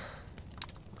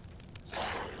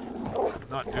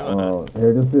 Not doing it.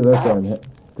 Here, just do this one.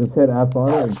 Just hit F on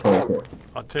it and take it.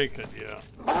 I'll take it, yeah.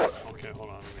 Okay, hold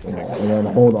on. And then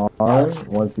hold R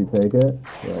once you take it.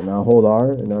 Yeah, now hold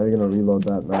R, and now you're going to reload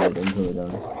that mag into the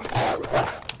gun.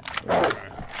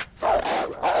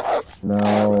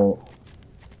 Now,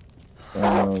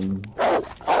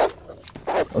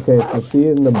 okay, so see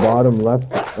in the bottom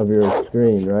left of your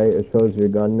screen, right? It shows your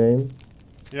gun name.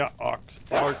 Yeah,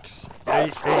 AURX,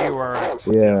 A-U-R-X.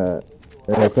 Yeah,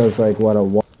 and it says like what, a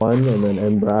 1, and then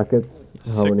in brackets,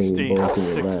 how many bullets in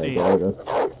your mag, right?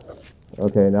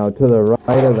 Okay, now to the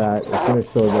right of that, it's going to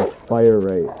show the fire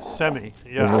rate. Semi,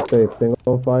 yeah. Does it say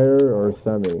single fire or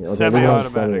semi? Okay,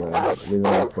 semi-automatic.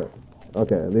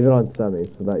 Okay, leave it on semi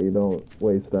so that you don't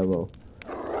waste ammo.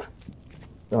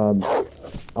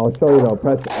 I'll show you though.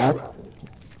 Press X,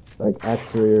 like X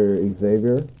for your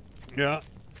Xavier. Yeah.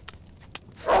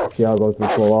 See how it goes to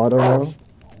full auto now?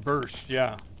 Burst,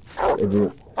 yeah.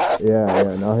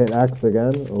 Yeah. Now hit X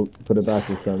again. Put it back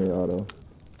to semi-auto.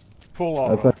 Full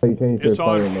auto. That's how you change your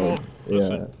fire mode.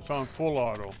 Listen, it's on full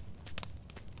auto.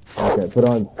 Okay, put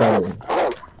on semi.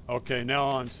 Okay, now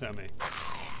on semi.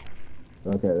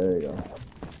 Okay, there you go.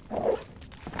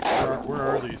 Where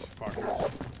are these fuckers?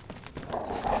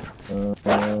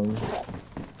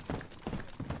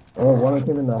 One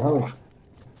came in the house.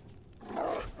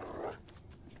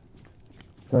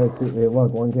 Try to shoot me.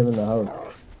 Look, one came in the house.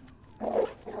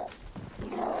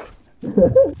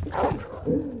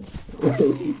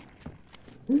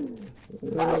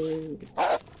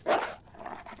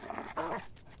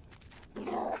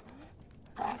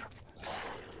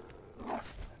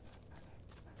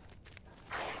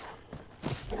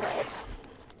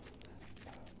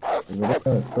 Is it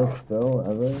gonna sit still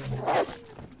ever?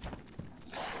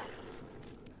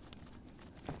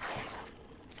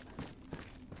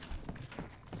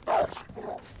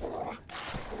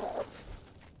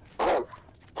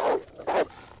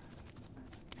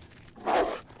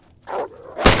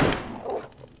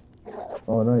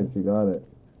 Oh nice, you got it.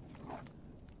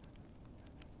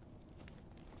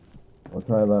 I'll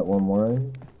try that one more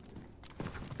in.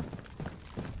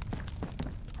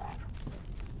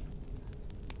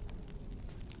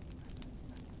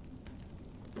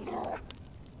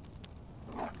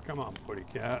 Come on, putty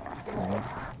cat.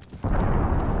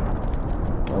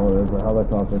 Oh, there's a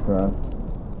helicopter crash.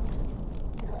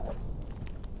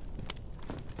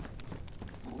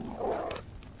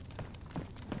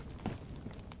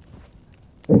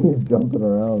 He's jumping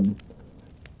around.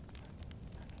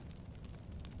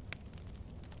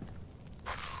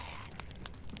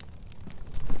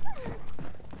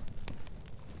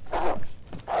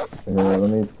 Here, let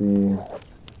me see.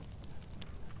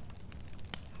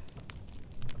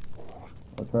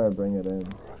 I'll try to bring it in.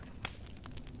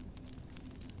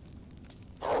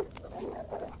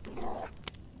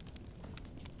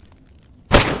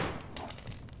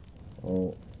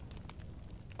 Oh.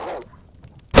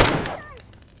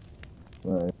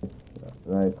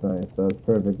 Nice. Nice. That's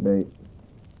perfect bait.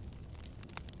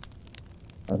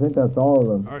 I think that's all of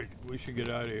them. Alright, we should get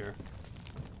out of here.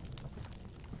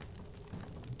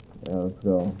 Yeah, let's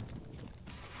go.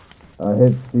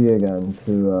 Hit C again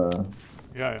to,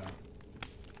 Yeah.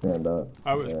 stand up.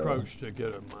 I was crouched to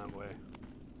get him my way.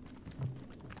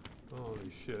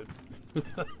 Holy shit.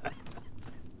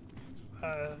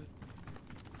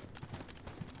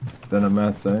 Been a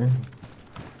mess, eh?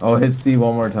 Oh, hit C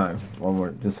one more time. One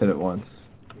more. Just hit it once.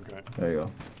 Okay. There you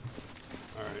go.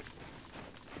 Alright.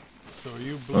 So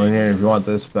you Oh, here, if you want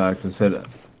this back, just hit it.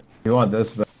 If you want this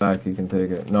back, you can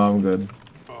take it. No, I'm good.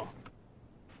 Oh.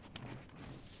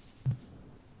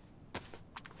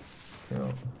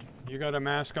 Yeah. You got a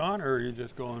mask on, or are you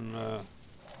just going,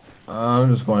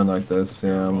 I'm just going like this.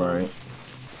 Yeah, I'm alright.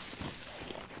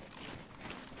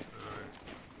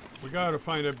 We gotta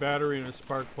find a battery and a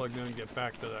spark plug in and get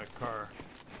back to that car.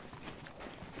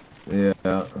 Yeah.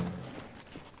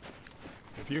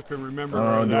 If you can remember I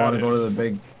where don't know, do you that want to go to is. the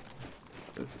big...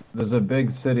 There's a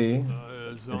big city.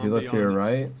 If you look to your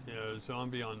right. Yeah, a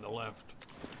zombie on the left.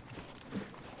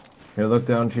 Here, look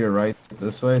down to your right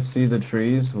this way. See the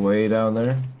trees way down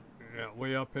there? Yeah,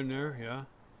 way up in there, yeah.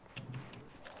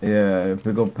 Yeah, if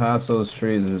we go past those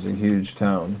trees, there's a huge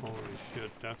town. Holy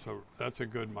shit, that's a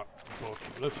good book.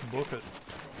 Let's book it.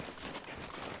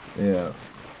 Yeah.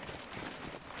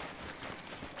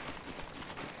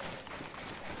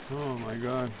 Oh my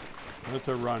god, that's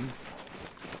a run.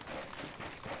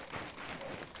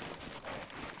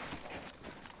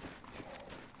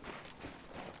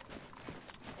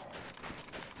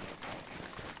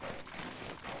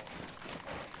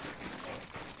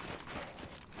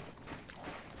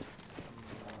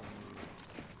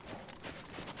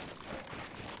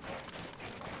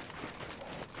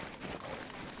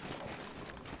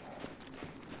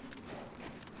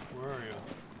 Where are you?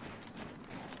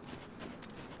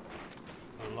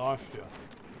 I lost you.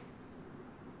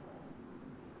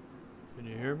 Can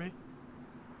you hear me?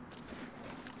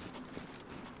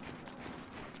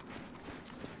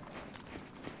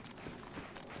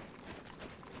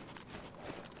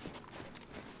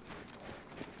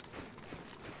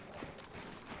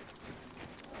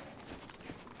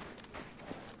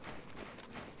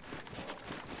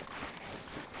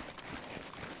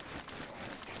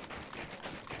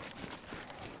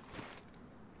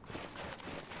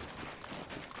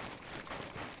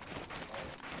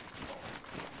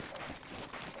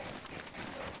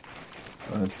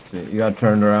 Let's see. You got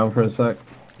turned around for a sec?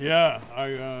 Yeah,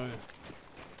 I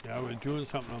was doing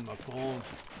something on my phone.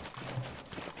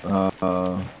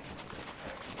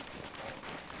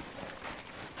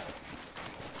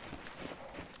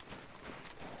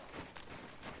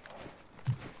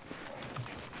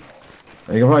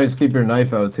 You can probably just keep your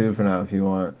knife out too for now if you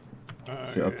want.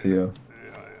 It's up to you.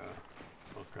 Yeah.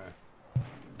 Okay.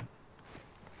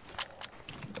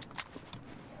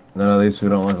 Then at least we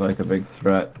don't look like a big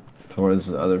threat towards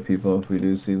other people if we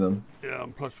do see them. Yeah,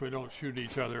 and plus we don't shoot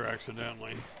each other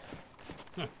accidentally.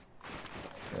 Yeah.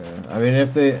 I mean,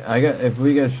 if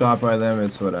we get shot by them,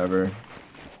 it's whatever.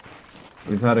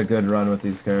 We've had a good run with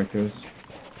these characters.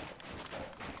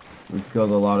 We've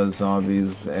killed a lot of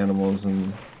zombies, animals,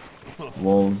 and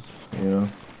wolves, you know.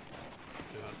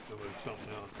 Yeah, there was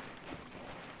something else.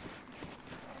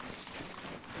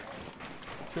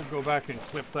 Should go back and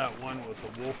clip that one with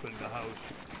the wolf in the house.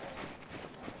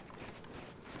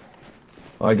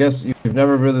 Well, I guess you've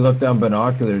never really looked down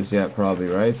binoculars yet, probably,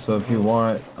 right? So if you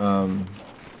want,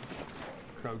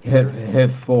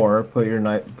 hit 4, put your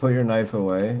knife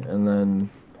away, and then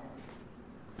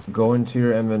go into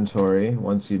your inventory.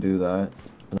 Once you do that,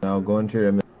 now go into your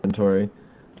inventory.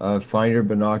 Find your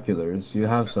binoculars. You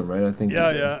have some, right? I think.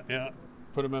 Yeah.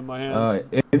 Put them in my hands.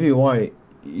 If you want,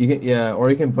 you can, or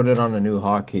you can put it on a new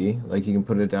hotkey. Like you can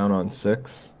put it down on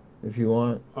 6, if you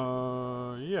want.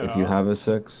 Yeah. If you have a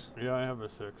 6. Yeah, I have a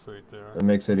 6 right there. It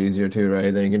makes it easier too,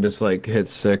 right? Then you can just like hit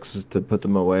 6 to put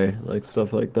them away, like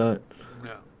stuff like that.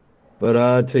 Yeah.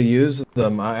 But to use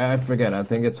them, I forget. I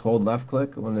think it's hold left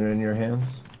click when they're in your hands.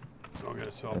 Okay,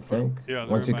 so I think. yeah.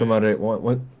 Once you come out of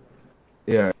it,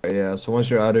 yeah. So once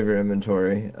you're out of your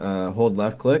inventory, hold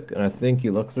left click, and I think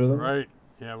you look through them. Right.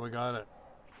 Yeah, we got it.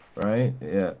 Right.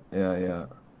 Yeah.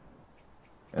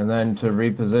 And then to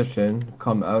reposition,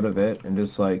 come out of it and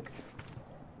just like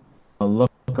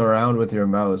look around with your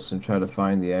mouse and try to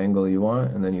find the angle you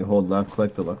want, and then you hold left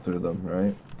click to look through them,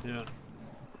 right? Yeah.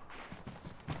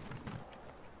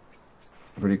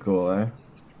 Pretty cool, eh?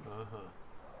 Uh-huh.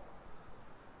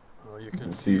 Well, you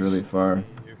can see really far.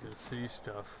 You can see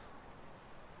stuff.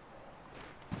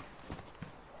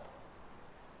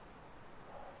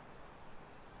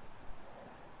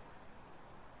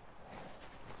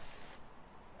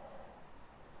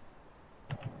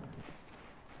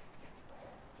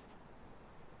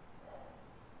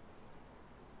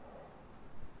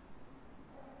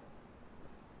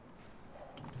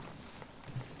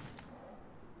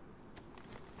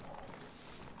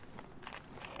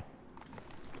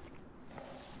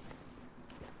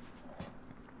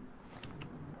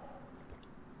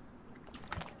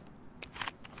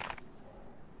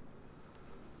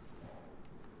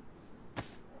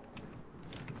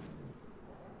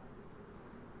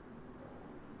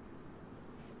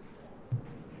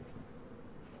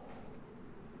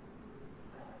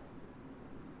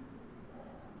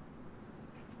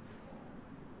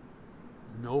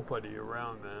 Nobody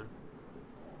around,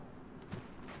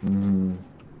 man.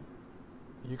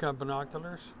 You got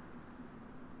binoculars?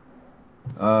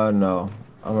 No.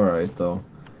 I'm alright, though.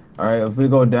 Alright, if we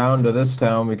go down to this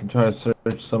town, we can try to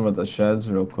search some of the sheds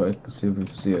real quick, see if we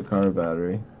see a car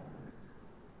battery.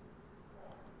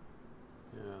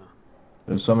 Yeah.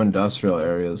 There's some industrial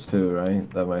areas, too, right?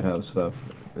 That might have stuff.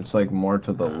 It's like more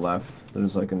to the left.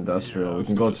 There's like industrial. Yeah, we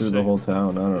can go through the whole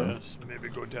town, I don't know. Yes, maybe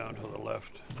go down to the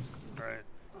left. Right.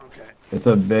 Okay. It's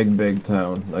a big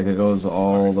town. Like it goes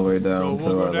all the way down. So to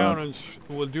we'll go our down left.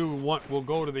 and we'll do one. We'll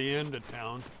go to the end of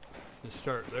town and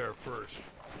start there first.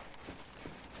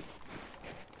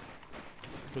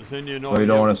 Because then you know. Oh, you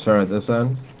don't want to start at this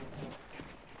end?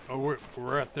 Oh,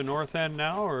 we're at the north end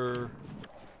now, or?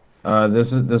 This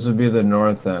would be the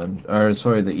north end, or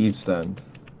sorry, the east end.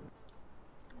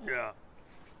 Yeah.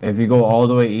 If you go all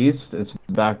the way east, it's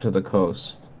back to the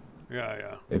coast.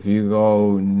 Yeah. If you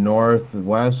go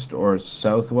northwest or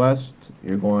southwest,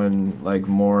 you're going like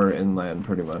more inland,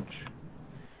 pretty much.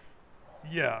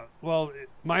 Yeah. Well,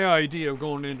 my idea of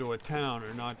going into a town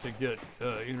or not to get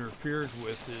interfered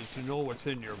with is to know what's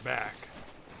in your back.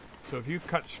 So if you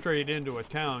cut straight into a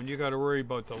town, you got to worry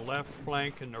about the left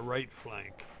flank and the right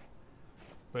flank.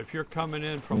 But if you're coming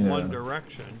in from one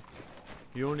direction,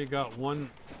 you only got one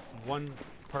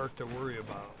part to worry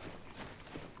about,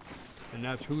 and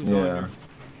that's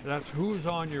who's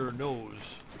on your nose.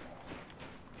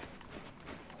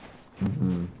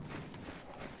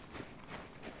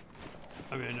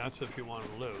 I mean, that's if you want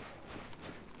to live.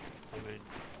 I mean,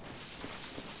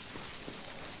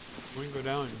 we can go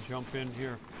down and jump in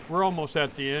here. We're almost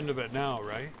at the end of it now,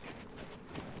 right?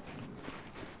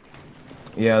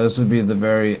 Yeah, this would be the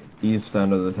very east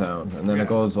end of the town, and then it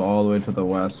goes all the way to the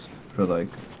west for like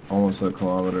almost a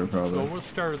kilometer probably. So we'll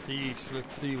start at the east.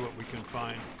 Let's see what we can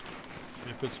find.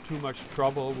 If it's too much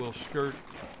trouble, we'll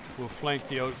flank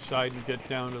the outside and get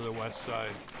down to the west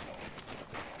side.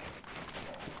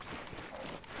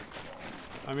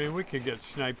 I mean, we could get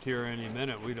sniped here any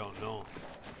minute. We don't know.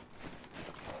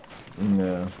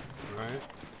 Yeah. Right?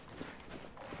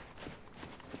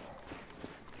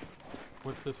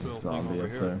 What's this little thing over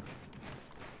here? There.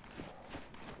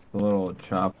 The little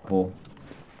chapel.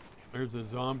 There's a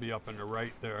zombie up on the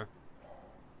right there.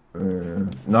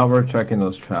 Not worth checking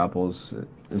those chapels.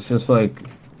 It's just like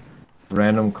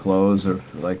random clothes or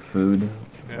like food,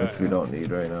 which we don't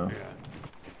need right now. Yeah.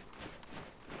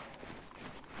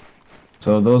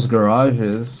 So those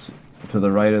garages to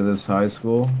the right of this high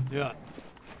school. Yeah.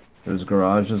 There's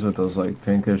garages with those like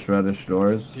pinkish reddish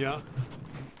doors. Yeah.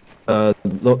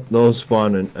 Those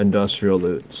spawn in industrial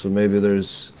loot. So maybe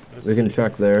we can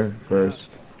check there first.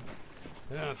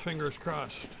 Yeah, fingers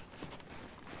crossed.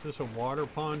 Is this a water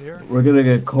pond here? We're gonna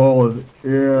get cold.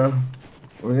 Yeah.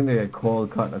 We're gonna get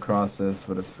cold cutting across this,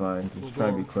 but it's fine. Just try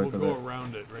to be quick with it. We'll go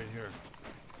around it right here.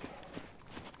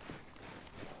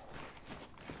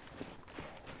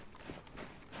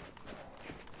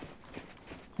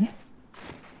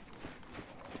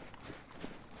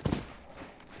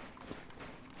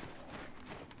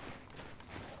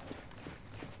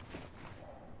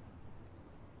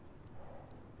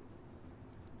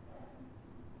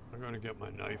 I'm going to get my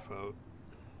knife out.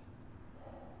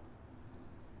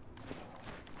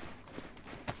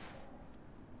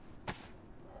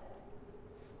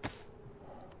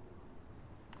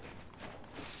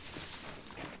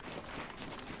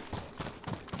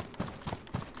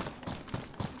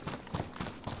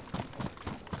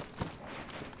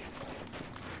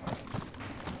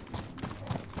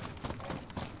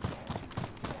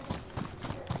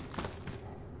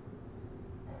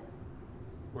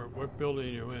 building are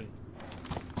you in?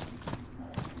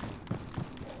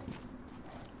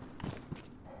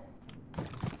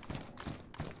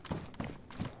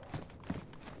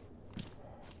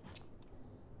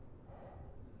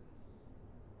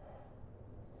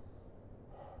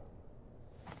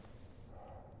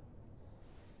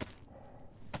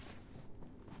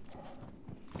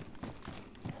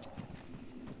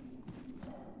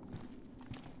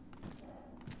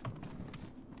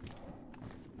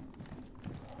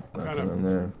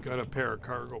 Got a pair of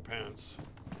cargo pants.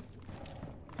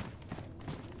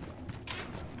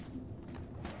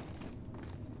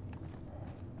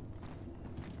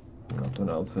 Nothing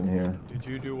else in here. Did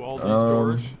you do all these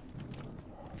doors?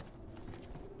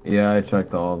 Yeah, I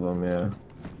checked all of them, yeah.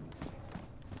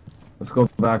 Let's go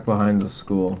back behind the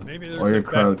school. Maybe there's or you're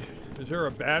crouched. Is there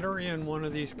a battery in one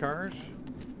of these cars?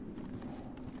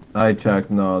 I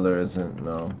checked. No, there isn't.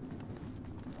 No.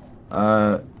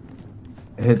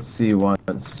 Hit C once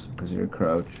because you're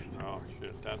crouched. Oh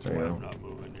shit! That's why I'm not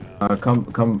moving. Yeah.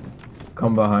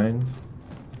 Come behind.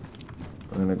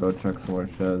 I'm gonna go check some more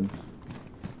sheds.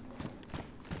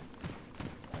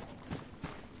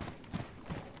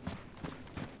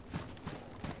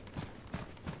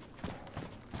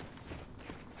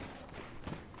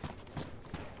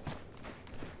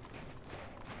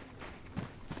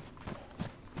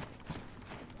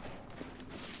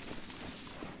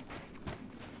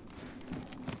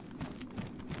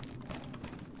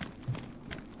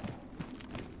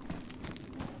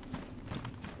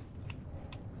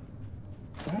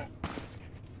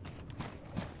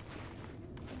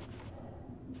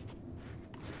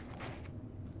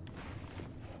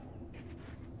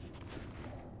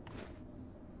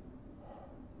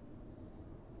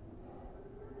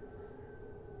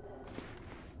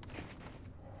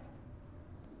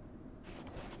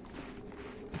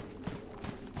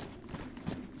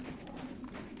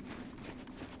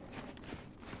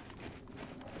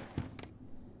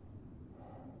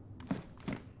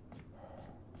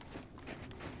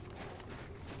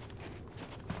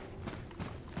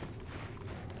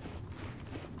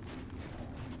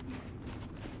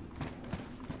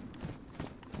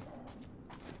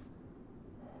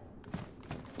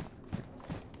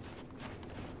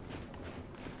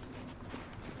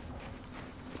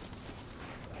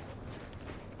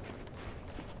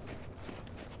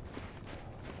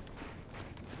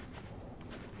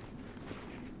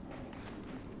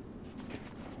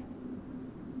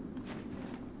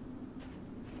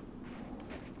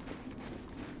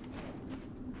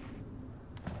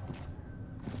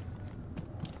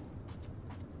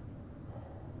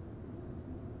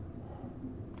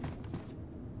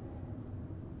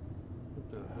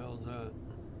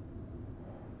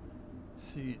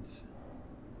 Seeds.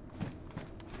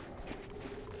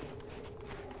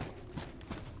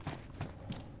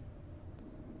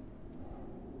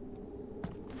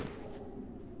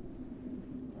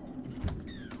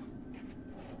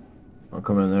 I'll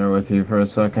come in there with you for a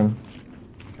second.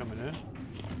 Coming in?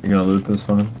 You gonna loot this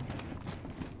one?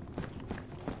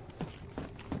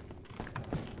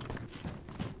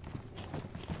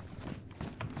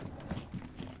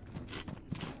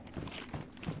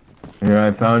 Here,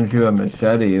 I found you a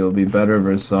machete. It'll be better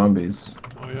versus zombies.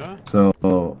 Oh yeah?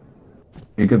 So,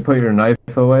 you could put your knife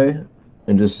away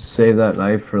and just save that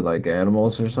knife for like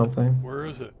animals or something. Where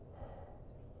is it?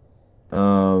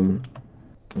 I'm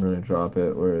gonna drop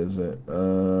it. Where is it?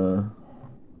 There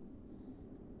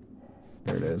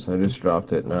it is. I just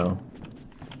dropped it now.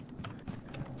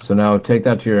 So now take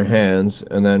that to your hands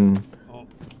and then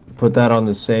put that on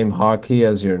the same hotkey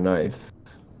as your knife,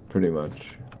 pretty much.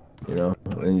 You know,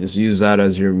 and just use that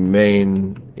as your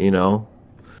main, you know,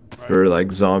 right. For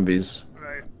like zombies.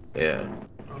 Right. Yeah.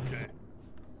 Okay.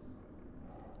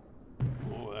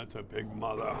 Oh, that's a big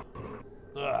mother.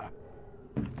 Ah.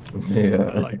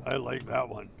 Yeah. I like that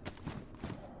one.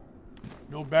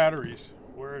 No batteries.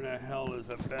 Where in the hell is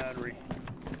a battery?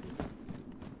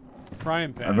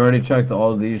 Frying pan. I've already checked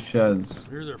all these sheds.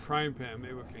 Here's a frying pan.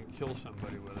 Maybe we can kill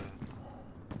somebody with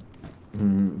it.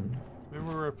 Mm-hmm.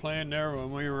 Remember we were playing there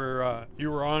when we were, you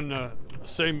were on the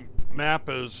same map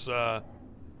as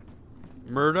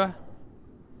Murda?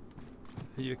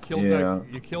 You killed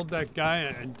that guy,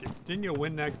 and didn't you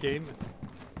win that game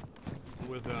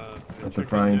with With the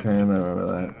frying pan? I remember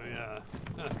that.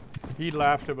 Yeah. He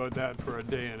laughed about that for a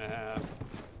day and a half.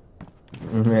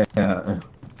 Yeah.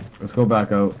 Let's go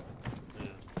back out. Yeah.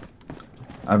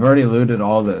 I've already looted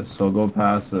all this, so go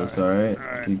past this, alright? All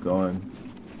right. Keep going.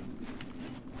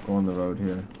 Go on the road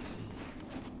here.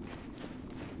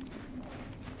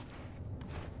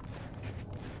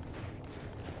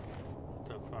 What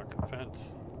the fuck,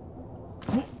 fence?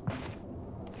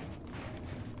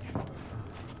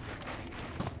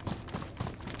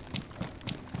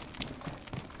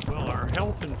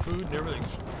 health and food and everything.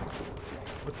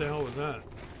 What the hell was that?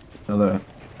 Another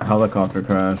helicopter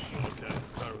crash. Okay,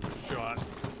 thought it was a shot.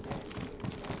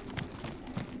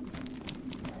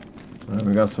 Alright,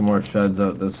 we got some more sheds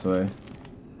out this way.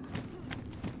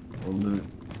 We'll loot.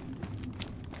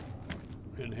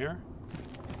 In here?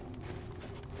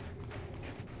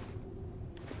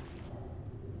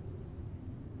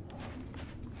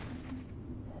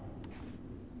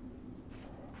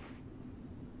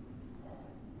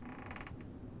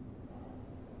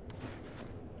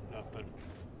 Nothing.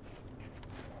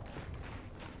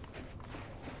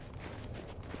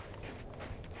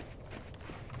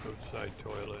 Outside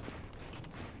toilet.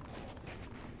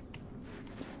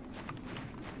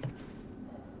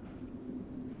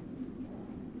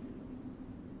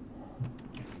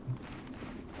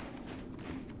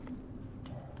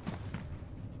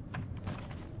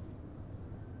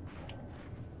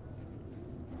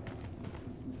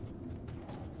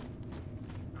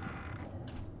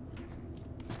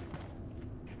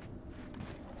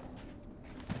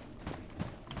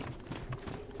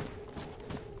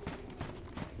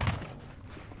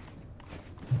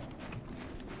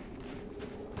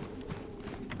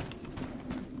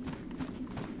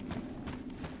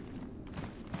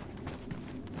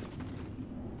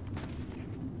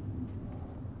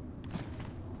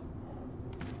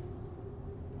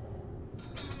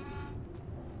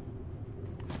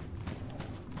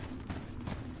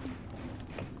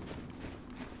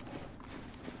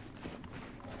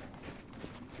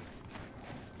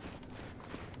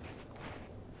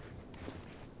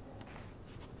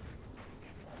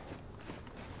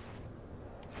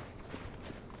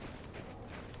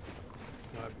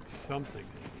 Something in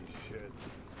these sheds.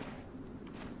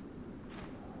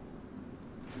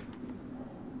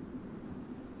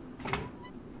 There's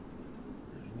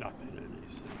nothing in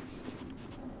these things.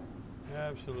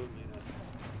 Absolutely nothing.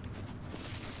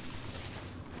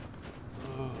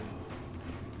 Oh.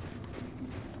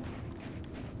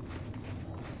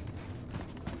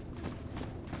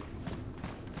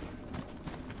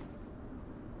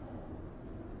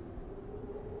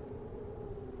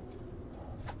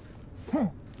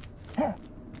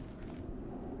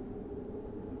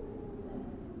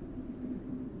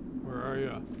 Where are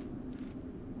you?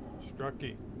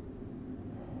 Strucky.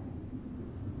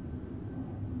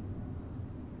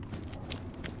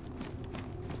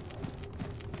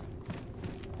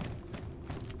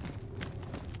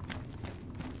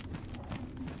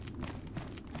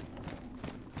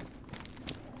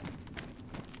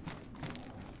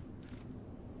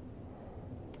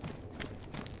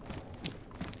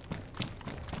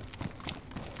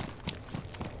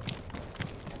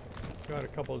 Got a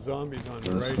couple of zombies on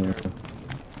the right here.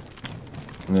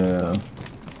 Yeah.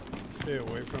 Stay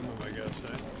away from them, I guess,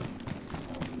 eh?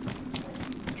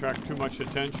 Attract too much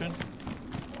attention?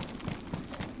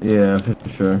 Yeah, for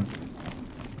sure.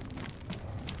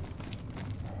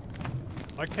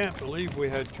 I can't believe we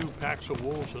had 2 packs of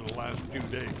wolves in the last few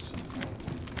days.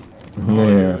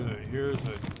 Yeah. Here's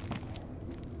a...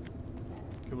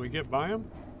 Can we get by them?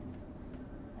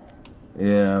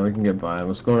 Yeah, we can get by.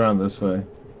 Let's go around this way.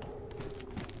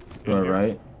 Go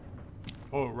right?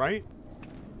 Oh, right?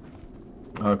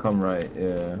 Oh, come right,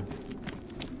 yeah.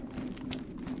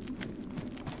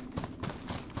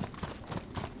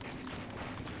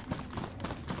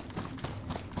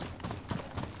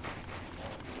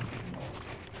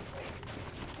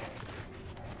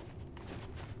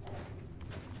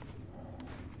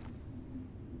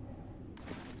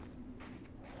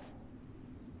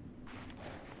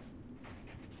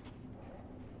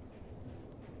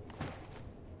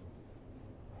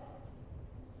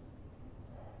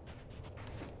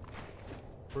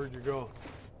 Where'd you go?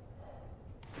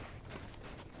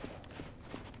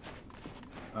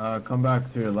 Come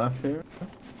back to your left here.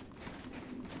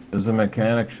 There's a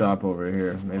mechanic shop over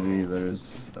here. Maybe there's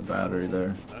a battery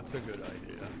there. That's a good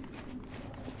idea.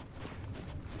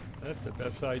 That's the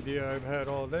best idea I've had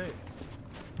all day.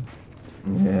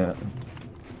 Yeah.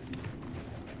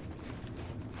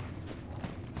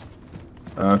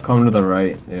 Come to the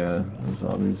right. Yeah, there's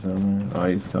zombies down there. Oh,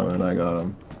 he's coming. I got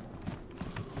him.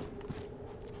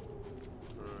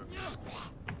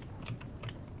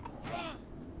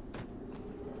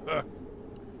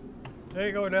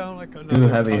 They go down like another 2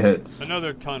 heavy hits.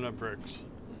 Another ton of bricks.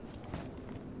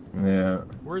 Yeah.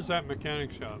 Where's that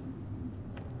mechanic shop?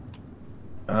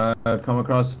 Come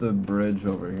across the bridge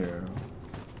over here.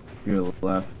 To your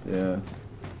left, yeah.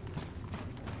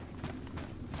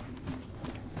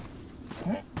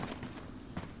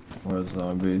 Where's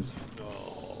zombies?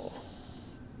 Oh.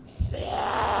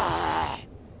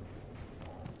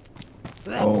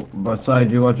 Oh, beside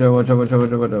you, watch out, watch out, watch out,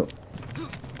 watch out, watch out.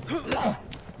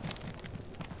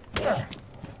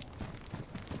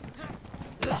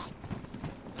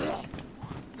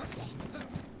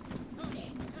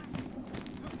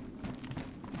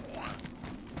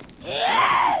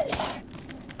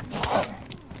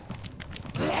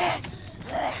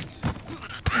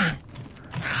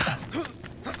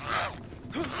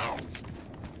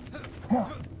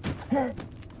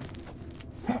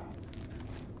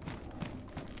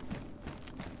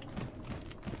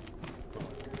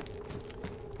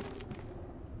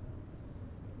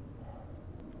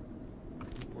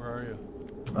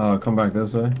 Come back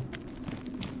this way.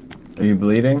 Are you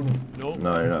bleeding? Nope.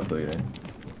 No, you're not bleeding.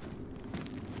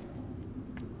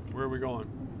 Where are we going?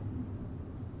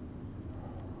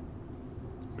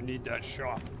 We need that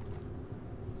shot.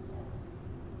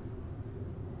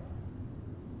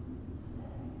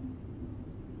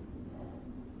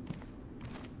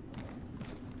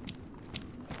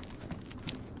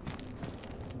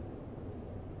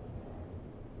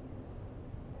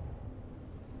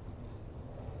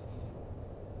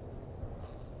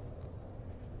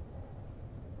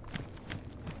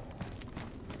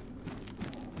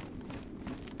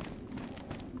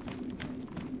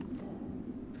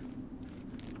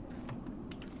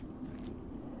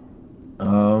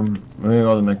 We're gonna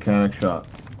go to the mechanic shop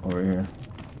over here.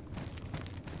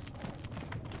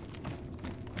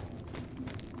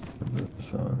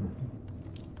 This one.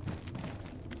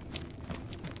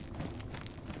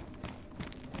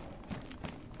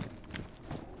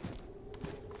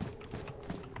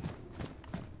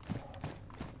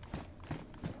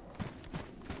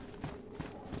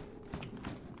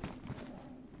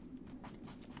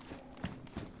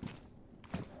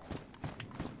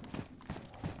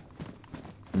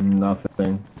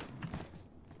 Nothing.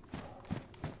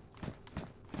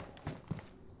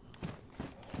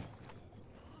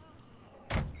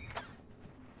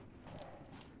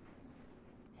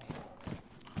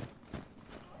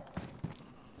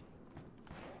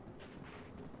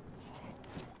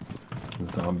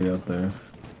 Zombie out there.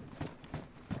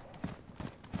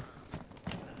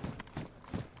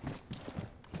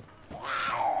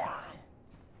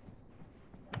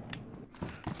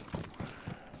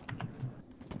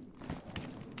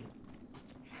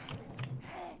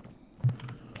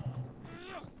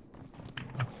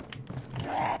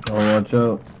 Oh, watch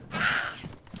out.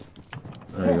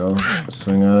 There you go.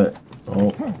 Swing at it.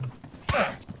 Oh.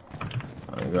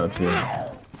 I got you.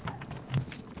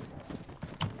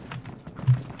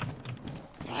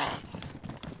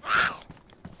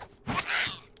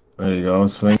 There you go.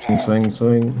 Swing, swing,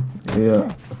 swing.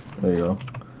 Yeah. There you go.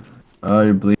 Oh,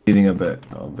 you're bleeding a bit.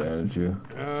 I'll bandage you.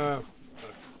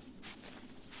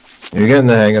 You're getting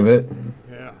the hang of it.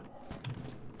 Yeah.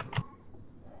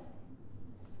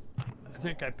 I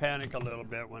think I panic a little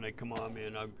bit when they come on me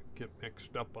and I get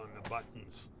mixed up on the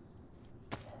buttons.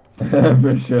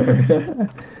 For sure.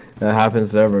 That happens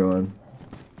to everyone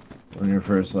when you're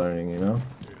first learning, you know?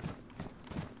 Yeah.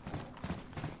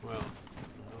 Well,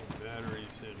 no batteries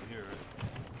in here.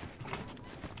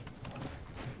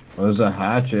 Well, there's a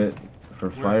hatchet for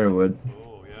firewood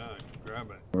Oh, yeah, grab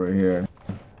it. over here.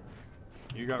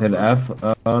 You got Hit room?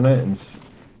 F on it and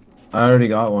I already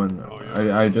got one. Oh,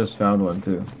 yeah. I just found one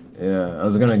too. Yeah, I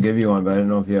was gonna give you one, but I didn't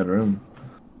know if you had room.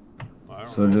 I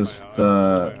don't So know just, if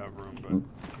I have room, but we'll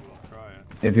try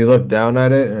it. If you look down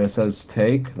at it and it says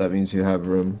take, that means you have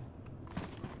room.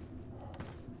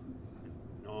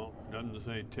 No, doesn't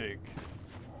say take.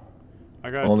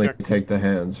 I gotta Only check. take the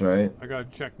hands, right? I gotta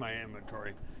check my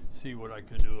inventory, see what I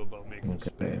can do about making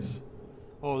Okay. space.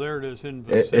 Oh, there it is in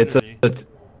It's vicinity.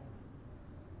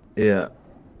 yeah,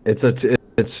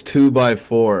 it's 2 by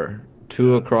 4,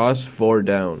 2 across, 4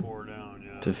 down 4 down,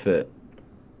 yeah. to fit.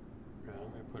 Okay, let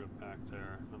me put it back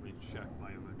there. Let me check my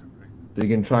inventory. You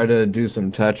can try to do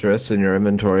some Tetris in your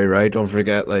inventory, right? Don't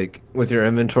forget, like, with your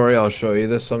inventory, I'll show you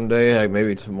this someday, like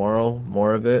maybe tomorrow,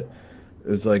 more of it.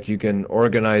 It's like you can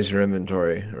organize your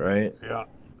inventory, right? Yeah.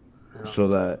 Yeah. So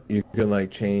that you can,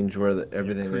 like, change where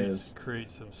everything is. Create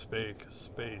some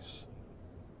space.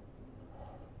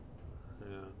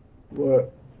 Yeah.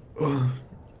 What?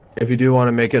 If you do want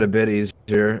to make it a bit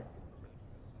easier,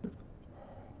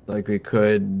 like you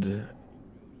could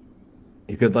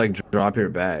like drop your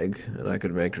bag, and I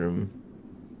could make room.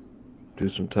 Do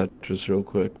some Tetris real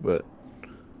quick, but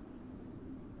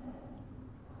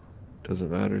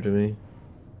doesn't matter to me.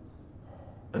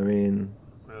 I mean,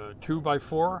 2 by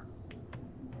 4?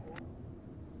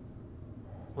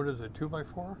 What is it, 2 by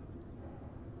 4?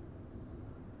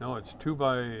 No, it's 2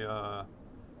 by,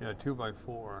 yeah, 2 by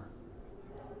 4.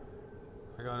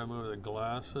 I gotta move the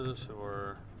glasses,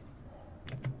 or...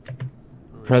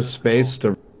 press space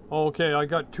to... Oh, okay, I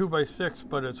got 2 by 6,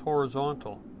 but it's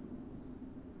horizontal.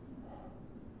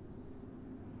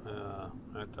 Yeah,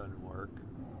 that doesn't work.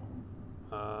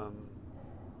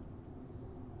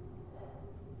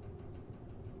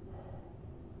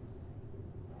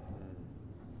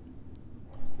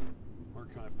 Where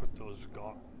can I put those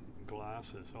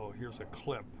glasses? Oh, here's a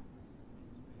clip.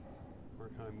 Where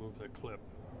can I move the clip?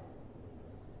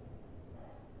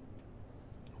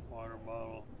 Water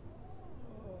bottle.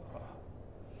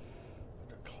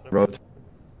 The clip. Rotate.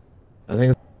 I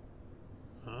think...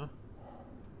 Huh?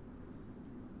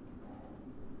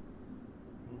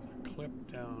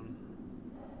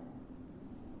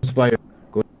 It's by your...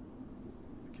 Go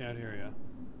Can't hear you.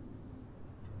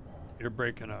 You're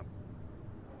breaking up.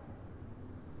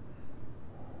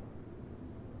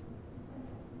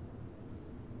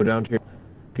 down to your...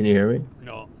 Can you hear me?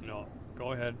 No.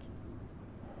 Go ahead.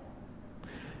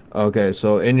 Okay,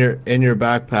 so in your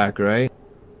backpack, right?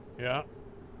 Yeah.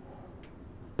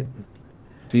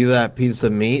 See that piece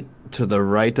of meat to the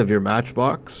right of your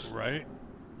matchbox? Right.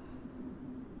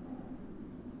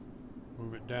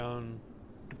 Move it down.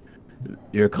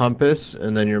 Your compass,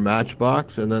 and then your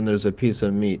matchbox, and then there's a piece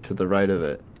of meat to the right of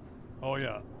it. Oh,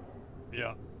 yeah.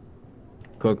 Yeah.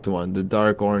 Cooked one, the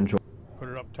dark orange Put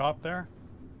it up top there?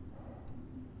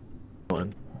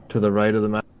 one. To the right of the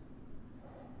match.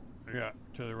 Yeah,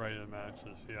 to the right of the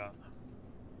matches, yeah.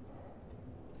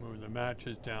 Move the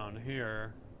matches down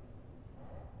here.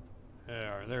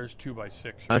 There's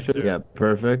 2x6 right there. Yeah,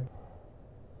 perfect.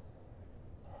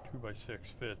 2x6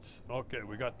 fits. Okay,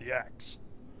 we got the axe.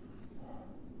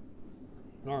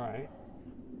 Alright.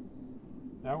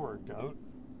 That worked out.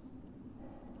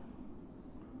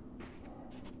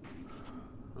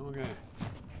 Okay.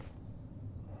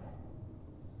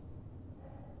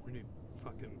 We need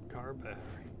fucking car battery.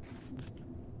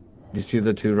 You see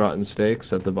the 2 rotten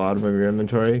steaks at the bottom of your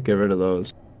inventory? Get rid of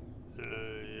those. Yeah.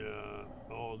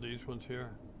 Oh, these ones here.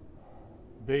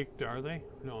 Baked, are they?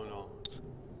 No.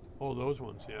 Oh, those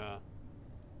ones, yeah.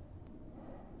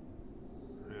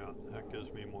 Yeah, that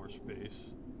gives me more space.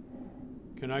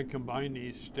 Can I combine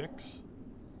these sticks?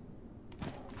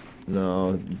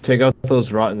 No, take out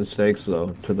those rotten steaks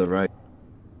though, to the right.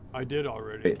 I did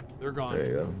already. They're gone. There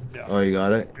you go. Yeah. Oh, you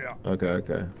got it? Yeah. Okay.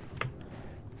 Yeah.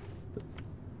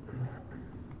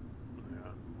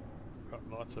 Got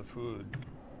lots of food.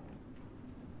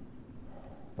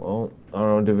 Well, I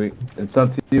don't know, it's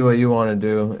up to you what you want to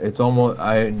do. It's almost,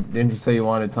 didn't you say you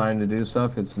wanted time to do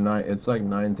stuff? It's like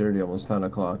 9:30, almost 10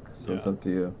 o'clock, so it's up to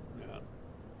you. Yeah.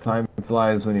 Time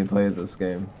flies when you play this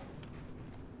game.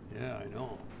 Yeah, I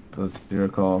know. So it's your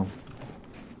call.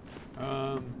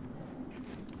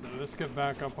 Let's get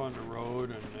back up on the road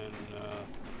and then,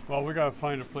 well, we gotta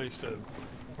find a place to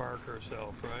park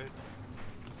ourselves, right?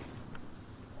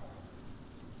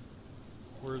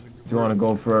 Do you want to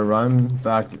go for a run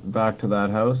back to that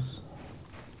house?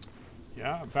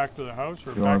 Yeah, back to the house,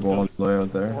 or you want to go all the way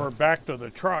out there? Or back to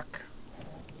the truck.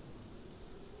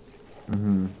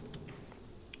 That's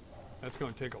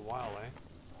going to take a while, eh?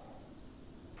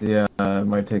 Yeah, it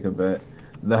might take a bit.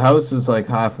 The house is like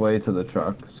halfway to the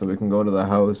truck, so we can go to the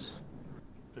house.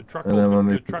 The truck. And then when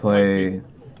we play,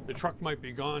 the truck might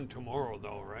be gone tomorrow,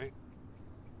 though, right?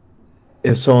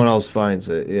 If someone else finds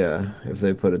it, yeah, if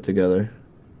they put it together.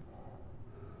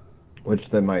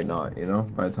 Which they might not, you know,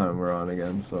 by the time we're on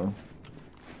again, so.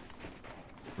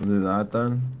 We'll do that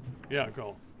then? Yeah,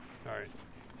 go. Alright.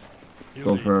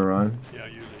 Go for a run? Yeah,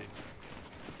 you lead.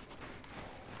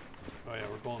 Oh yeah,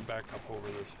 we're going back up over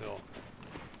this hill.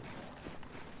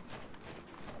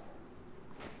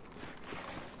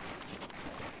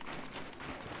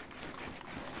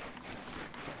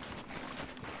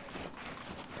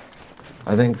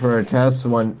 I think for a test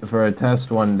one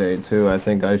day too, I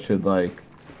think I should like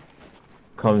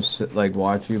come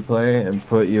watch you play and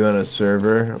put you in a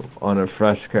server on a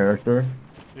fresh character.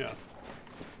 Yeah.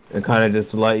 And kind of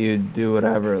just let you do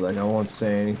whatever. Like I won't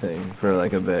say anything for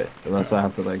like a bit unless I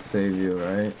have to like save you,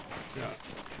 right? Yeah.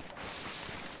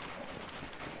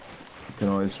 You can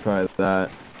always try that.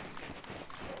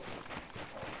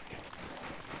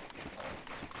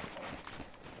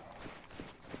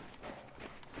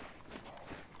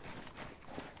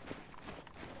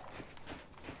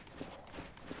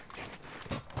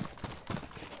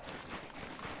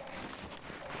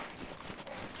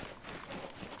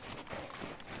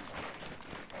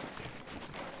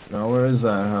 Now where is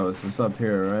that house? It's up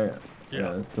here, right?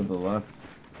 Yeah. It's to the left.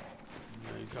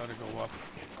 Yeah, you gotta go up.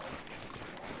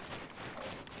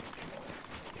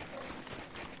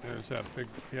 There's that big,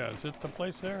 yeah, is it the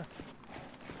place there?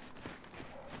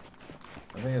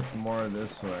 I think it's more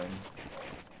this way.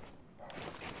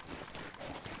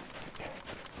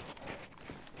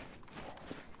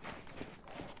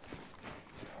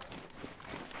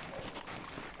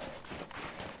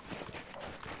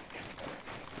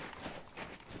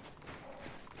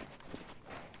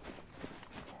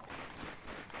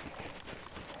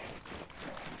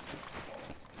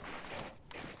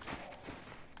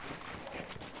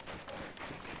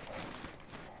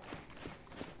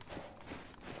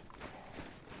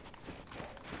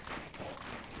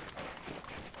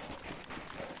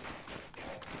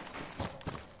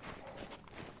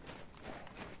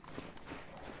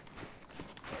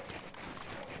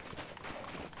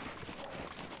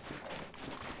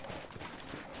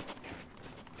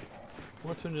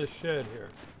 What's in this shed here?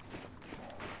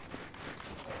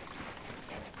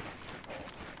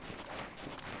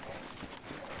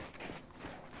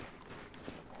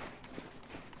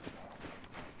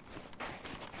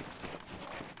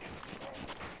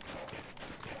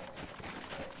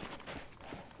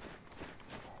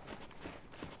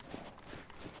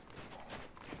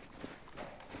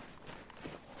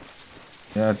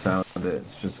 Yeah, I found it.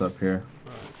 It's just up here.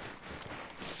 Right.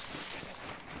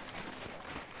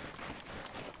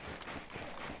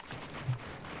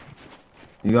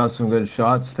 You got some good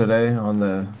shots today on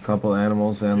the couple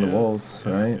animals and the wolves,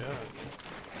 right? Yeah.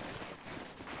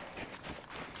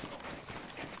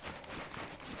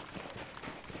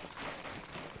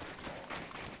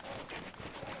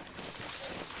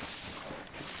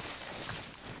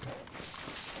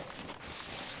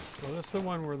 Well, that's the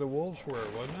one where the wolves were,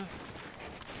 wasn't it?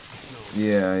 No.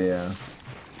 Yeah, yeah.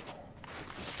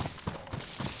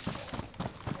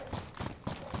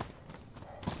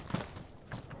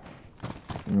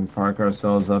 We can park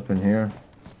ourselves up in here.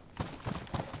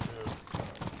 Yeah.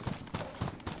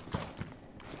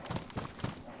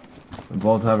 We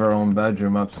both have our own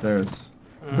bedroom upstairs.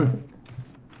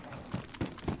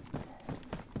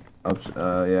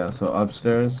 Yeah, so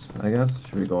upstairs, I guess.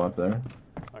 Should we go up there?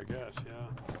 I guess,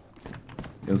 yeah.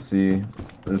 You'll see,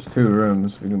 there's 2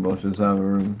 rooms. We can both just have a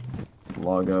room.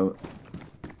 Log out.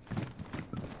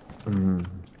 There's a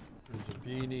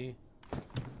beanie.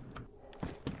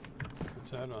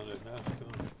 What's that on it? Mask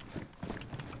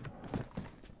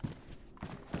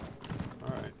on.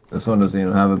 Alright. This one doesn't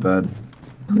even have a bed.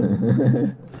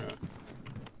 Yeah.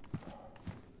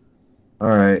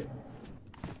 Alright.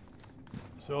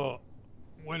 So,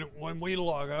 when we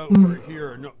log out, we're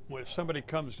here. No, when somebody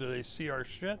comes, do they see our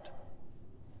shit?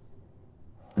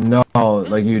 No,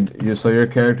 like so your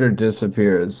character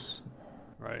disappears.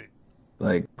 Right.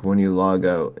 Like when you log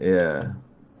out, yeah.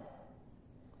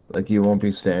 Like you won't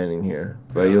be standing here,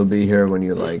 but you'll be here when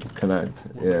you like connect.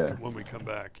 Yeah. When we come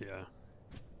back, yeah.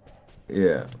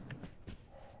 Yeah.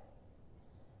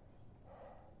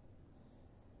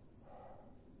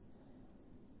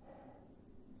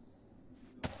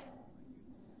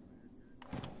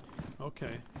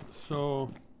 Okay, so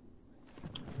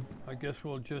I guess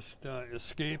we'll just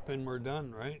escape and we're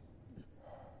done, right?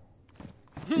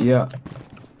 Yeah.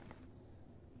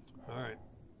 All right.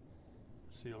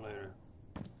 See you later.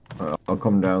 I'll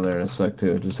come down there in a sec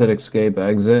too. Just hit escape,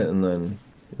 exit, and then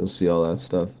you'll see all that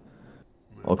stuff.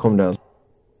 I'll come down.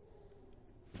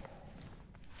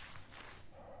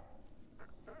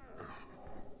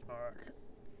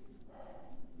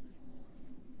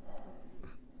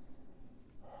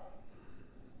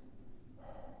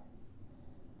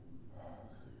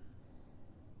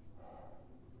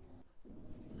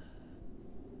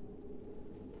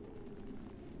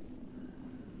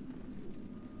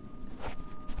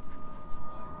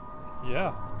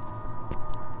 Yeah.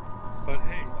 But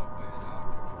hey.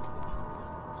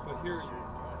 But here's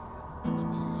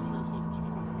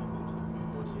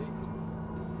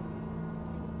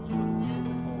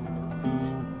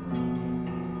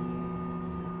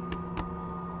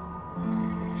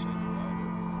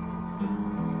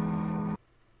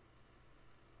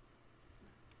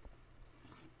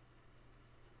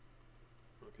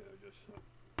okay, I just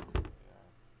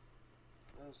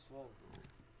That was fun.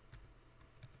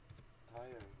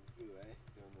 Tiring too, eh?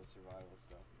 Doing the survival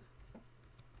stuff.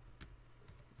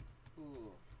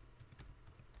 Ooh.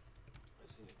 I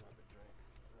see you grab a drink.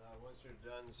 Once you're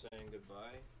done saying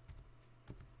goodbye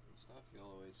and stuff, you'll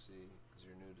always see, because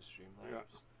you're new to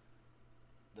Streamlabs,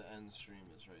 the end stream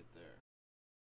is right there.